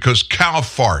cows because cow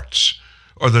farts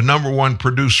are the number one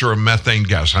producer of methane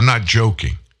gas. I'm not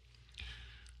joking.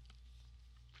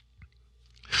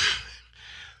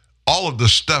 All of the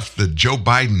stuff that Joe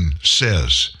Biden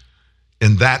says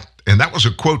in that, and that was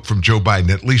a quote from Joe Biden,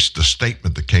 at least the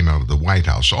statement that came out of the White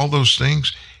House, all those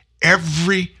things,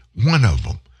 every one of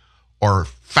them are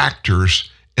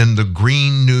factors in the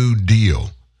Green New Deal.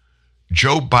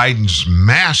 Joe Biden's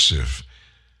massive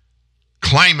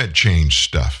climate change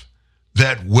stuff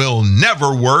that will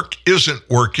never work, isn't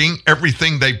working.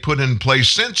 Everything they put in place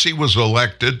since he was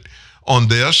elected on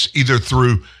this, either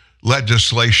through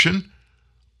legislation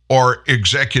or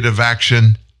executive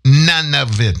action, none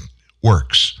of it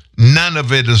works. None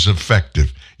of it is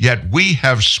effective. Yet we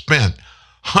have spent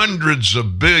hundreds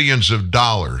of billions of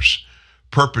dollars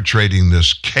perpetrating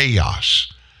this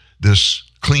chaos, this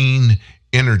clean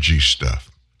energy stuff.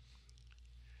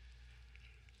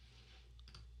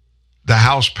 The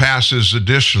House passes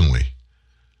additionally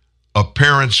a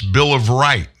Parents' Bill of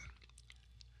Rights,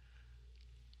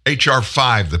 H.R.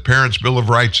 5, the Parents' Bill of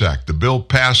Rights Act. The bill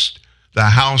passed the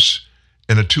House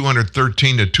in a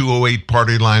 213 to 208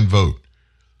 party line vote.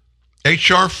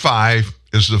 H.R. 5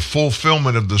 is the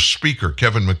fulfillment of the Speaker,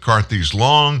 Kevin McCarthy's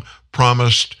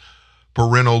long-promised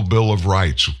Parental Bill of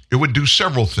Rights. It would do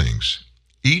several things,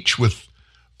 each with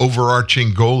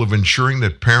overarching goal of ensuring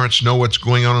that parents know what's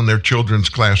going on in their children's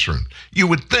classroom. You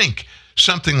would think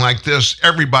something like this,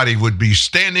 everybody would be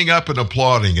standing up and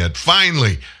applauding it.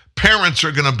 Finally, parents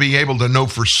are going to be able to know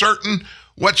for certain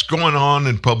what's going on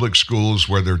in public schools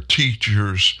where their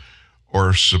teachers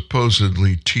are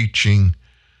supposedly teaching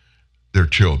their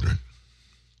children.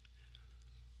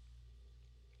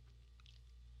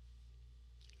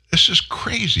 This is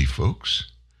crazy,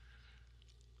 folks.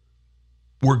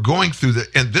 We're going through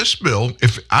and this bill,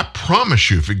 if I promise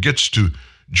you, if it gets to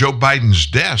Joe Biden's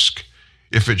desk,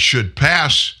 if it should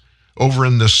pass over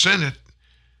in the Senate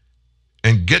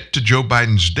and get to Joe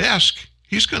Biden's desk,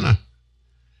 he's going to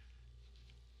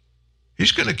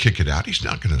kick it out. He's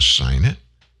not going to sign it.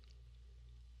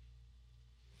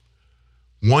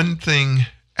 One thing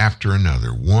after another,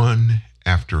 one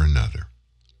after another.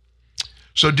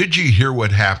 So did you hear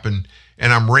what happened?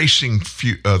 And I'm racing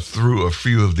through a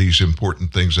few of these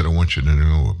important things that I want you to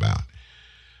know about.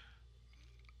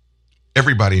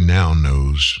 Everybody now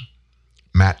knows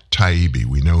Matt Taibbi.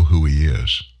 We know who he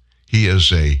is. He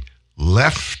is a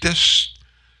leftist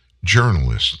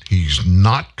journalist. He's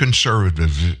not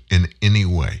conservative in any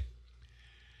way.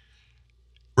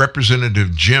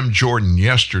 Representative Jim Jordan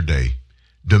yesterday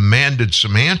demanded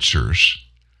some answers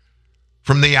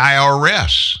from the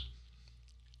IRS.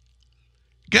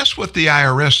 Guess what the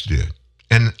IRS did?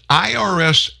 An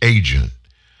IRS agent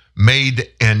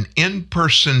made an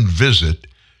in-person visit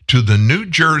to the New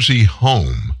Jersey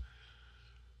home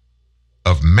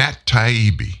of Matt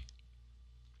Taibbi.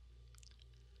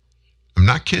 I'm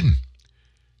not kidding.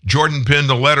 Jordan penned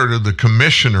a letter to the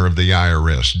commissioner of the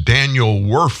IRS, Daniel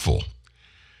Werfel,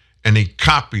 and he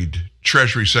copied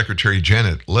Treasury Secretary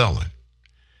Janet Yellen,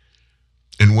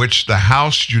 in which the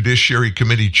House Judiciary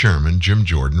Committee Chairman, Jim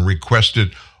Jordan,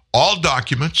 requested all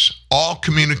documents, all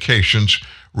communications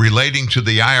relating to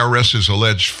the IRS's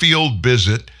alleged field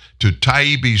visit to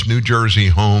Taibbi's New Jersey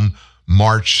home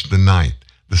March the 9th.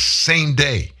 The same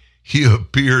day he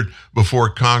appeared before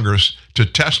Congress to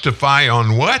testify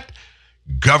on what?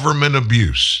 Government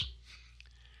abuse.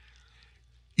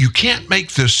 You can't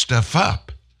make this stuff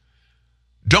up.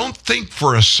 Don't think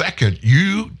for a second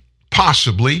you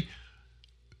possibly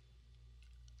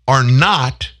are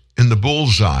not in the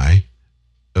bullseye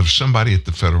of somebody at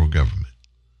the federal government.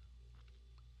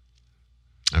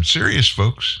 I'm serious,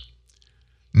 folks.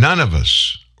 None of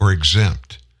us are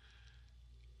exempt.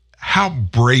 How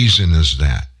brazen is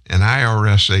that? An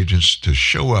IRS agents to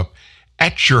show up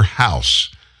at your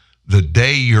house the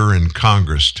day you're in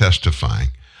Congress testifying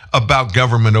about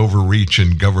government overreach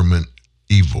and government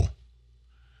evil.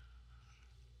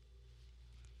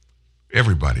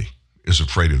 Everybody is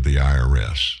afraid of the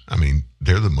IRS. I mean,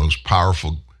 they're the most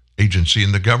powerful agency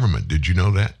in the government. Did you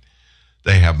know that?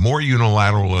 They have more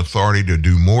unilateral authority to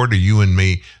do more to you and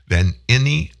me than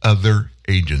any other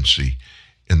agency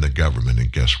in the government.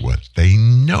 And guess what? They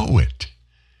know it.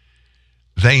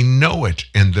 They know it,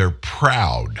 and they're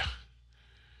proud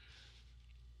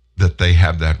that they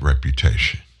have that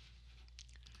reputation.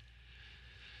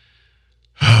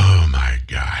 Oh, my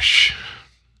gosh.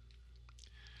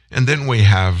 And then we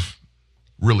have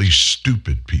really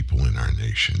stupid people in our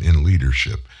nation in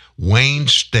leadership. Wayne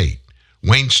State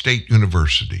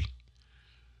University,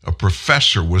 a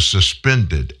professor was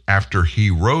suspended after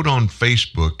he wrote on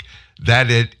Facebook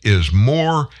that it is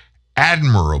more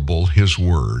admirable, his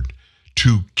word,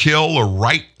 to kill a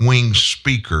right-wing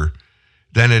speaker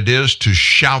than it is to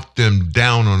shout them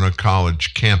down on a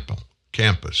college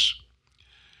campus.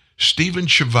 Stephen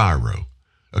Shaviro,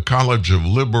 a College of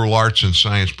Liberal Arts and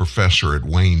Science professor at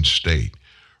Wayne State,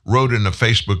 wrote in a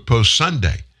Facebook post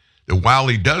Sunday that while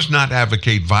he does not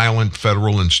advocate violent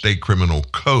federal and state criminal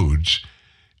codes,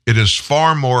 it is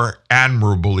far more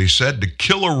admirable, he said, to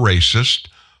kill a racist,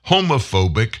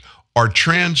 homophobic, or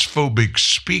transphobic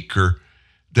speaker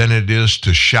than it is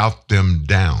to shout them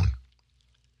down.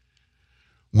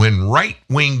 When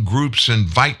right-wing groups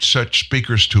invite such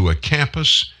speakers to a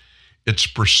campus, it's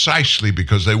precisely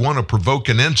because they want to provoke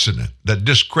an incident that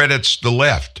discredits the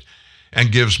left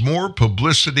and gives more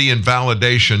publicity and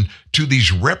validation to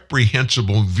these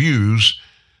reprehensible views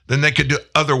than they could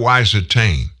otherwise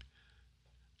attain.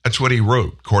 That's what he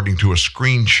wrote, according to a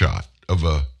screenshot of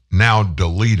a now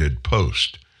deleted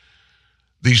post.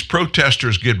 These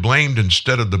protesters get blamed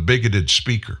instead of the bigoted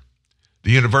speaker.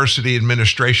 The university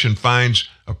administration finds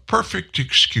a perfect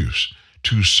excuse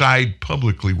to side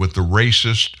publicly with the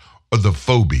racist or the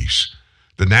phobies.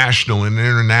 The national and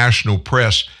international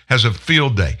press has a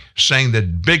field day saying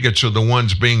that bigots are the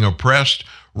ones being oppressed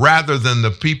rather than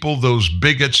the people those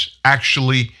bigots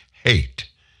actually hate,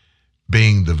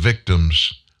 being the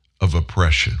victims of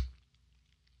oppression.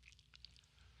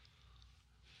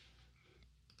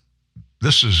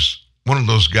 This is one of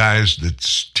those guys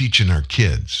that's teaching our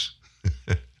kids.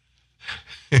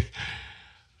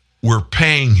 We're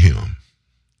paying him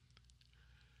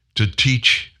to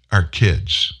teach our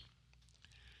kids.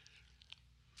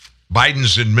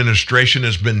 Biden's administration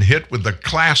has been hit with a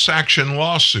class action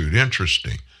lawsuit,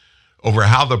 interesting, over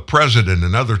how the president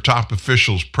and other top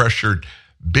officials pressured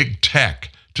big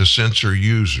tech to censor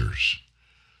users.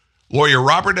 Lawyer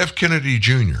Robert F. Kennedy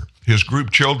Jr., his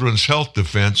group Children's Health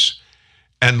Defense,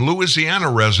 and Louisiana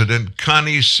resident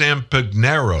Connie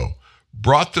Sampignero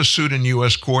brought the suit in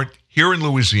U.S. court here in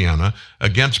Louisiana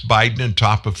against Biden and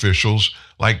top officials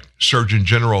like Surgeon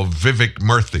General Vivek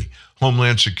Murthy,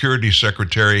 Homeland Security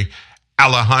Secretary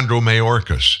Alejandro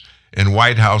Mayorkas, and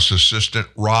White House Assistant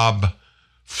Rob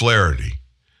Flaherty.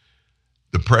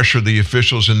 The pressure the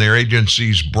officials and their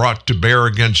agencies brought to bear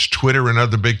against Twitter and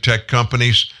other big tech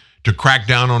companies to crack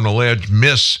down on alleged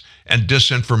mis- and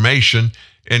disinformation,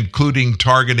 including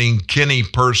targeting Kinney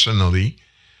personally,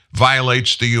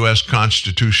 violates the U.S.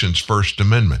 Constitution's First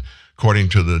Amendment, according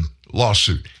to the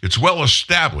lawsuit. It's well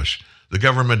established the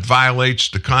government violates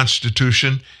the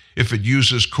Constitution if it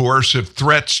uses coercive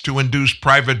threats to induce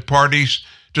private parties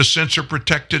to censor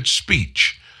protected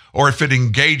speech, or if it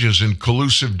engages in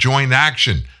collusive joint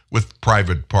action with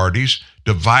private parties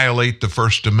to violate the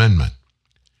First Amendment.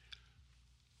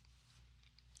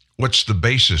 What's the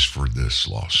basis for this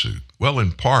lawsuit? Well,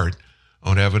 in part,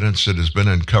 on evidence that has been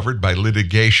uncovered by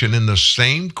litigation in the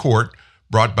same court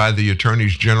brought by the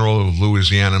attorneys general of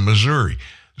Louisiana, Missouri.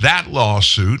 That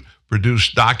lawsuit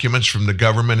produced documents from the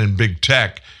government and big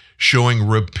tech showing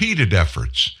repeated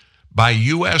efforts by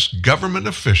U.S. government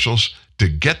officials to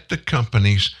get the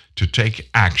companies to take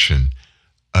action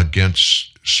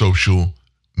against social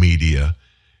media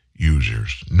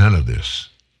users. None of this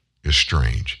is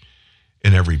strange,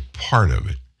 and every part of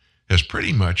it has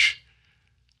pretty much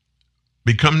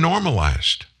become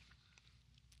normalized.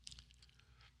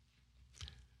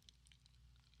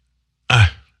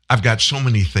 I've got so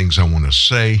many things I want to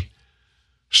say,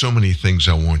 so many things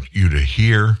I want you to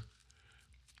hear.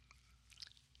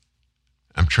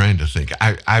 I'm trying to think.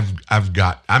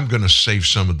 I'm going to save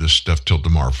some of this stuff till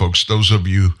tomorrow. Folks, those of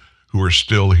you who are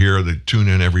still here that tune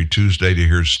in every Tuesday to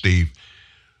hear Steve,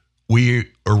 we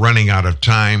are running out of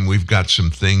time. We've got some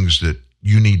things that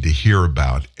you need to hear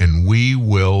about, and we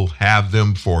will have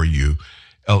them for you,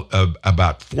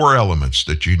 about 4 elements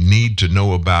that you need to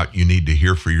know about, you need to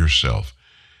hear for yourself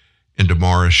in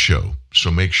tomorrow's show. So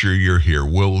make sure you're here.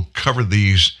 We'll cover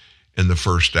these in the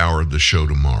first hour of the show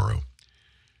tomorrow.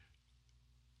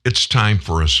 It's time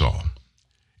for us all.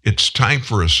 It's time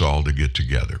for us all to get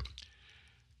together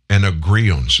and agree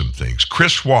on some things.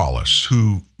 Chris Wallace,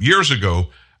 who years ago,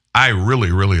 I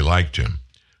really, really liked him.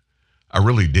 I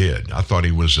really did. I thought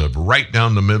he was a right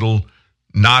down the middle,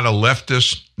 not a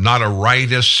leftist, not a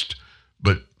rightist,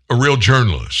 but a real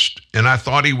journalist. And I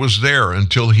thought he was there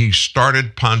until he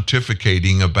started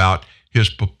pontificating about his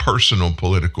personal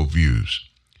political views.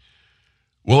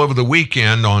 Well, over the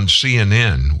weekend on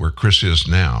CNN, where Chris is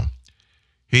now,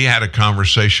 he had a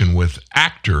conversation with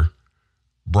actor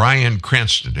Bryan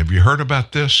Cranston. Have you heard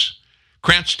about this?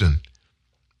 Cranston,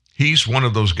 he's one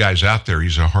of those guys out there.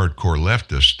 He's a hardcore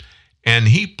leftist. And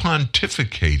he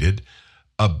pontificated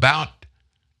about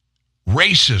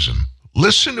racism.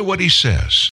 Listen to what he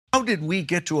says. How did we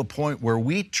get to a point where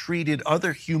we treated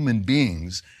other human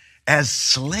beings as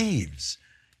slaves?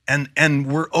 And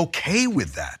we're okay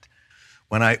with that.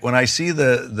 When I see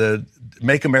the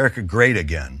Make America Great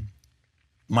Again,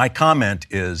 my comment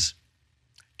is,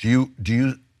 do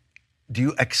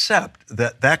you accept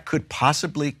that could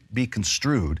possibly be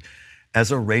construed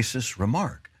as a racist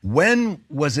remark? When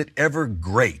was it ever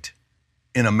great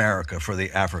in America for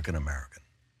the African American?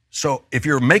 So if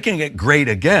you're making it great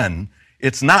again,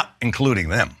 it's not including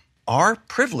them. Our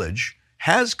privilege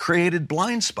has created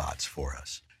blind spots for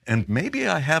us. And maybe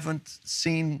I haven't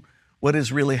seen what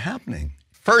is really happening.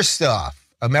 First off,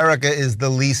 America is the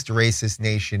least racist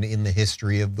nation in the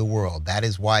history of the world. That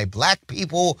is why black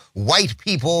people, white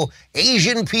people,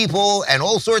 Asian people, and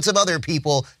all sorts of other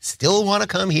people still want to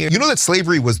come here. You know that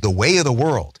slavery was the way of the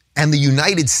world. And the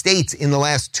United States in the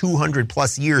last 200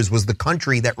 plus years was the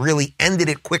country that really ended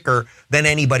it quicker than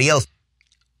anybody else.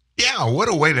 Yeah, what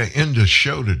a way to end a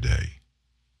show today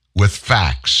with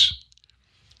facts.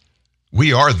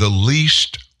 We are the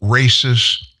least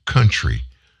racist country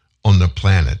on the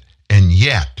planet, and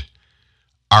yet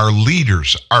our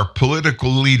leaders, our political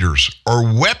leaders, are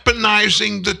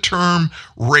weaponizing the term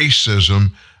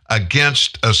racism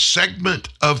against a segment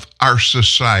of our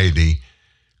society,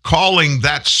 calling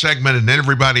that segment and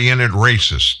everybody in it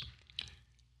racist.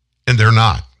 And they're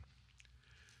not.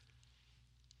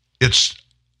 It's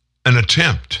an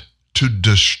attempt to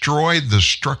destroy the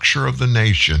structure of the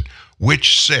nation,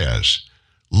 which says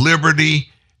liberty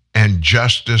and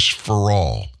justice for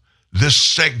all. This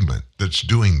segment that's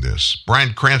doing this,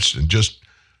 Bryan Cranston, just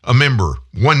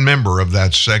one member of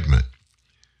that segment.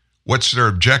 What's their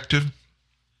objective?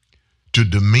 To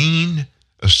demean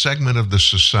a segment of the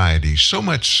society, so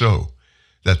much so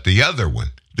that the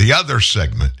other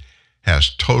segment,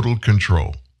 has total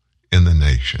control in the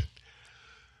nation.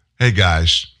 Hey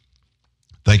guys,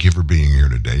 thank you for being here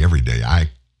today, every day. I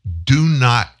do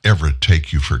not ever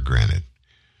take you for granted.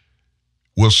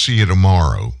 We'll see you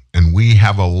tomorrow, and we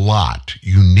have a lot.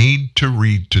 You need to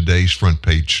read today's front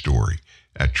page story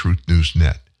at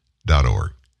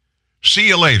truthnewsnet.org. See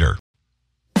you later.